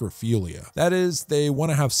into necrophilia. That is, they want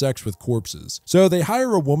to have sex with corpses. So they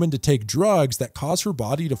hire a woman to take drugs that cause her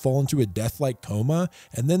body to fall into a death-like coma,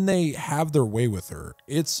 and then they have their way with her.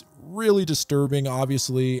 It's really disturbing,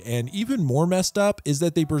 obviously, and even more messed up is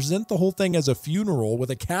that they present the whole thing as a funeral with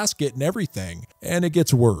a casket and everything, and it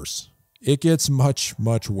gets worse. It gets much,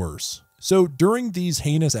 much worse. So during these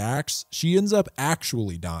heinous acts, she ends up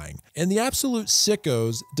actually dying, and the absolute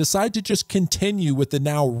sickos decide to just continue with the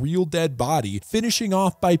now real dead body, finishing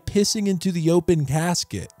off by pissing into the open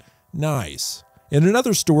casket. Nice. In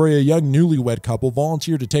another story, a young newlywed couple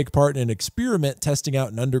volunteered to take part in an experiment testing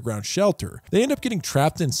out an underground shelter. They end up getting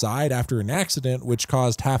trapped inside after an accident which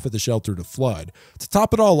caused half of the shelter to flood. To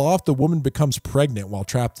top it all off, the woman becomes pregnant while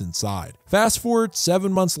trapped inside. Fast forward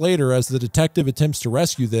 7 months later as the detective attempts to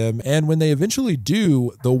rescue them, and when they eventually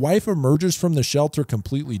do, the wife emerges from the shelter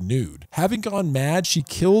completely nude. Having gone mad, she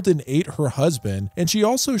killed and ate her husband, and she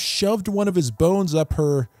also shoved one of his bones up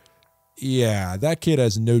her... yeah, that kid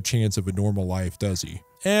has no chance of a normal life, does he?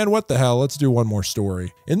 And what the hell, let's do one more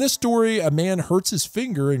story. In this story, a man hurts his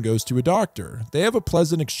finger and goes to a doctor. They have a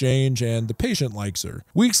pleasant exchange and the patient likes her.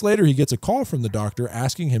 Weeks later, he gets a call from the doctor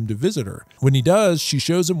asking him to visit her. When he does, she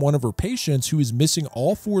shows him one of her patients who is missing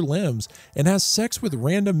all 4 limbs and has sex with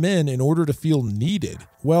random men in order to feel needed.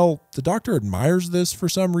 Well, the doctor admires this for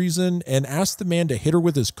some reason and asks the man to hit her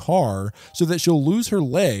with his car so that she'll lose her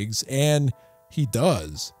legs, and he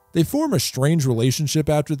does. They form a strange relationship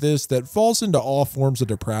after this that falls into all forms of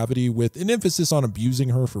depravity with an emphasis on abusing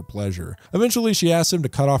her for pleasure. Eventually, she asks him to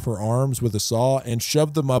cut off her arms with a saw and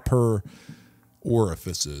shove them up her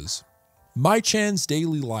orifices. Mai-chan's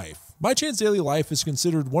Daily Life. Mai-chan's Daily Life is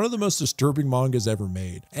considered one of the most disturbing mangas ever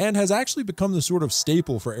made, and has actually become the sort of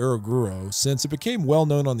staple for Eroguro since it became well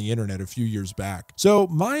known on the internet a few years back. So,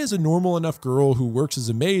 Mai is a normal enough girl who works as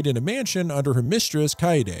a maid in a mansion under her mistress,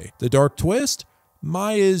 Kaede. The dark twist?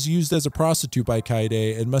 Mai is used as a prostitute by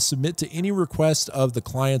Kaede and must submit to any request of the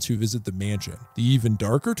clients who visit the mansion. The even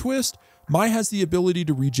darker twist? Mai has the ability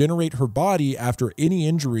to regenerate her body after any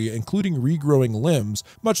injury, including regrowing limbs,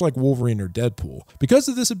 much like Wolverine or Deadpool. Because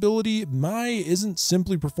of this ability, Mai isn't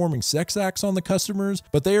simply performing sex acts on the customers,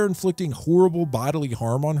 but they are inflicting horrible bodily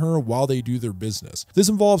harm on her while they do their business. This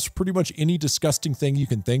involves pretty much any disgusting thing you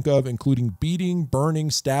can think of, including beating,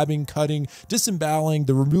 burning, stabbing, cutting, disemboweling,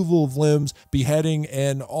 the removal of limbs, beheading,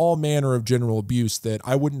 and all manner of general abuse that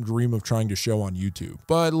I wouldn't dream of trying to show on YouTube.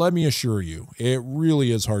 But let me assure you, it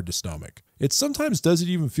really is hard to stomach. It sometimes doesn't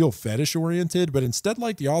even feel fetish oriented, but instead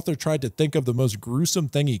like the author tried to think of the most gruesome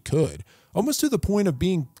thing he could, almost to the point of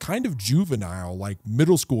being kind of juvenile, like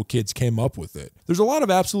middle school kids came up with it. There's a lot of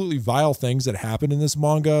absolutely vile things that happen in this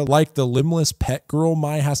manga, like the limbless pet girl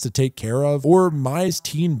Mai has to take care of, or Mai's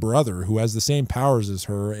teen brother who has the same powers as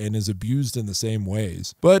her and is abused in the same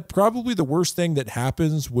ways. But probably the worst thing that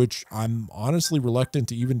happens, which I'm honestly reluctant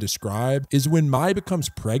to even describe, is when Mai becomes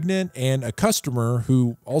pregnant and a customer,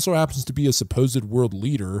 who also happens to be a supposed world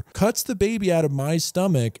leader, cuts the baby out of Mai's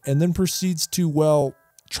stomach and then proceeds to, well,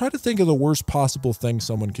 try to think of the worst possible thing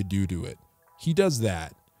someone could do to it. He does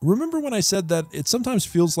that. Remember when I said that it sometimes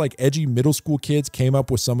feels like edgy middle school kids came up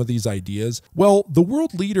with some of these ideas? Well, the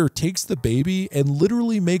world leader takes the baby and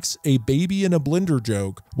literally makes a baby in a blender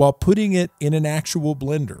joke while putting it in an actual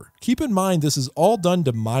blender. Keep in mind, this is all done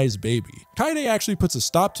to Mai's baby. Kaede actually puts a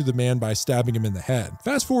stop to the man by stabbing him in the head.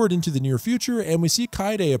 Fast forward into the near future and we see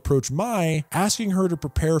Kaede approach Mai, asking her to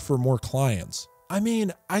prepare for more clients. I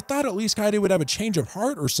mean, I thought at least Kaede would have a change of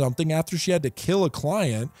heart or something after she had to kill a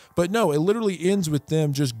client, but no, it literally ends with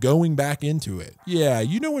them just going back into it. Yeah,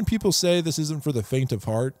 you know when people say this isn't for the faint of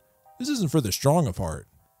heart? This isn't for the strong of heart.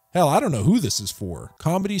 Hell, I don't know who this is for.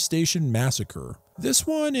 Comedy Station Massacre. This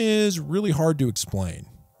one is really hard to explain,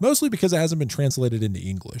 mostly because it hasn't been translated into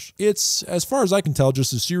English. It's, as far as I can tell,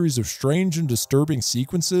 just a series of strange and disturbing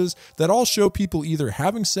sequences that all show people either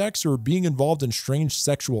having sex or being involved in strange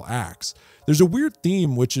sexual acts. There's a weird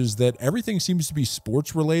theme, which is that everything seems to be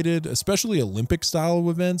sports related, especially Olympic style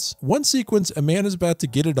events. One sequence, a man is about to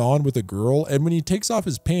get it on with a girl, and when he takes off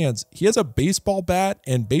his pants, he has a baseball bat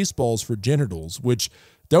and baseballs for genitals, which,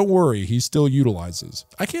 don't worry, he still utilizes.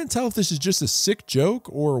 I can't tell if this is just a sick joke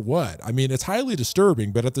or what. I mean, it's highly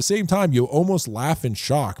disturbing, but at the same time, you almost laugh in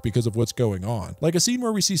shock because of what's going on. Like a scene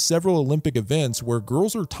where we see several Olympic events where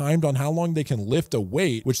girls are timed on how long they can lift a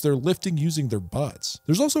weight, which they're lifting using their butts.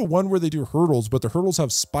 There's also one where they do hurdles, but the hurdles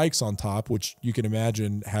have spikes on top, which you can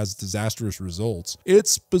imagine has disastrous results.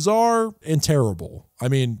 It's bizarre and terrible. I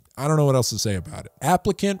mean, I don't know what else to say about it.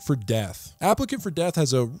 Applicant for Death. Applicant for Death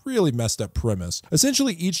has a really messed up premise.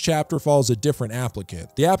 Essentially, each chapter follows a different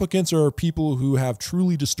applicant. The applicants are people who have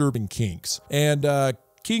truly disturbing kinks. And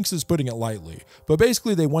kinks is putting it lightly, but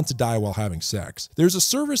basically they want to die while having sex. There's a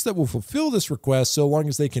service that will fulfill this request so long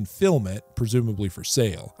as they can film it, presumably for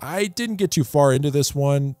sale. I didn't get too far into this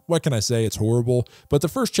one. What can I say? It's horrible. But the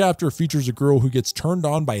first chapter features a girl who gets turned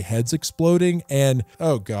on by heads exploding, and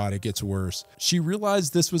oh god, it gets worse. She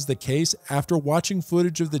realized this was the case after watching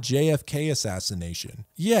footage of the JFK assassination.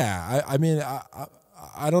 Yeah,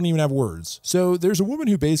 I don't even have words. So there's a woman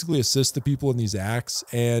who basically assists the people in these acts,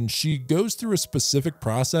 and she goes through a specific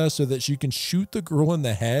process so that she can shoot the girl in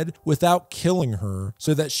the head without killing her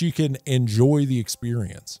so that she can enjoy the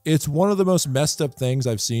experience. It's one of the most messed up things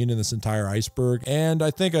I've seen in this entire iceberg, and I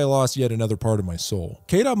think I lost yet another part of my soul.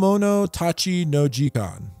 Keiramono Tachi no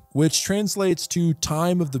Jikan, which translates to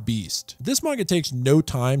Time of the Beast. This manga takes no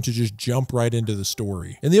time to just jump right into the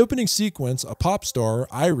story. In the opening sequence, a pop star,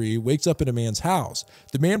 Irie, wakes up in a man's house.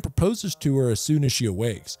 The man proposes to her as soon as she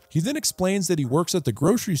awakes. He then explains that he works at the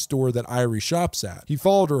grocery store that Irie shops at. He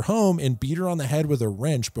followed her home and beat her on the head with a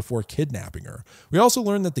wrench before kidnapping her. We also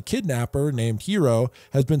learn that the kidnapper, named Hiro,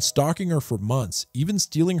 has been stalking her for months, even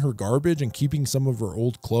stealing her garbage and keeping some of her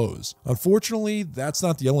old clothes. Unfortunately, that's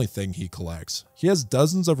not the only thing he collects. He has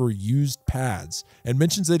dozens of her used pads and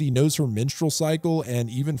mentions that he knows her menstrual cycle and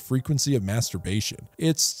even frequency of masturbation.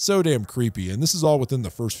 It's so damn creepy, and this is all within the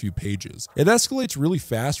first few pages. It escalates really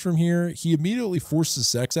fast from here. He immediately forces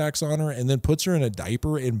sex acts on her and then puts her in a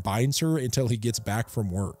diaper and binds her until he gets back from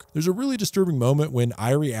work. There's a really disturbing moment when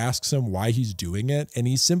Irie asks him why he's doing it, and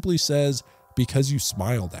he simply says, "Because you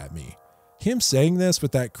smiled at me." Him saying this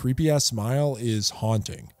with that creepy ass smile is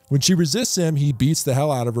haunting. When she resists him, he beats the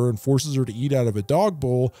hell out of her and forces her to eat out of a dog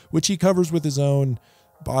bowl, which he covers with his own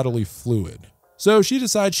bodily fluid. So she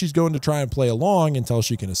decides she's going to try and play along until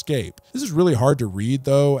she can escape. This is really hard to read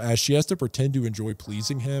though, as she has to pretend to enjoy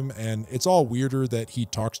pleasing him, and it's all weirder that he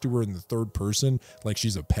talks to her in the third person like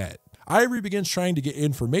she's a pet. Irie begins trying to get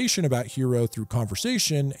information about Hiro through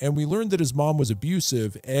conversation, and we learn that his mom was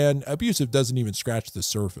abusive, and abusive doesn't even scratch the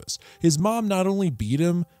surface. His mom not only beat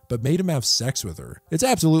him, but made him have sex with her. It's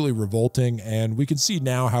absolutely revolting, and we can see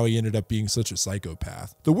now how he ended up being such a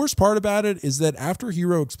psychopath. The worst part about it is that after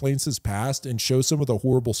Hiro explains his past and shows some of the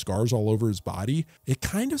horrible scars all over his body, it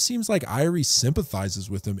kind of seems like Airi sympathizes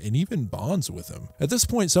with him and even bonds with him. At this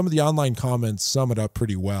point, some of the online comments sum it up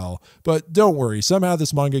pretty well, but don't worry, somehow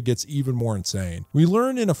this manga gets even more insane. We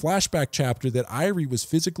learn in a flashback chapter that Airi was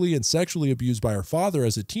physically and sexually abused by her father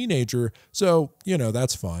as a teenager, so, you know,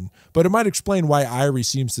 that's fun. But it might explain why Airi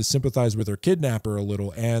seems to sympathize with her kidnapper a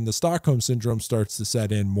little, and the Stockholm Syndrome starts to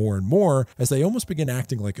set in more and more as they almost begin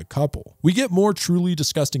acting like a couple. We get more truly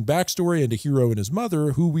disgusting backstory into Hiro and his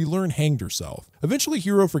mother, who we learn hanged herself. Eventually,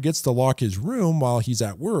 Hiro forgets to lock his room while he's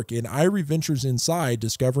at work, and Airi ventures inside,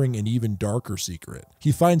 discovering an even darker secret.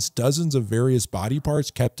 He finds dozens of various body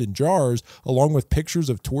parts kept in jars, along with pictures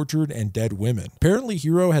of tortured and dead women. Apparently,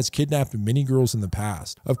 Hiro has kidnapped many girls in the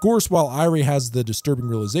past. Of course, while Airi has the disturbing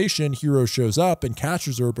realization, Hiro shows up and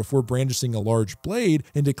catches her before brandishing a large blade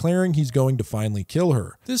and declaring he's going to finally kill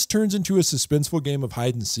her. This turns into a suspenseful game of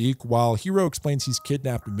hide and seek, while Hiro explains he's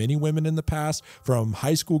kidnapped many women in the past, from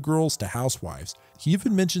high school girls to housewives. He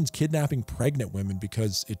even mentions kidnapping pregnant women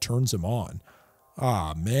because it turns him on.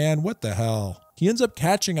 Ah man, what the hell? He ends up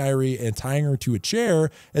catching Airi and tying her to a chair,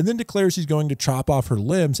 and then declares he's going to chop off her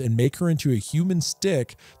limbs and make her into a human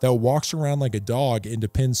stick that walks around like a dog and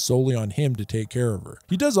depends solely on him to take care of her.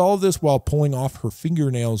 He does all of this while pulling off her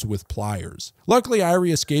fingernails with pliers. Luckily,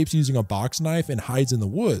 Airi escapes using a box knife and hides in the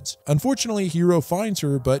woods. Unfortunately, Hiro finds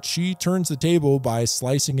her, but she turns the table by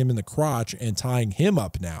slicing him in the crotch and tying him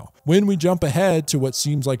up now. When we jump ahead to what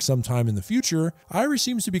seems like some time in the future, Airi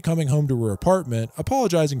seems to be coming home to her apartment,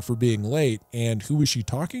 apologizing for being late, and who is she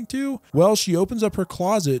talking to? Well, she opens up her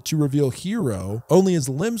closet to reveal Hiro, only his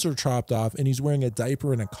limbs are chopped off and he's wearing a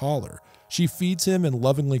diaper and a collar. She feeds him and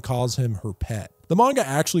lovingly calls him her pet. The manga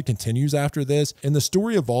actually continues after this, and the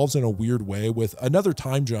story evolves in a weird way with another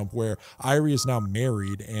time jump where Airi is now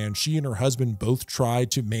married and she and her husband both try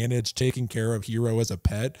to manage taking care of Hiro as a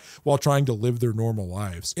pet while trying to live their normal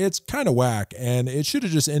lives. It's kind of whack, and it should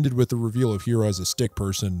have just ended with the reveal of Hiro as a stick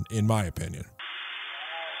person, in my opinion.